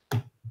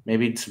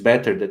 Maybe it's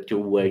better that you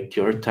wait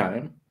your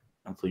time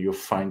until you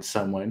find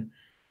someone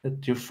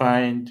that you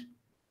find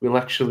will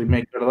actually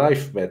make your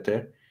life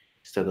better,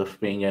 instead of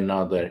being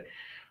another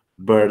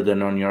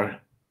burden on your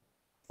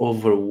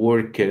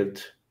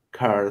overworked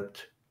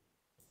cart.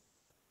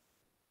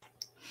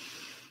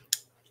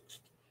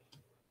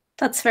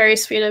 That's very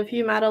sweet of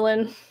you,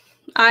 Madeline.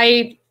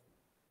 I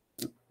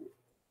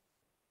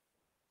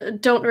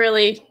don't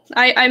really...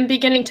 I'm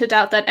beginning to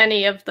doubt that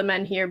any of the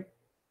men here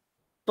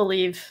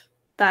believe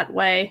that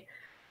way.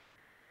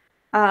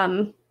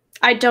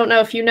 I don't know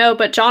if you know,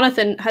 but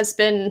Jonathan has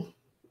been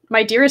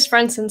my dearest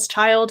friend since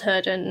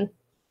childhood, and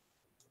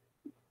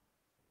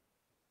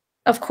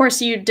of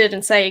course you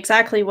didn't say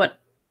exactly what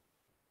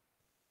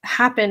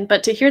happened,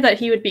 but to hear that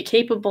he would be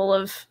capable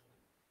of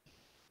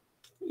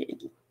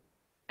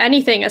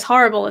anything as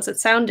horrible as it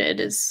sounded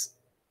is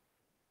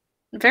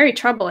very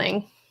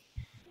troubling.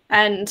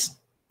 And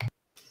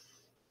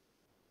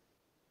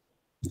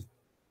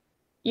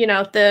you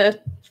know,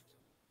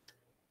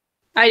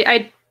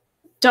 I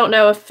don't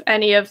know if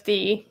any of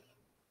the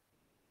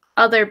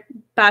other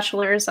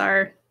bachelors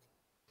are,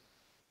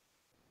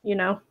 you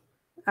know,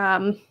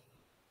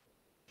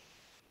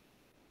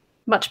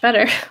 much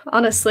better,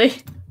 honestly.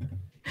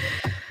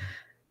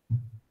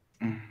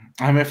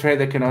 I'm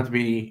afraid I cannot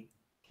be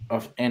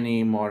of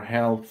any more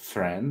help,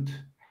 friend.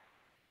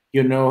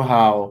 You know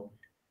how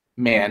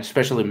men,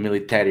 especially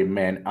military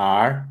men,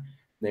 are.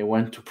 They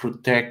want to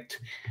protect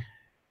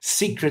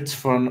secrets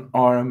from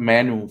our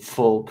men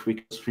folk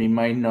because we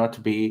might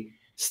not be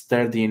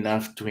sturdy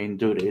enough to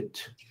endure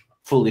it,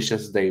 foolish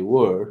as they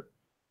were,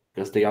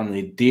 because they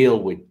only deal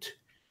with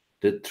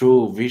the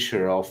true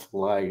viscera of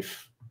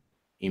life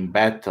in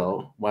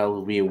battle,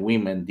 while we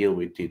women deal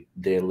with it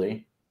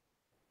daily.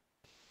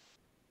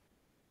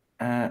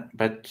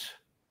 But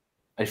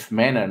if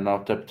men are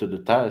not up to the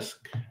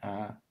task,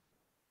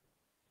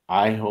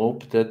 I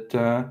hope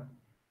that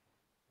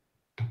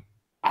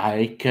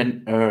I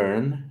can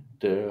earn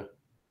the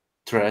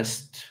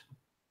trust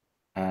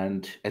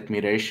and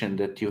admiration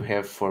that you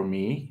have for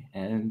me,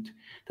 and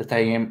that I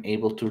am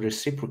able to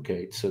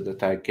reciprocate so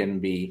that I can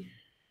be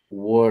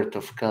worth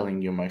of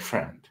calling you my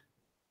friend.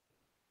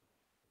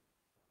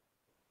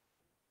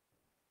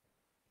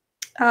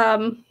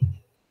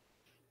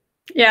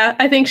 Yeah,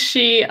 I think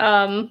she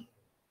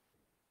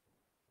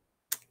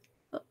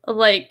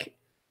like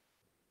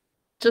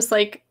just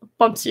like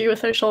bumps you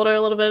with her shoulder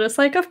a little bit. It's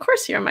like, of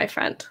course you're my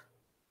friend.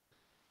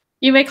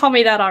 You may call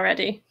me that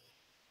already.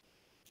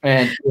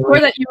 And Or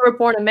that you were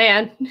born a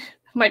man. I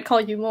might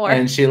call you more.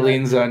 and she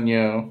leans on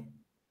you.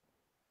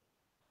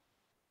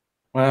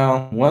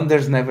 Well,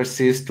 wonders never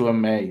cease to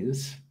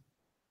amaze.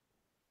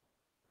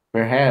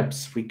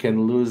 Perhaps we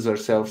can lose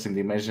ourselves in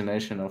the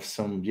imagination of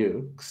some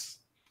books.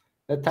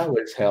 That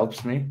always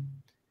helps me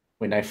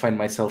when I find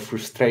myself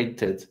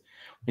frustrated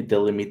with the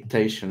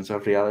limitations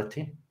of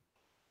reality.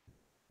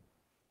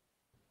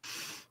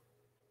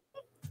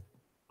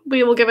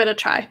 We will give it a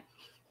try.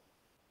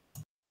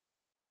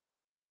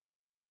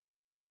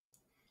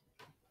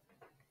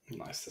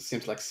 Nice. That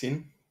seems like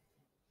scene.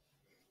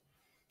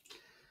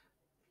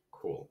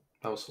 Cool.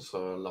 That was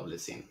also a lovely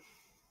scene.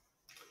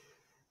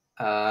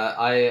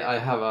 I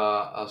have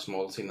a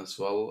small scene as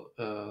well,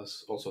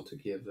 also to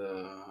give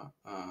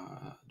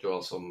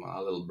Joel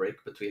a little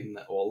break between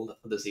all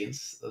the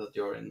scenes that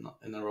you're in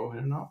a row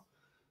here now.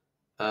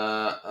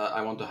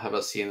 I want to have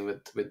a scene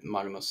with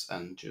Magnus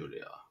and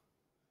Julia.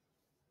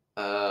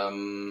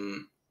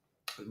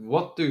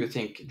 What do you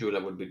think Julia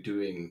would be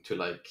doing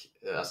to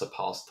as a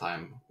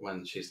pastime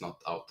when she's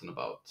not out and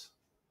about?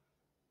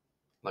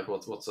 Like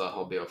what's a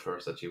hobby of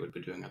hers that she would be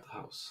doing at the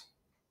house?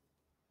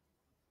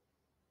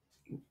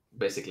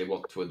 Basically,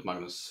 what would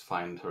Magnus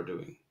find her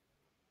doing?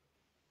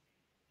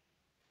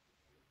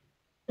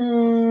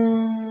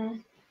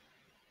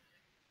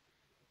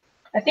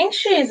 I think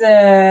she's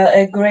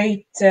a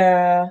great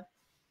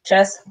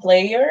chess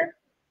player.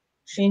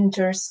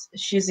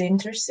 She's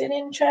interested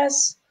in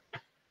chess,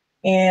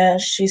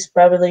 and she's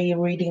probably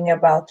reading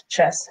about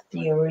chess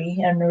theory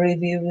and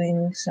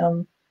reviewing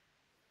some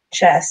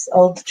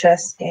old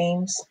chess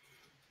games.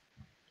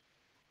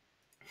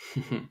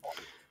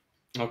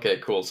 Okay,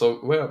 cool. So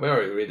where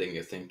are you reading,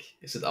 you think?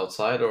 Is it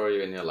outside or are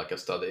you in a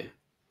study?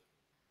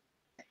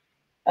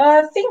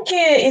 I think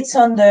it's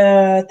on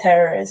the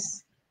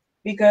terrace,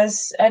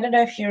 because I don't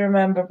know if you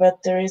remember,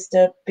 but there is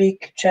the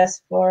big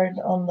chessboard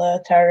on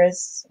the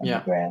terrace on the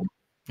ground.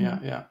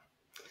 Yeah.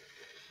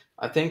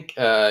 I think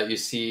you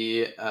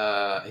see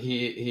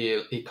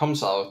he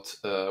comes out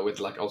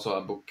with also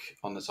a book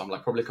on his arm,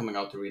 probably coming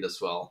out to read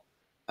as well,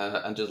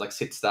 and just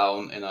sits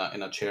down in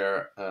a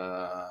chair,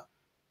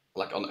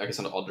 on I guess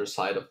on the other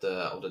side of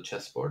the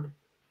chessboard,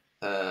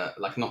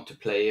 not to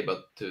play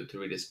but to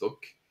read his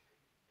book.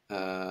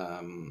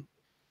 And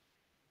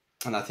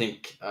I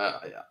think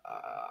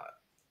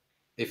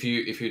if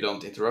you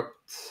don't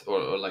interrupt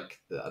or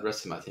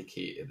address him, I think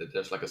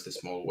there's this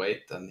small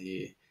wait, and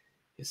he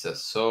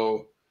says,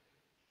 "So,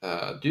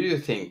 do you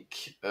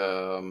think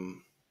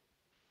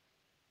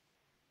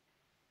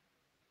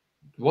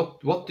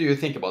what do you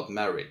think about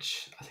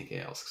marriage?" I think he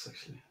asks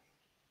actually.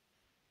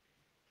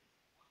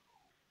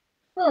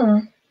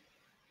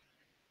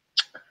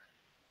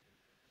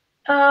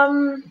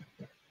 Um,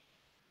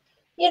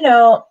 you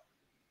know,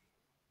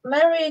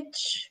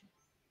 marriage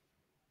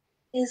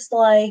is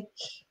like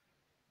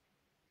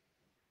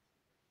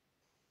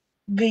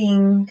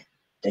being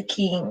the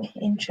king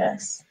in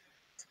chess.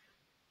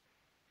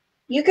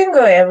 You can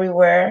go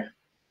everywhere,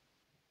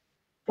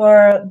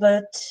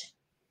 but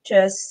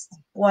just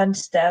one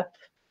step.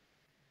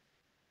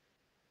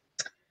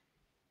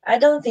 I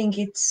don't think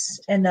it's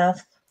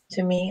enough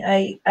to me.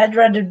 I'd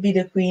rather be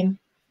the queen.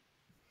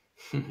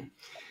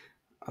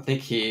 I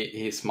think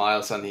he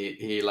smiles and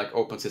he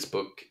opens his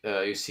book.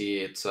 You see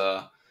it's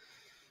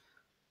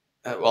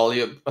well,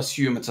 you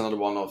assume it's another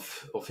one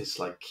of his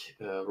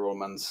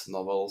romance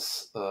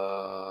novels,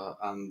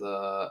 and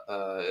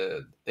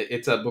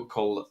it's a book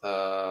called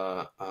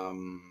The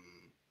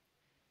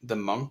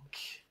Monk,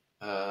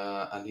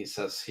 and he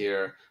says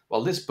here,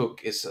 well, this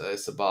book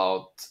is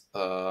about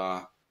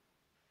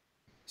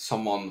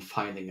someone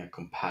finding a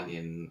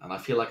companion, and I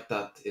feel like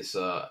that is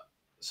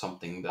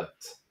something that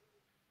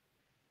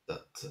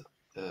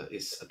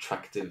is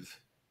attractive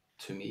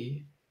to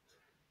me.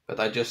 But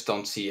I just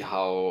don't see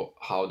how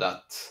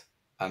that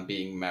and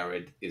being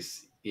married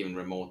is even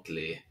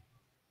remotely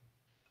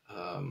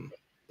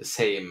the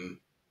same.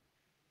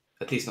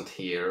 At least not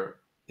here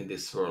in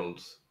this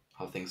world,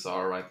 how things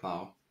are right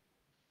now.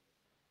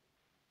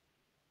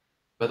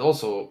 But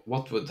also,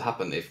 what would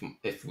happen if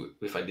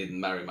I didn't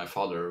marry my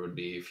father? Would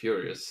be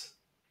furious.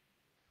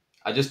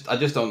 I just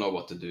don't know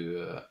what to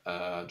do,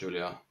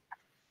 Julia.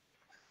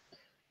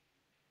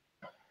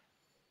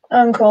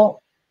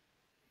 Uncle.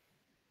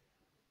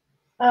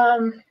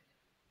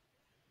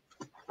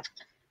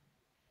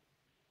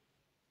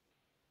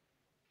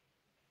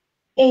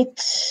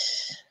 It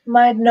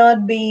might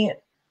not be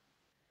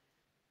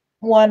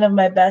one of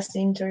my best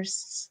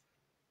interests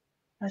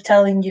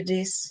telling you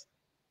this,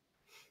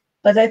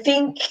 but I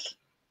think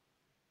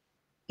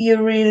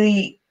you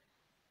really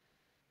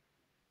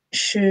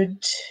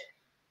should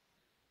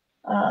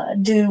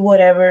do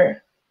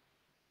whatever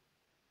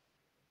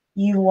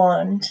you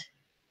want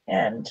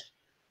and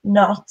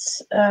not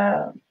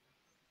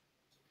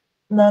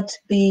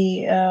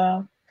be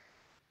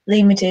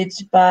limited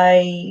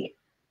by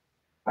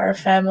our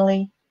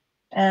family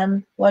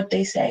and what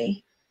they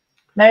say.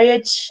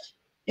 Marriage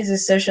is a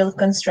social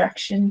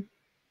construction,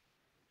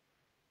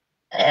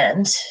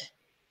 and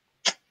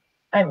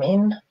I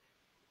mean,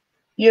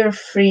 you're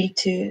free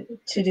to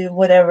do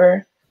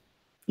whatever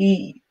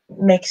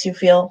makes you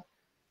feel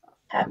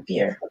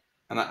happier.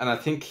 And I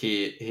think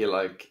he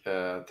like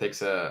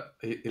takes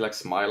he like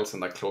smiles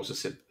and like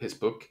closes his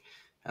book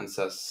and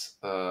says,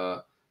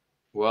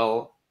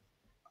 "Well,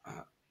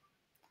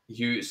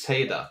 you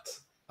say that,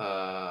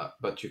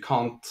 but you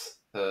can't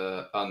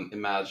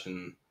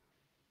unimagine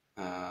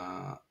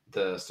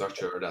the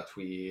structure that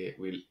we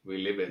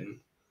live in.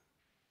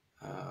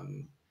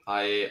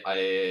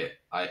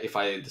 If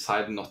I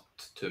decide not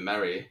to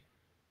marry,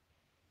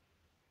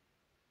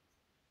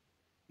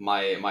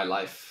 my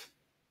life,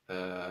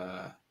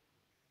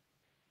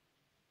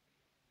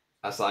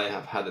 as I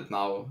have had it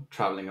now,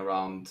 traveling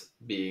around,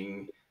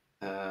 being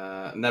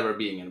never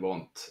being in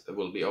want,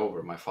 will be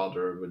over. My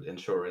father would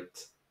ensure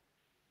it."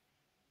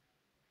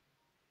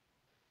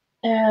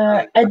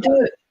 I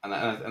do. And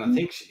I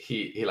think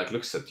he like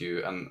looks at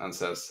you and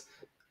says,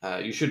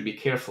 "You should be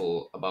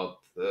careful about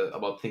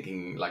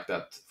thinking like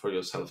that for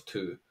yourself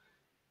too.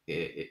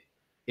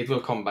 It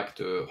will come back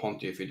to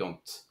haunt you if you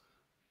don't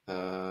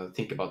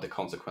think about the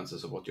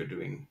consequences of what you're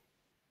doing."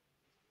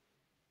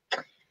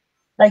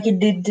 Like it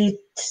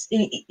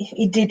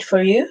did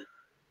for you.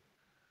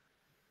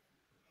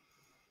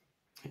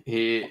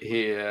 He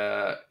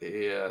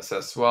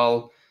says,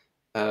 "Well,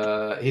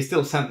 he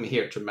still sent me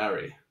here to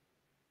marry."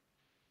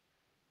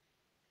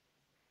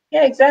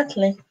 Yeah,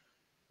 exactly.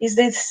 Is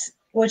this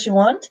what you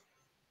want?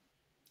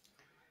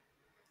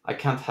 I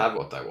can't have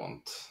what I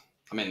want.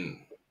 I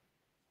mean,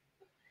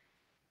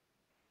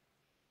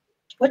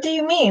 What do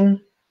you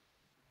mean?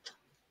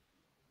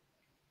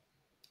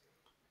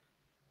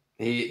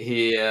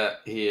 he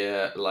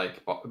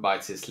like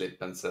bites his lip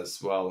and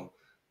says, "Well,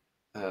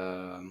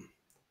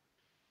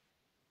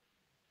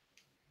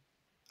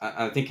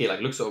 I think he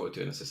like looks over to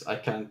you and says, I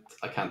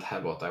can't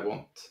have what I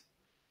want.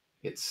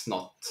 It's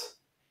not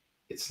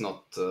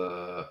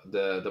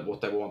the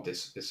what I want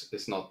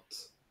is not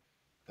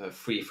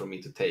free for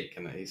me to take."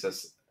 And he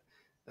says,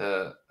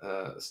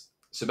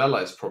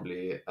 "Sibella is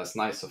probably as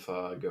nice of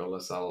a girl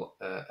as I'll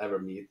ever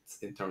meet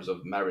in terms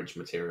of marriage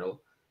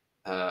material,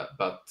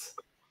 but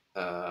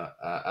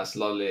as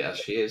lovely as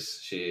she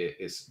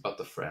is but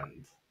a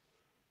friend,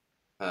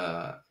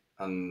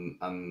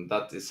 and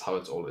that is how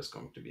it's always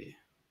going to be."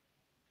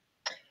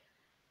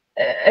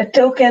 A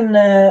token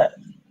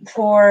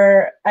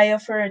for I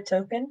offer a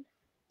token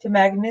to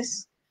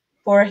Magnus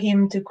for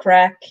him to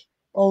crack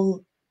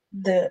all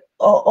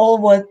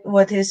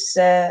what he's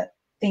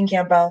thinking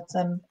about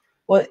and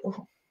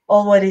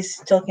what he's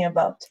talking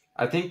about.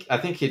 I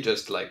think he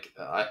just like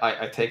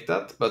I take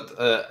that, but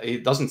he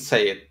doesn't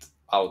say it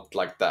out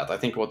like that. I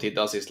think what he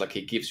does is like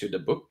he gives you the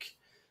book,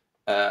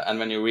 and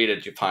when you read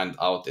it, you find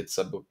out it's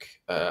a book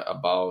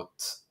about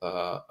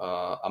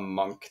a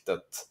monk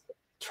that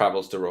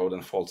travels the road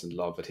and falls in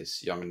love with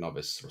his young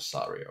novice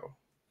Rosario.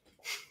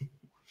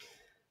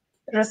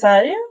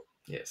 Rosario?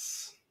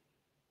 Yes.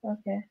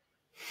 Okay.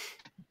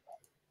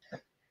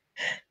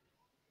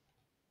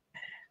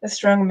 A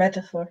strong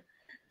metaphor.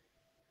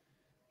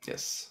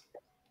 Yes.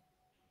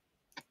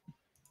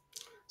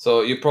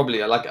 So you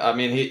probably like. I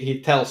mean, he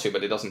tells you,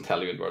 but he doesn't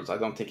tell you in words. I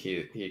don't think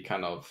he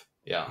kind of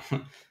yeah.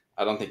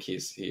 I don't think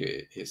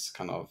he's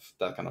kind of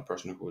that kind of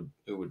person who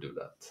would do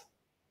that.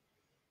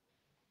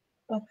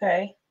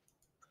 Okay.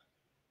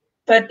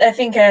 But I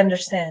think I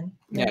understand.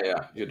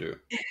 Yeah, you do.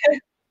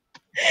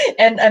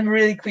 And I'm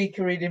really quick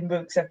reading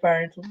books,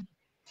 apparently.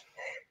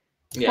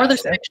 Yeah. Or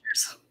there's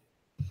pictures.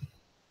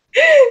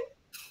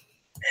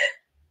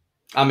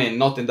 I mean,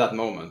 not in that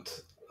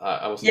moment.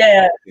 I wasn't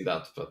Yeah. expecting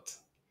that, but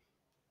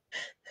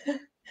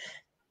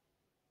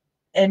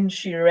and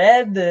she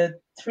read the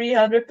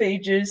 300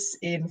 pages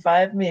in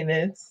 5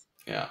 minutes.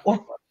 Yeah.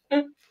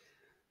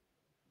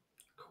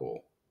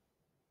 Cool.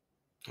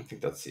 I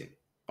think that's it.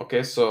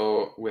 Okay,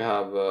 so we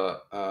have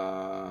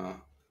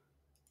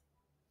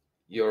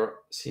your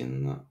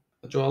scene,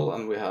 Joel,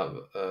 and we have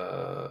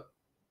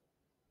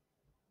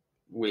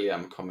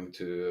William coming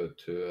to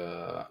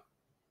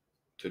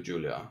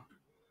Julia.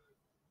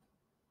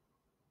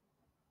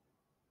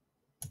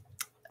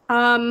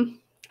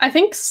 I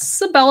think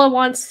Sabella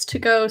wants to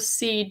go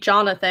see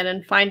Jonathan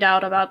and find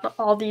out about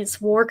all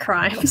these war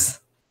crimes.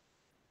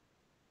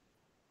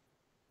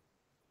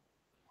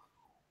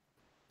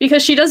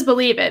 Because she does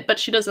believe it, but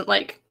she doesn't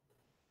like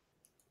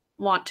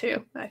want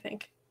to, I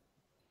think.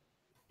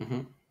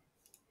 Mm-hmm.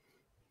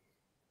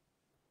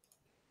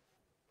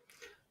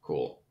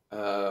 Cool.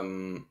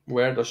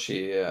 Where does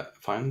she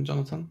find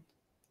Jonathan?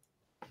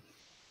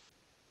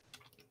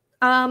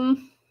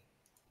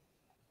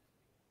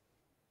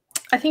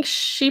 I think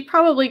she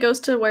probably goes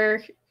to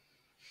where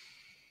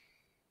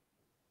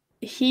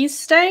he's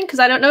staying, because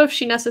I don't know if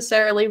she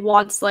necessarily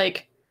wants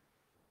like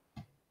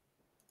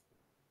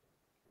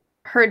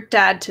her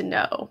dad to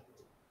know.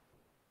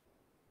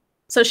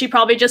 So she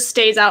probably just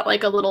stays out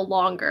like a little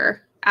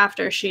longer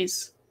after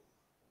she's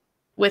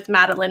with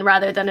Madeline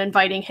rather than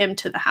inviting him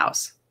to the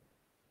house.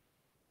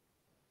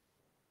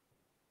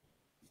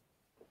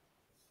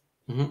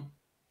 Mm-hmm.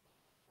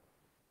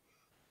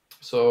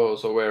 So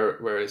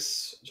where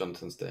is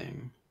Jonathan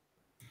staying?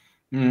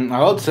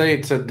 I would say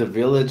it's at the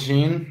Village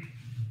Inn.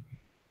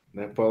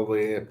 They're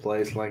probably a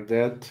place like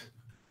that.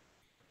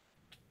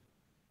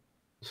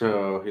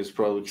 So he's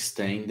probably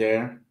staying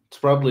there. It's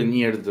probably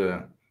near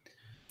the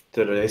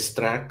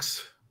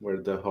racetracks where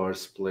the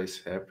horse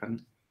place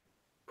happen.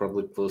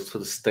 Probably close to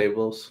the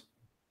stables.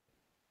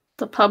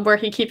 The pub where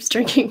he keeps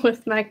drinking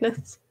with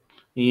Magnus.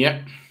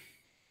 Yep.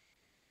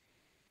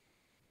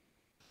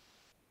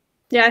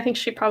 Yeah, I think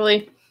she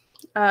probably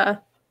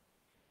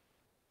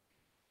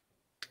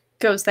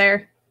goes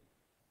there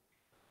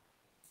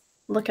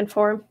looking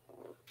for him.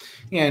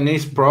 Yeah, and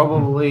he's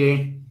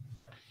probably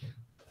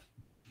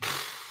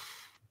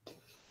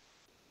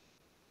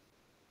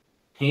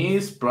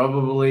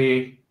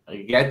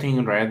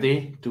getting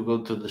ready to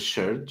go to the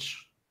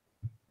church,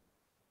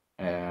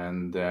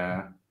 and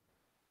the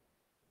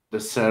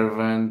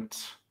servant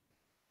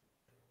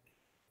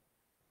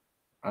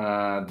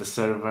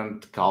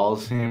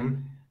calls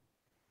him,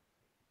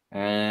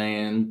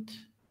 and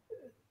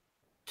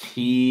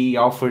he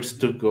offers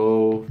to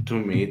go to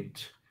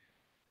meet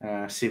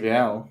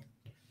Sibel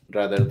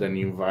rather than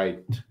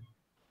invite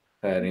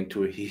her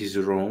into his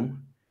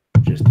room,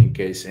 just in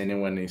case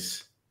anyone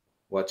is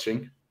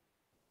watching.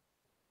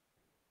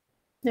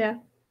 Yeah.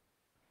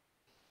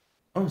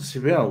 Oh,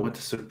 Sibel, what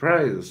a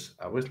surprise!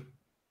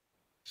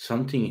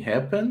 Something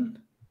happened?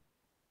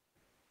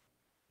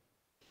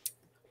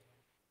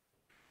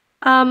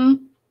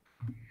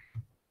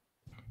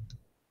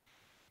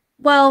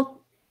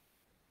 Well,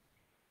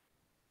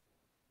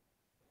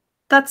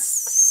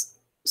 that's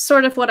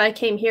sort of what I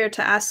came here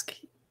to ask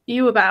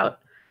you about.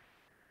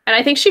 And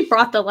I think she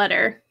brought the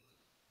letter.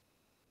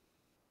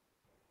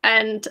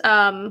 And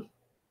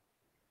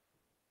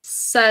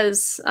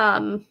says,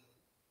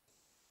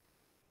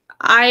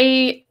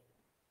 I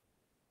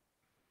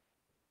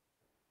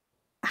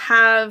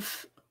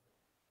have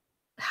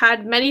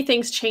had many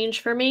things change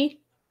for me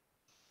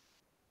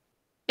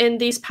in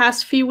these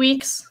past few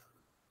weeks.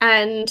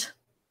 And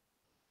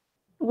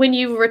when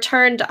you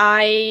returned,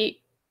 I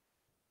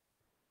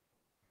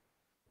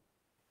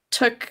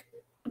took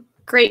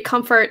great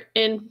comfort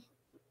in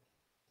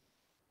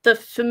the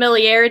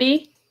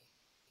familiarity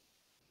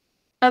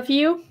of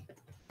you.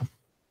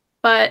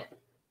 But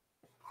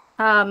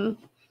I've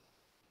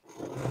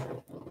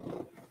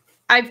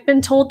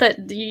been told that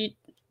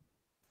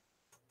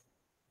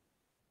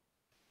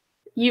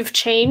you've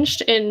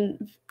changed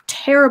in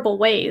terrible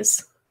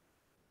ways.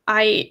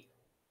 I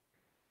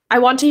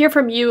want to hear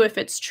from you if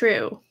it's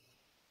true.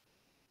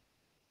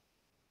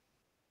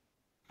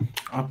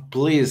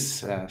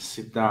 Please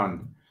sit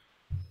down.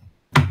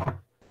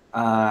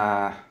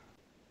 I'm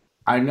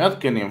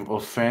not gonna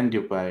offend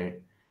you by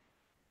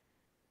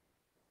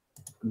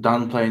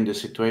downplaying the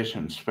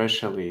situation,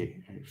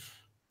 especially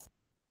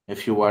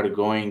if you are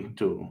going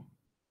to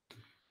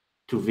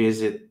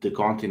visit the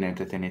continent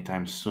at any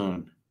time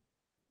soon.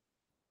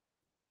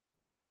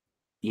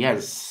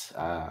 Yes,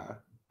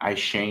 I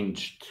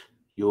changed.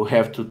 You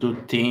have to do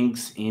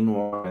things in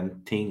war,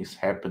 and things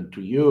happen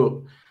to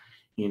you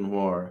in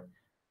war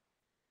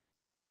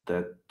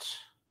that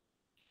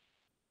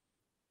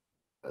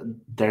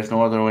there's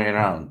no other way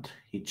around.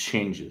 It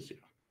changes you.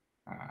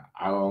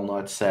 I will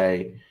not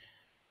say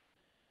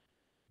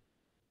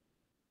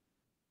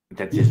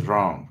that is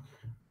wrong.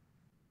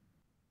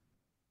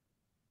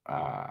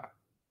 I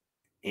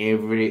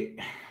knew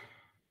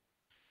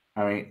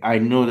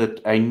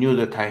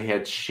that I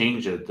had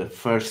changed it the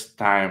first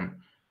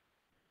time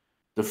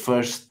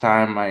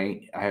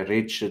I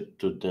reached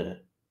to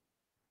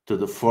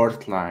the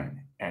fourth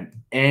line, and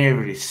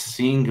every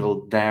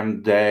single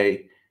damn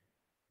day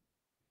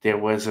there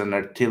was an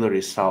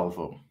artillery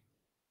salvo.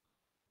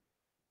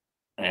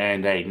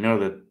 And I know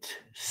that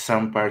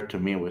some part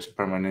of me was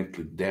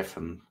permanently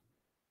deafened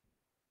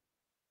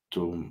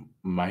to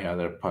my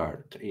other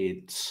part.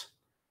 It's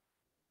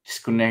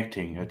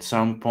disconnecting. At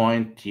some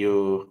point,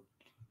 you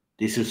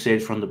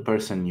dissociate from the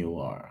person you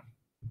are.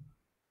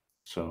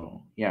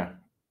 So, yeah,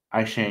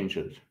 I changed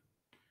it.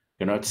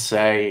 Cannot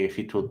say if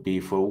it would be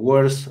for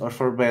worse or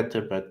for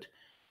better, but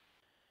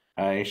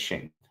I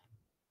changed.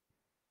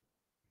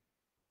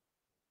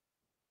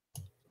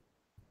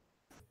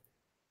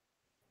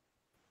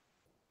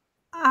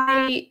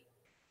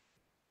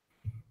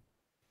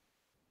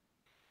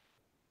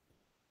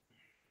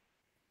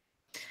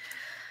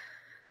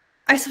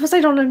 I suppose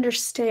I don't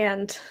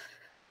understand.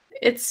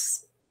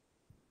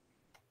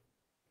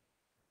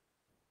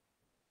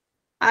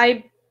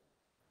 I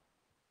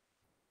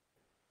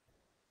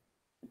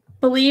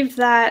believe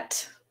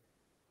that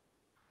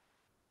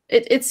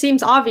it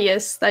seems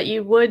obvious that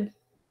you would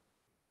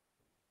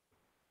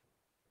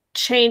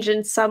change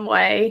in some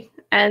way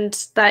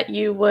and that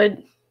you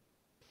would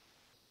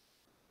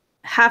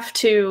have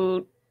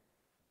to,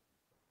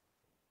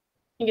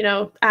 you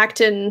know,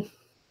 act in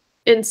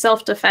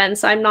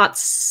self-defense. I'm not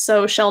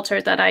so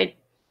sheltered that I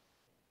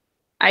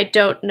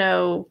don't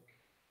know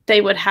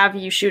they would have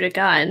you shoot a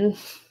gun.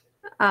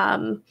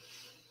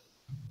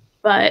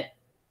 But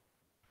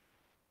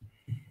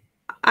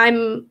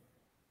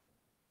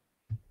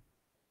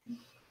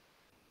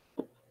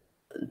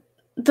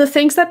the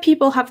things that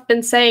people have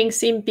been saying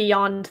seem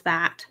beyond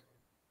that.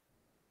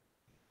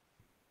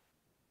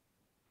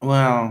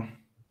 Well,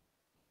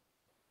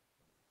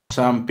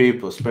 some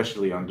people,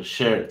 especially on the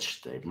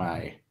church, they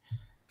might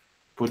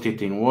put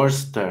it in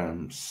worse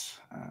terms.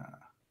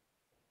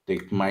 They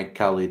might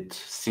call it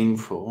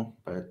sinful,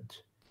 but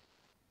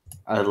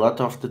a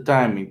lot of the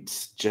time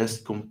it's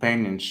just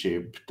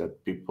companionship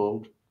that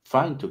people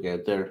find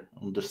together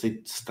under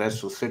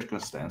stressful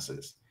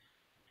circumstances,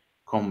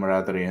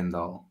 camaraderie and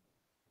all.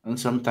 And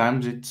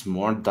sometimes it's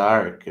more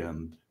dark,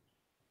 and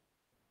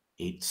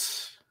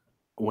it's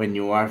when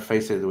you are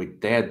faced with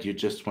that, you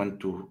just want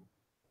to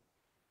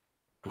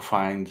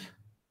find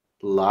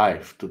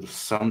life, to do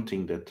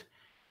something that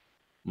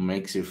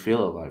makes you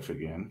feel alive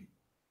again.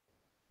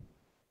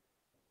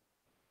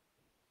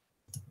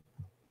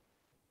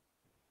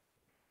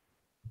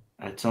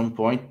 At some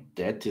point,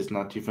 that is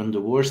not even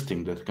the worst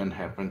thing that can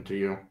happen to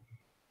you.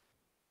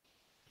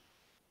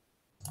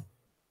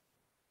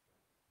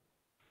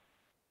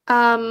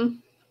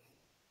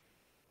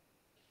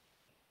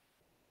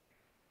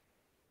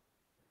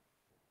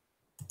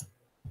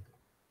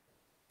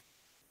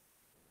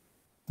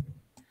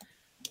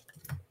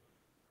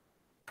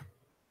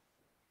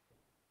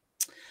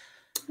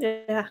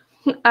 Yeah.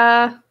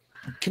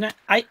 Can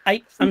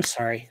I'm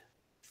sorry.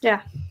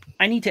 Yeah.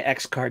 I need to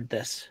X card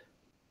this.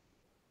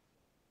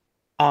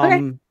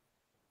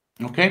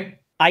 Okay.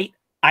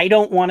 I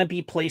don't want to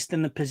be placed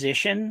in the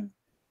position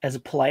as a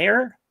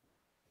player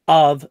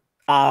of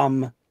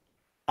slagging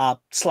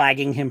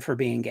him for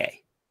being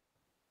gay.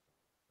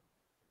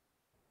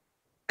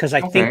 Because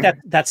I think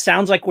that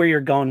sounds like where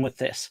you're going with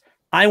this.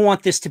 I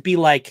want this to be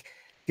like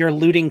you're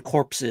looting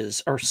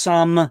corpses or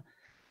some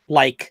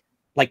like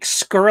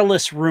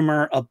scurrilous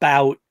rumor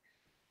about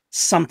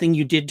something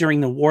you did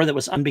during the war that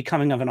was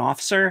unbecoming of an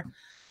officer.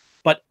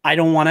 But I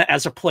don't want to,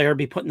 as a player,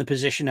 be put in the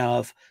position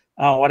of,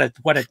 oh, what a,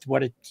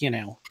 you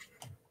know,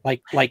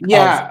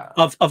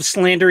 of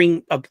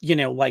slandering, of, you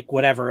know, like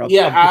whatever. I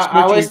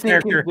was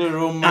thinking the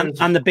rumors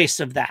on the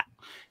basis of that.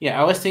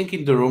 Yeah, I was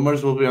thinking the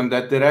rumors will be on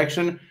that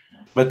direction,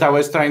 but I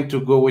was trying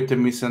to go with a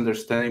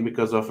misunderstanding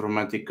because of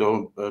romantic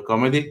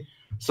comedy.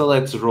 So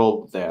let's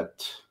roll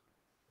that.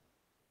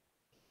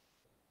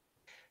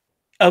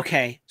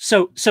 Okay,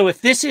 so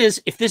if this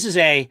is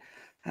a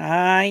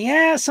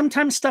yeah,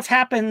 sometimes stuff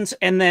happens,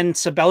 and then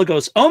Sabella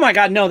goes, "Oh my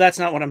God, no, that's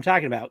not what I'm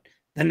talking about."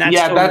 Then that's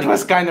totally... that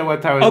was kind of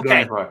what I was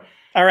going for.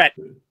 All right,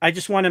 I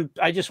just wanted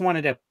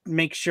to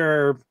make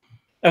sure.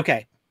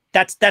 Okay,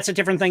 that's a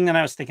different thing than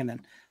I was thinking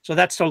then. So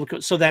that's totally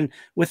cool. So then,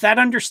 with that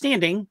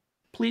understanding,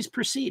 please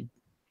proceed.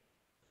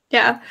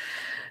 Yeah.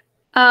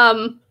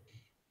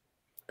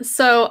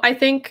 So I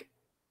think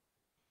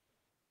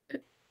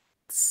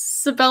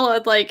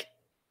Sabella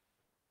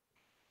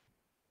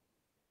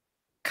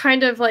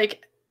kind of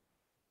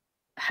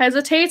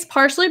hesitates,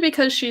 partially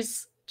because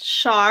she's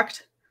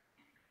shocked,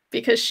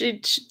 because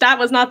that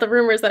was not the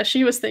rumors that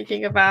she was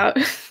thinking about.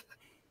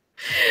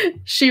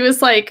 She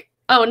was like,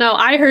 oh no,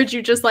 I heard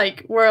you just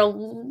were a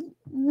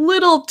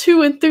little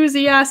too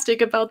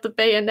enthusiastic about the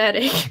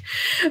bayoneting.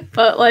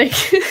 But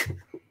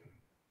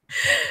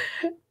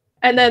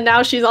and then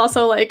now she's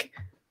also like,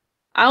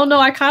 I don't know,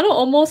 I kind of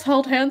almost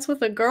held hands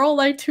with a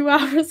girl 2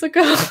 hours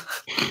ago.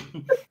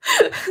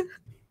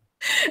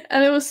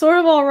 And it was sort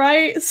of all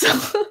right. So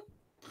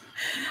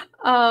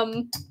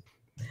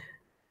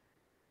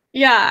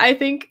yeah, I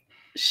think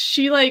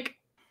she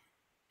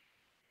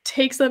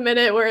takes a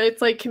minute where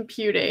it's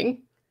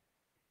computing,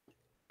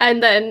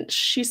 and then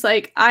she's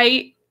like,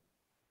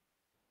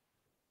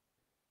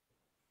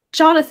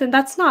 Jonathan,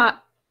 that's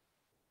not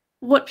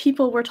what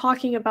people were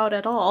talking about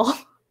at all.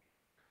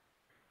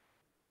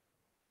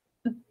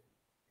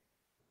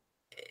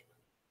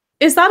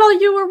 Is that all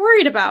you were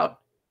worried about?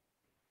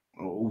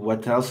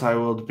 What else I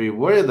would be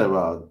worried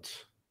about?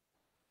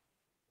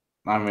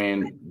 I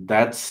mean,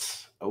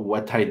 that's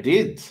what I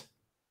did.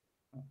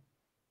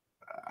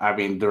 I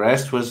mean, the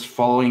rest was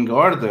following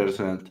orders,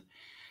 and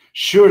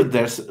sure,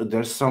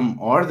 there's some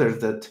orders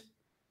that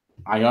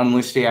I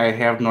honestly I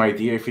have no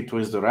idea if it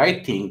was the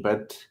right thing,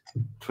 but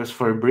it was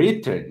for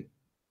Britain.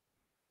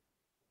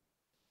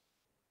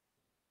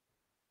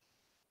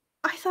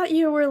 I thought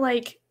you were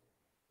like,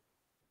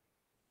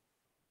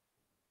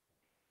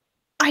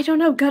 I don't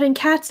know, gutting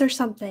cats or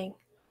something.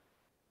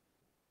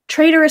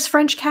 Traitorous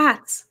French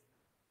cats.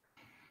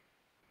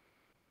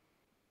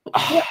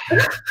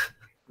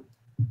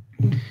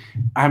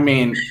 I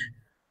mean,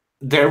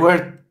 there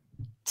were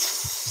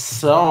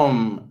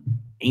some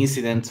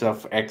incidents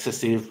of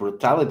excessive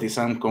brutality,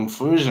 some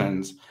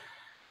confusions.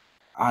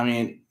 I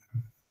mean,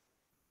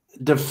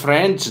 the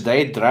French,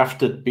 they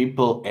drafted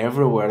people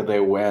everywhere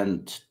they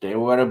went. There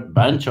were a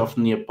bunch of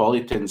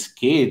Neapolitans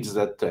kids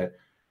that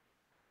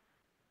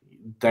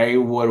they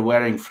were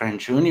wearing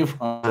French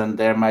uniforms, and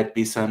there might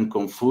be some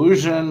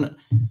confusion.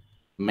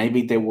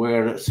 Maybe they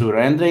were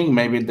surrendering,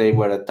 maybe they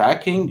were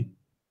attacking,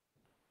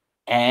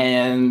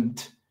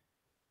 and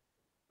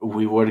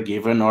we were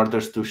given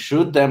orders to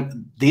shoot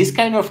them. These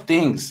kind of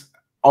things,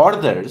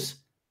 orders,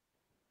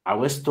 I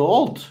was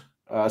told.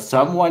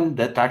 Someone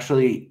that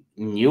actually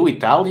knew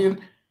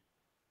Italian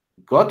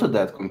got to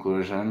that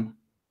conclusion.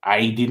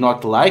 I did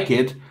not like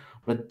it,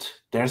 but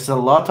there's a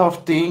lot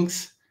of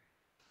things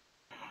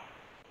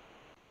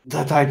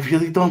that I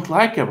really don't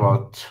like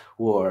about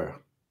war.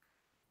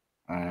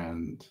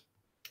 And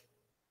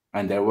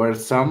there were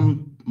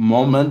some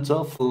moments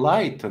of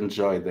light and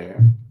joy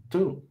there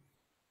too.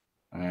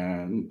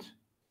 And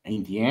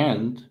in the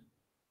end,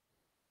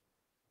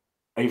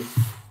 if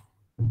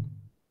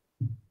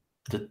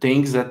the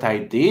things that I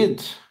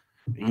did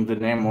in the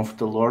name of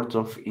the Lords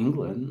of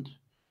England,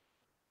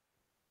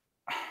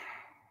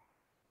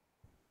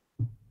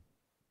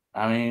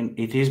 I mean,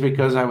 it is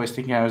because I was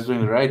thinking I was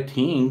doing the right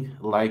thing,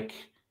 like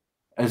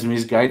as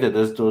misguided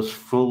as those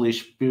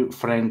foolish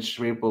French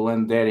people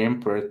and their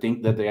emperor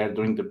think that they are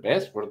doing the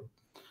best for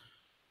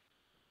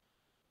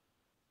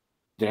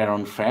their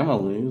own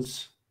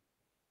families.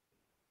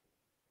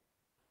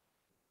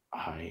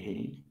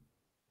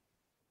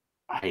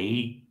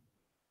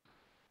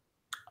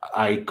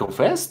 I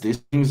confess these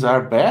things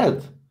are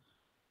bad,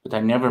 but I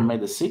never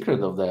made a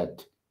secret of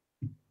that.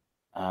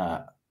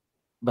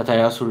 But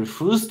I also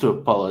refuse to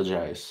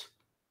apologize.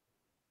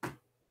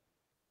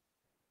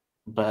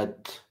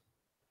 But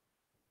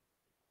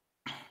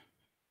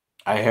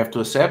I have to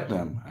accept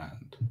them.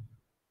 And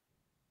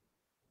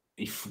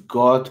if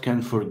God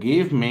can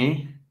forgive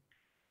me,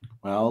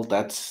 well,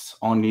 that's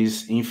on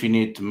His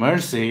infinite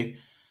mercy.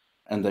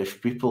 And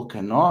if people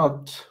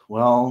cannot,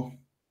 well,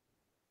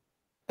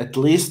 at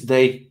least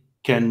they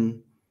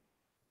can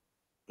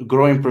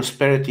grow in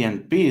prosperity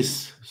and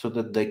peace so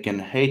that they can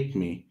hate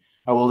me.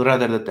 I would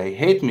rather that they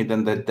hate me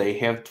than that they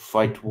have to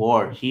fight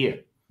war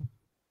here.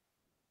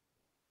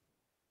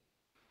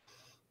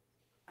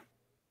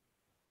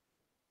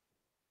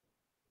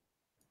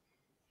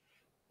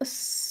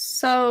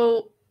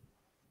 So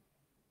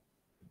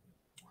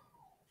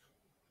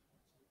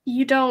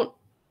you don't.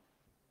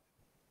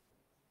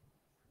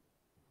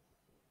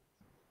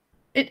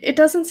 It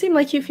doesn't seem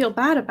like you feel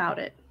bad about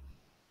it.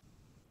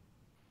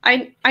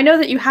 I know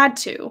that you had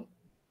to.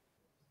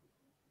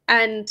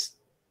 And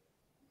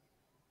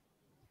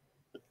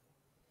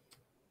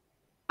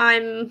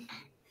I'm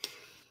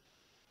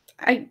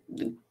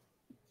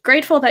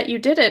grateful that you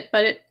did it,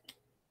 but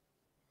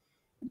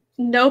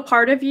no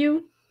part of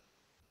you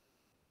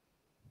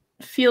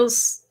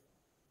feels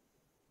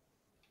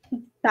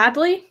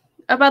badly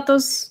about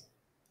those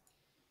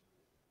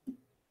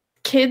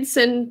kids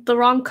in the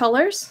wrong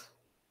colors.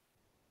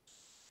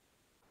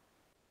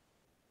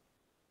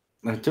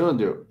 I told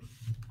you,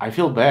 I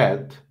feel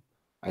bad.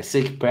 I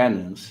seek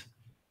penance,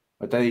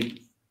 but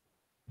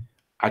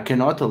I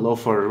cannot allow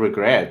for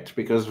regret,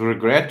 because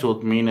regret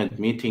would mean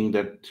admitting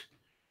that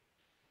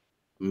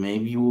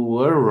maybe we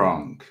were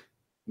wrong.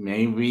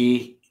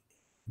 Maybe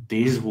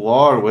this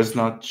war was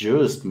not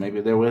just.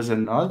 Maybe there was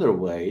another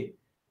way.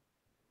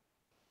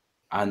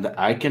 And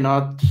I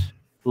cannot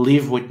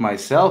live with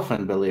myself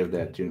and believe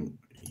that.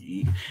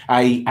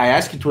 I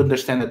ask you to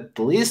understand at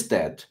least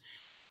that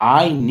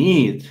I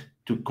need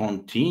to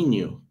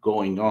continue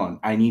going on.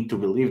 I need to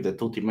believe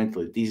that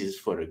ultimately this is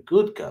for a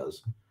good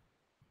cause.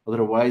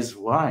 Otherwise,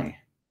 why?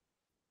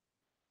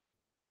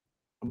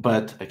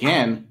 But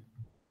again,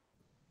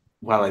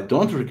 while I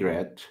don't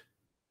regret,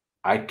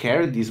 I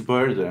carry this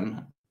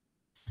burden,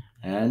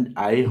 and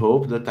I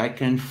hope that I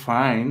can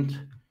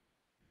find,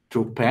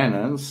 through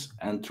penance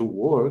and through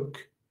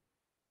work,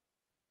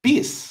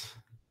 peace.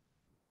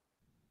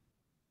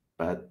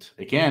 But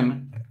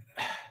again,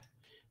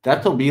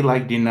 that will be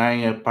like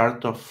denying a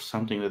part of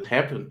something that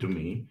happened to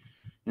me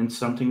and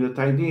something that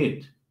I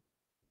did,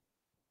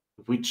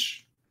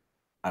 which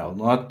I'll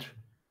not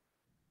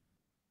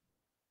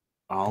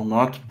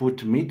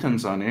put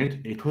mittens on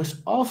it. It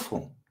was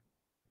awful.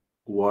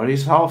 War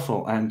is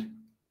awful, and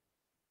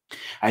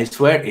I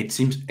swear it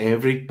seems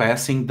every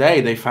passing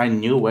day they find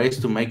new ways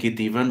to make it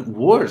even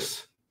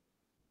worse.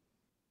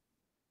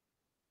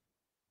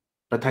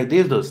 But I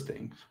did those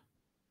things.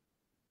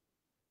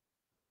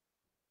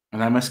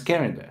 And I must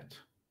carry that.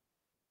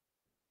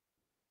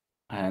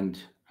 And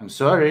I'm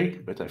sorry,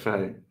 but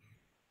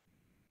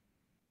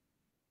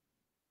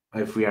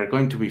if we are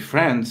going to be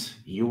friends,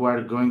 you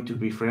are going to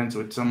be friends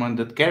with someone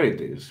that carried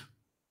this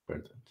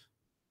burden.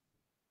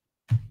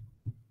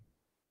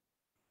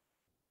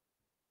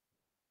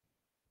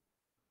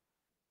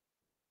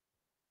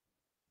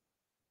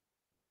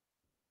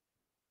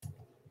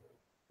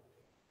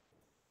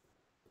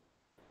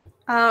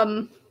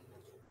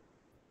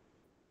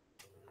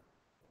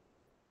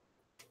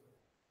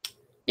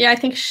 Yeah, I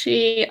think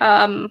she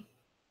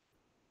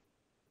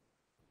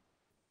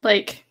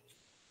like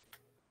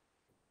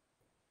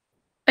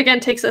again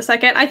takes a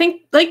second. I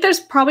think like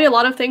there's probably a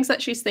lot of things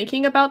that she's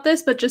thinking about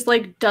this, but just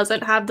like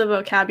doesn't have the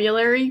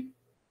vocabulary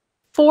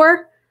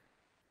for.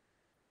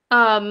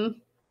 And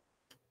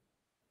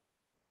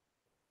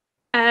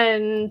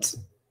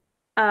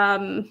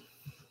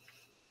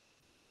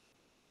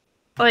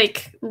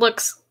like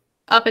looks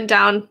up and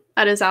down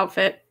at his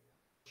outfit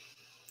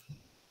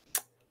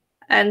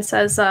and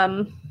says,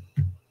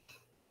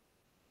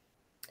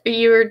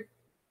 you're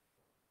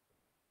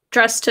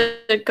dressed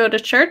to go to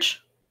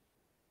church?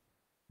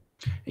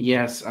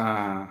 Yes,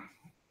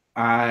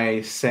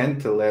 I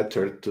sent a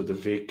letter to the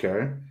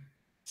vicar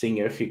saying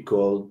if he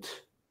could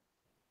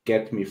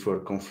get me for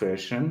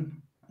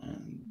confession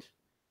and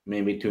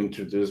maybe to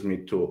introduce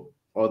me to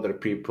other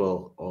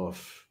people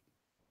of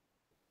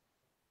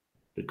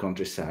the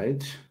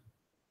countryside,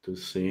 to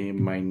see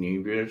my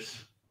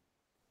neighbors,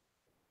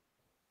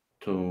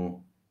 to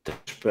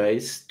touch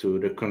base, to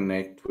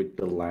reconnect with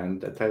the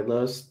land that I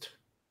lost.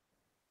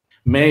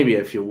 Maybe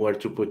if you were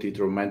to put it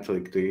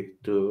romantically,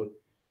 to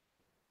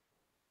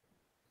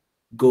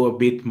go a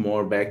bit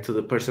more back to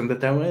the person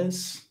that I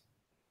was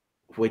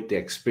with the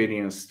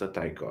experience that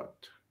I got.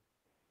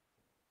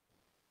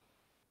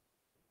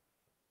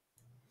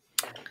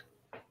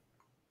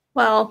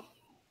 Well,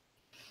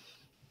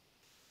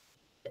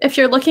 if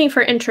you're looking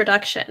for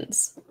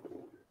introductions,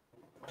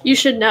 you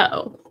should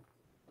know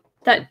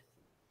that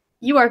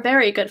you are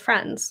very good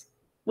friends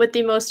with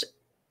the most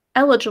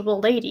eligible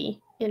lady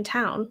in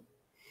town.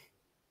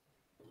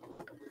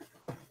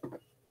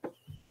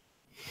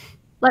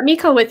 Let me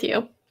go with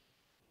you.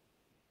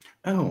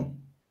 Oh,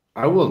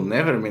 I will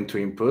never mean to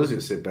impose you,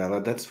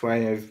 Isabella. That's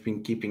why I've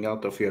been keeping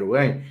out of your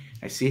way.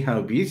 I see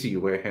how busy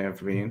you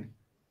have been.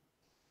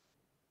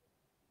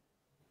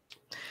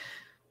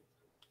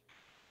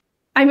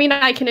 I mean,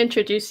 I can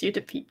introduce you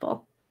to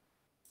people.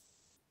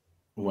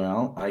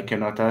 Well, I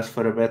cannot ask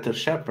for a better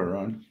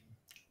chaperone.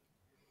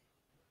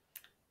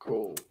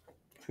 Cool.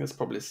 I think that's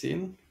probably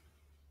seen.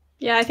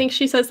 Yeah, I think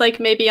she says, like,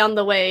 maybe on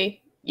the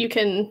way you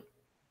can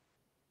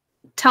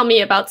tell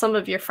me about some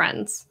of your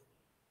friends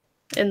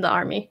in the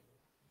army.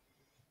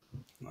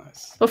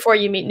 Nice. Before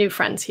you meet new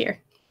friends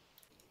here.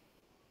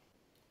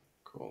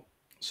 Cool.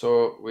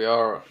 So we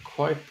are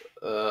quite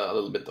a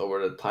little bit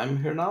over the time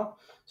here now.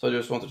 So I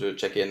just wanted to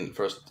check in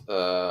first.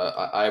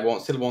 I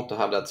still want to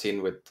have that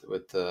scene with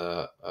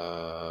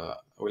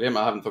William.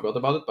 I haven't forgot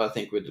about it, but I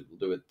think we'll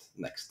do it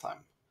next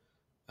time.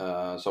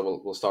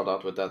 So we'll start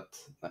out with that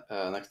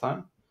next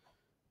time.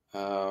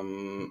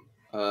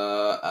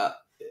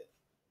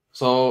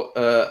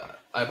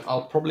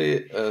 I'll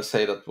probably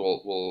say that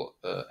we'll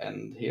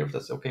end here if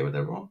that's okay with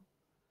everyone.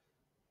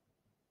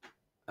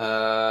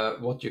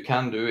 What you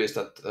can do is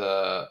that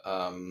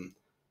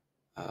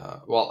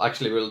well,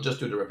 actually, we'll just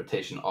do the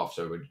repetition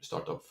after we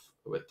start off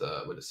with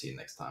the scene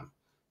next time.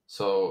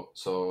 So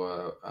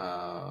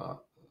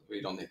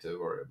we don't need to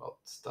worry about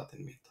that in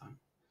the meantime.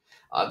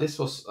 This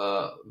was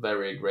a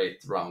very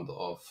great round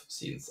of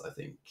scenes, I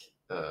think.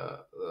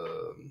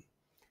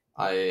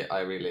 I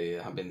really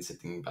have been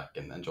sitting back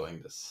and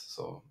enjoying this.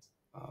 So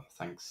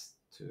thanks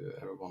to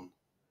everyone.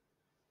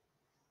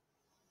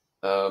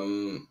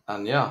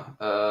 And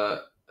yeah,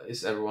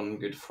 is everyone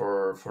good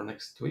for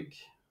next week?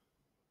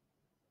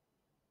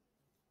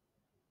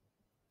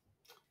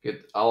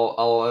 Good. I'll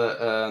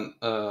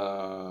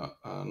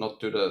not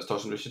do the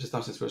stars and wishes this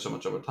time since we're so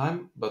much over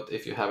time. But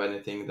if you have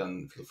anything,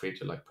 then feel free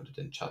to like put it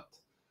in chat.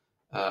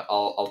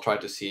 I'll try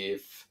to see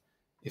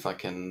if I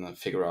can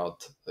figure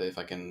out if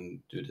I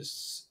can do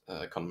this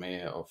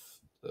economy of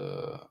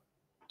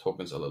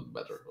tokens a little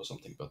better or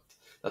something. But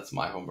that's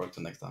my homework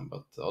to next time.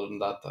 But other than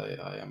that,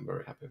 I am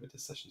very happy with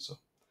this session. So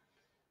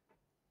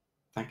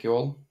thank you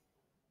all.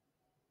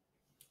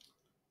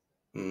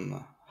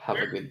 Have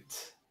a good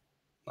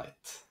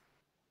night.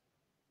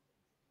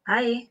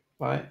 Bye.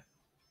 Bye.